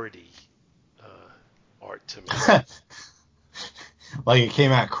parody art to me. Like it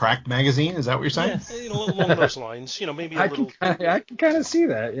came out Cracked magazine, is that what you're saying? Yeah, along those lines. Maybe a little. I can kind of see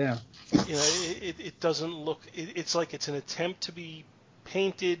that. Yeah. It doesn't look. It's like it's an attempt to be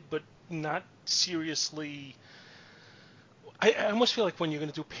painted, but not seriously. I almost feel like when you're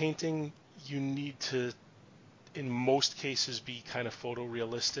going to do painting, you need to in most cases be kind of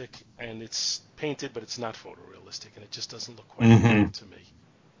photorealistic, and it's painted, but it's not photorealistic, and it just doesn't look quite right to me.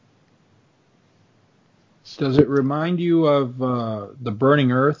 So, Does it remind you of the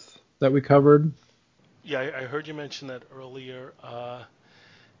Burning Earth that we covered? yeah, I heard you mention that earlier.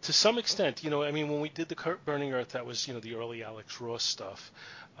 To some extent, I mean, when we did the Burning Earth, that was, the early Alex Ross stuff,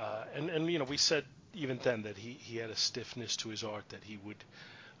 and we said even then that he had a stiffness to his art that he would,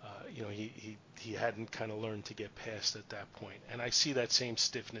 he hadn't kind of learned to get past at that point. And I see that same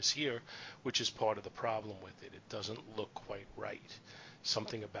stiffness here, which is part of the problem with it. It doesn't look quite right.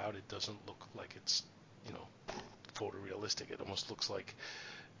 Something about it doesn't look like it's, photorealistic. It almost looks like,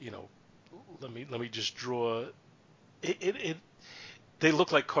 let me just draw it. They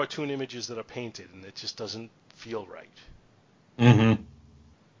look like cartoon images that are painted, and it just doesn't feel right. Mm-hmm.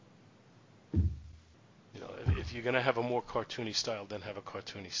 If you're going to have a more cartoony style, then have a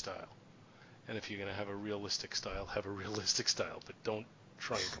cartoony style. And if you're going to have a realistic style, have a realistic style. But don't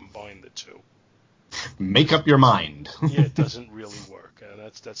try and combine the two. Make up your mind. Yeah, it doesn't really work. And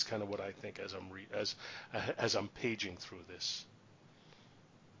that's kind of what I think as I'm paging through this.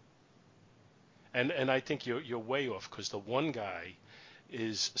 And I think you're way off, because the one guy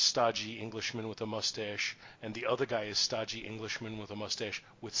is stodgy Englishman with a mustache, and the other guy is stodgy Englishman with a mustache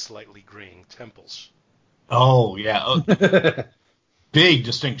with slightly graying temples. Oh, yeah. Big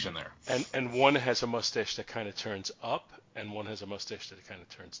distinction there. And one has a mustache that kind of turns up, and one has a mustache that kind of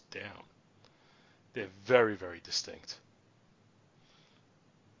turns down. They're very, very distinct.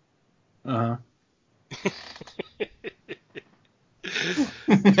 Uh-huh.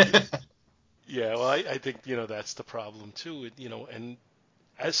 Yeah, well, I think, that's the problem, too. And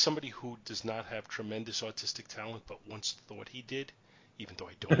as somebody who does not have tremendous artistic talent, but once thought he did, even though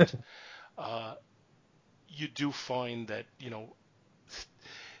I don't, you do find that,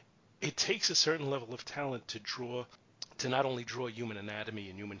 it takes a certain level of talent to not only draw human anatomy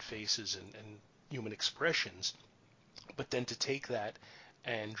and human faces and human expressions, but then to take that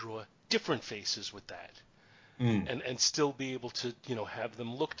and draw different faces with that. And still be able to, have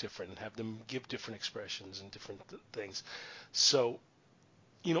them look different and have them give different expressions and different things. So,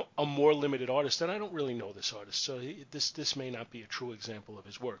 a more limited artist, and I don't really know this artist, so this may not be a true example of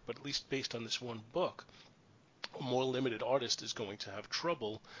his work, but at least based on this one book, a more limited artist is going to have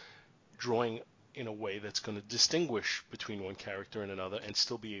trouble drawing in a way that's going to distinguish between one character and another and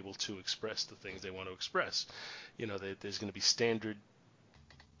still be able to express the things they want to express. There's going to be standard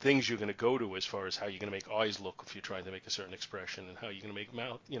things you're going to go to as far as how you're going to make eyes look if you're trying to make a certain expression, and how you're going to make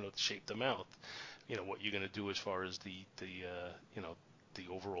mouth, shape the mouth, what you're going to do as far as the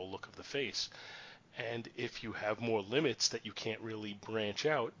overall look of the face. And if you have more limits that you can't really branch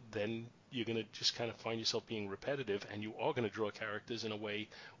out, then you're going to just kind of find yourself being repetitive, and you are going to draw characters in a way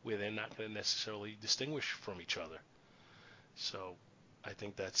where they're not going to necessarily distinguish from each other. So I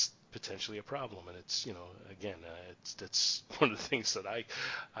think that's potentially a problem, and it's, again, that's one of the things that I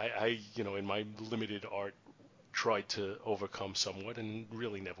in my limited art tried to overcome somewhat and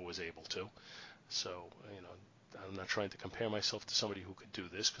really never was able to. So, I'm not trying to compare myself to somebody who could do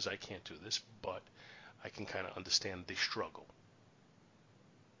this, because I can't do this, but I can kind of understand the struggle.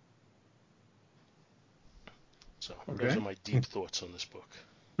 So those are my deep thoughts on this book.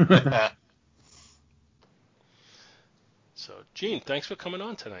 So, Gene, thanks for coming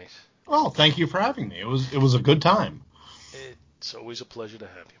on tonight. Well, thank you for having me. It was a good time. It's always a pleasure to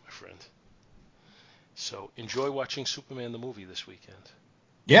have you, my friend. So enjoy watching Superman the movie this weekend.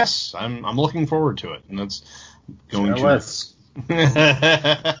 Yes, I'm looking forward to it, and that's going to. I'm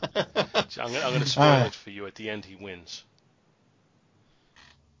going to spoil it for you. At the end, he wins.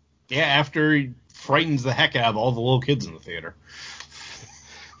 Yeah, after he frightens the heck out of all the little kids in the theater.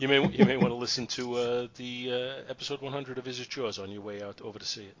 You may want to listen to the episode 100 of Is It Yours on your way out over to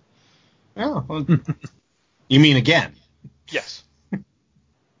see it. Oh, well, you mean again? Yes.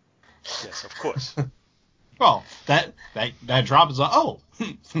 Yes, of course. Well, that drop is Paul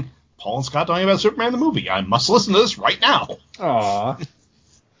and Scott talking about Superman the movie. I must listen to this right now. Aww.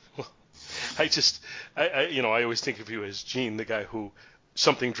 Well, I always think of you as Gene, the guy who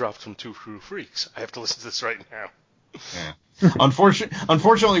something dropped from Two True Freaks. I have to listen to this right now. Yeah.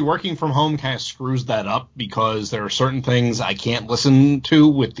 Unfortunately, working from home kind of screws that up, because there are certain things I can't listen to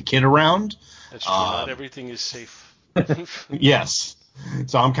with the kid around. That's true. Not everything is safe. Yes.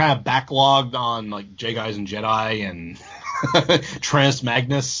 So I'm kind of backlogged on like J Guys and Jedi and Trans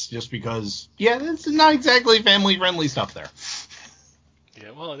Magnus, just because, it's not exactly family friendly stuff there.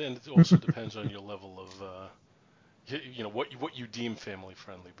 Yeah, well, and it also depends on your level of, what you deem family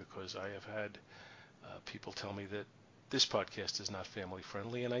friendly, because I have had people tell me that this podcast is not family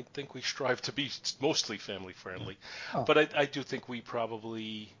friendly, and I think we strive to be mostly family friendly. Oh. But I do think we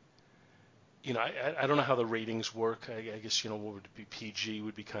probably, I don't know how the ratings work. I guess, what would it be? PG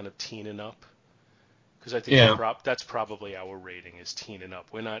would be kind of teen and up. Because I think that's probably our rating is teen and up.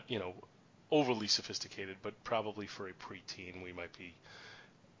 We're not, overly sophisticated, but probably for a preteen we might be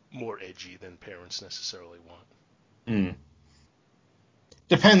more edgy than parents necessarily want. Mm.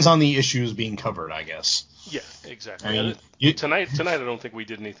 Depends on the issues being covered, I guess. Yeah, exactly. I mean, tonight I don't think we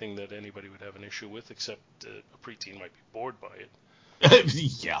did anything that anybody would have an issue with, except a preteen might be bored by it.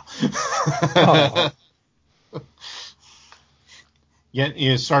 Yeah. Oh.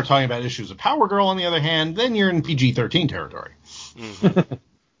 You start talking about issues of Power Girl, on the other hand, then you're in PG-13 territory. Mm-hmm.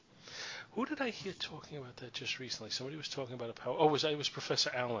 Who did I hear talking about that just recently? Somebody was talking about a Power... Oh, it was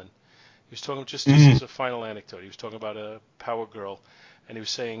Professor Allen. He was talking, just as a final anecdote, he was talking about a Power Girl, and he was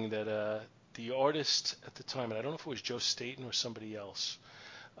saying that the artist at the time, and I don't know if it was Joe Staton or somebody else,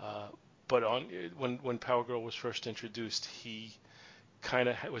 but when Power Girl was first introduced, he kind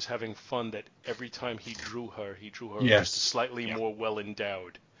of was having fun that every time he drew her just slightly more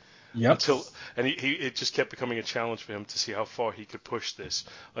well-endowed. Yep. It just kept becoming a challenge for him to see how far he could push this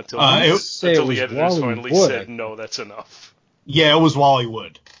until the editors finally said, no, that's enough. Yeah, it was Wally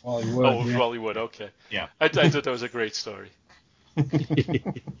Wood. Wally Wood, Wally Wood, okay. Yeah. I thought that was a great story.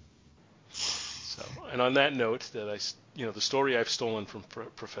 So, and on that note, the story I've stolen from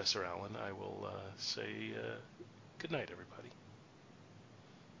Professor Allen, I will say good night, everybody.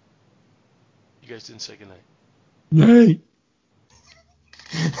 You guys didn't say good night. Night.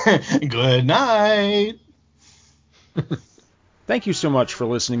 Good night. Thank you so much for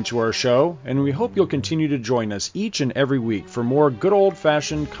listening to our show, and we hope you'll continue to join us each and every week for more good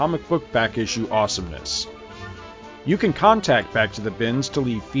old-fashioned comic book back issue awesomeness. You can contact Back to the Bins to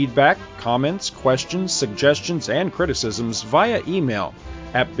leave feedback, comments, questions, suggestions, and criticisms via email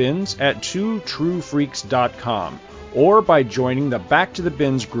at bins@twotruefreaks.com or by joining the Back to the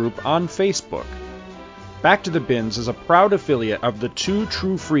Bins group on Facebook. Back to the Bins is a proud affiliate of the Two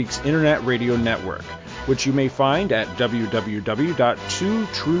True Freaks Internet Radio Network, which you may find at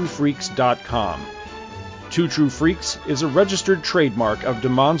www.twotruefreaks.com. Two True Freaks is a registered trademark of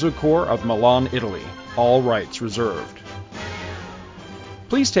DiManzo Corps of Milan, Italy. All rights reserved.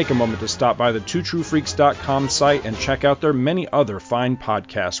 Please take a moment to stop by the twotruefreaks.com site and check out their many other fine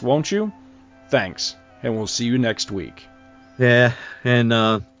podcasts, won't you? Thanks, and we'll see you next week. Yeah, and,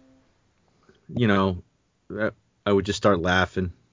 I would just start laughing.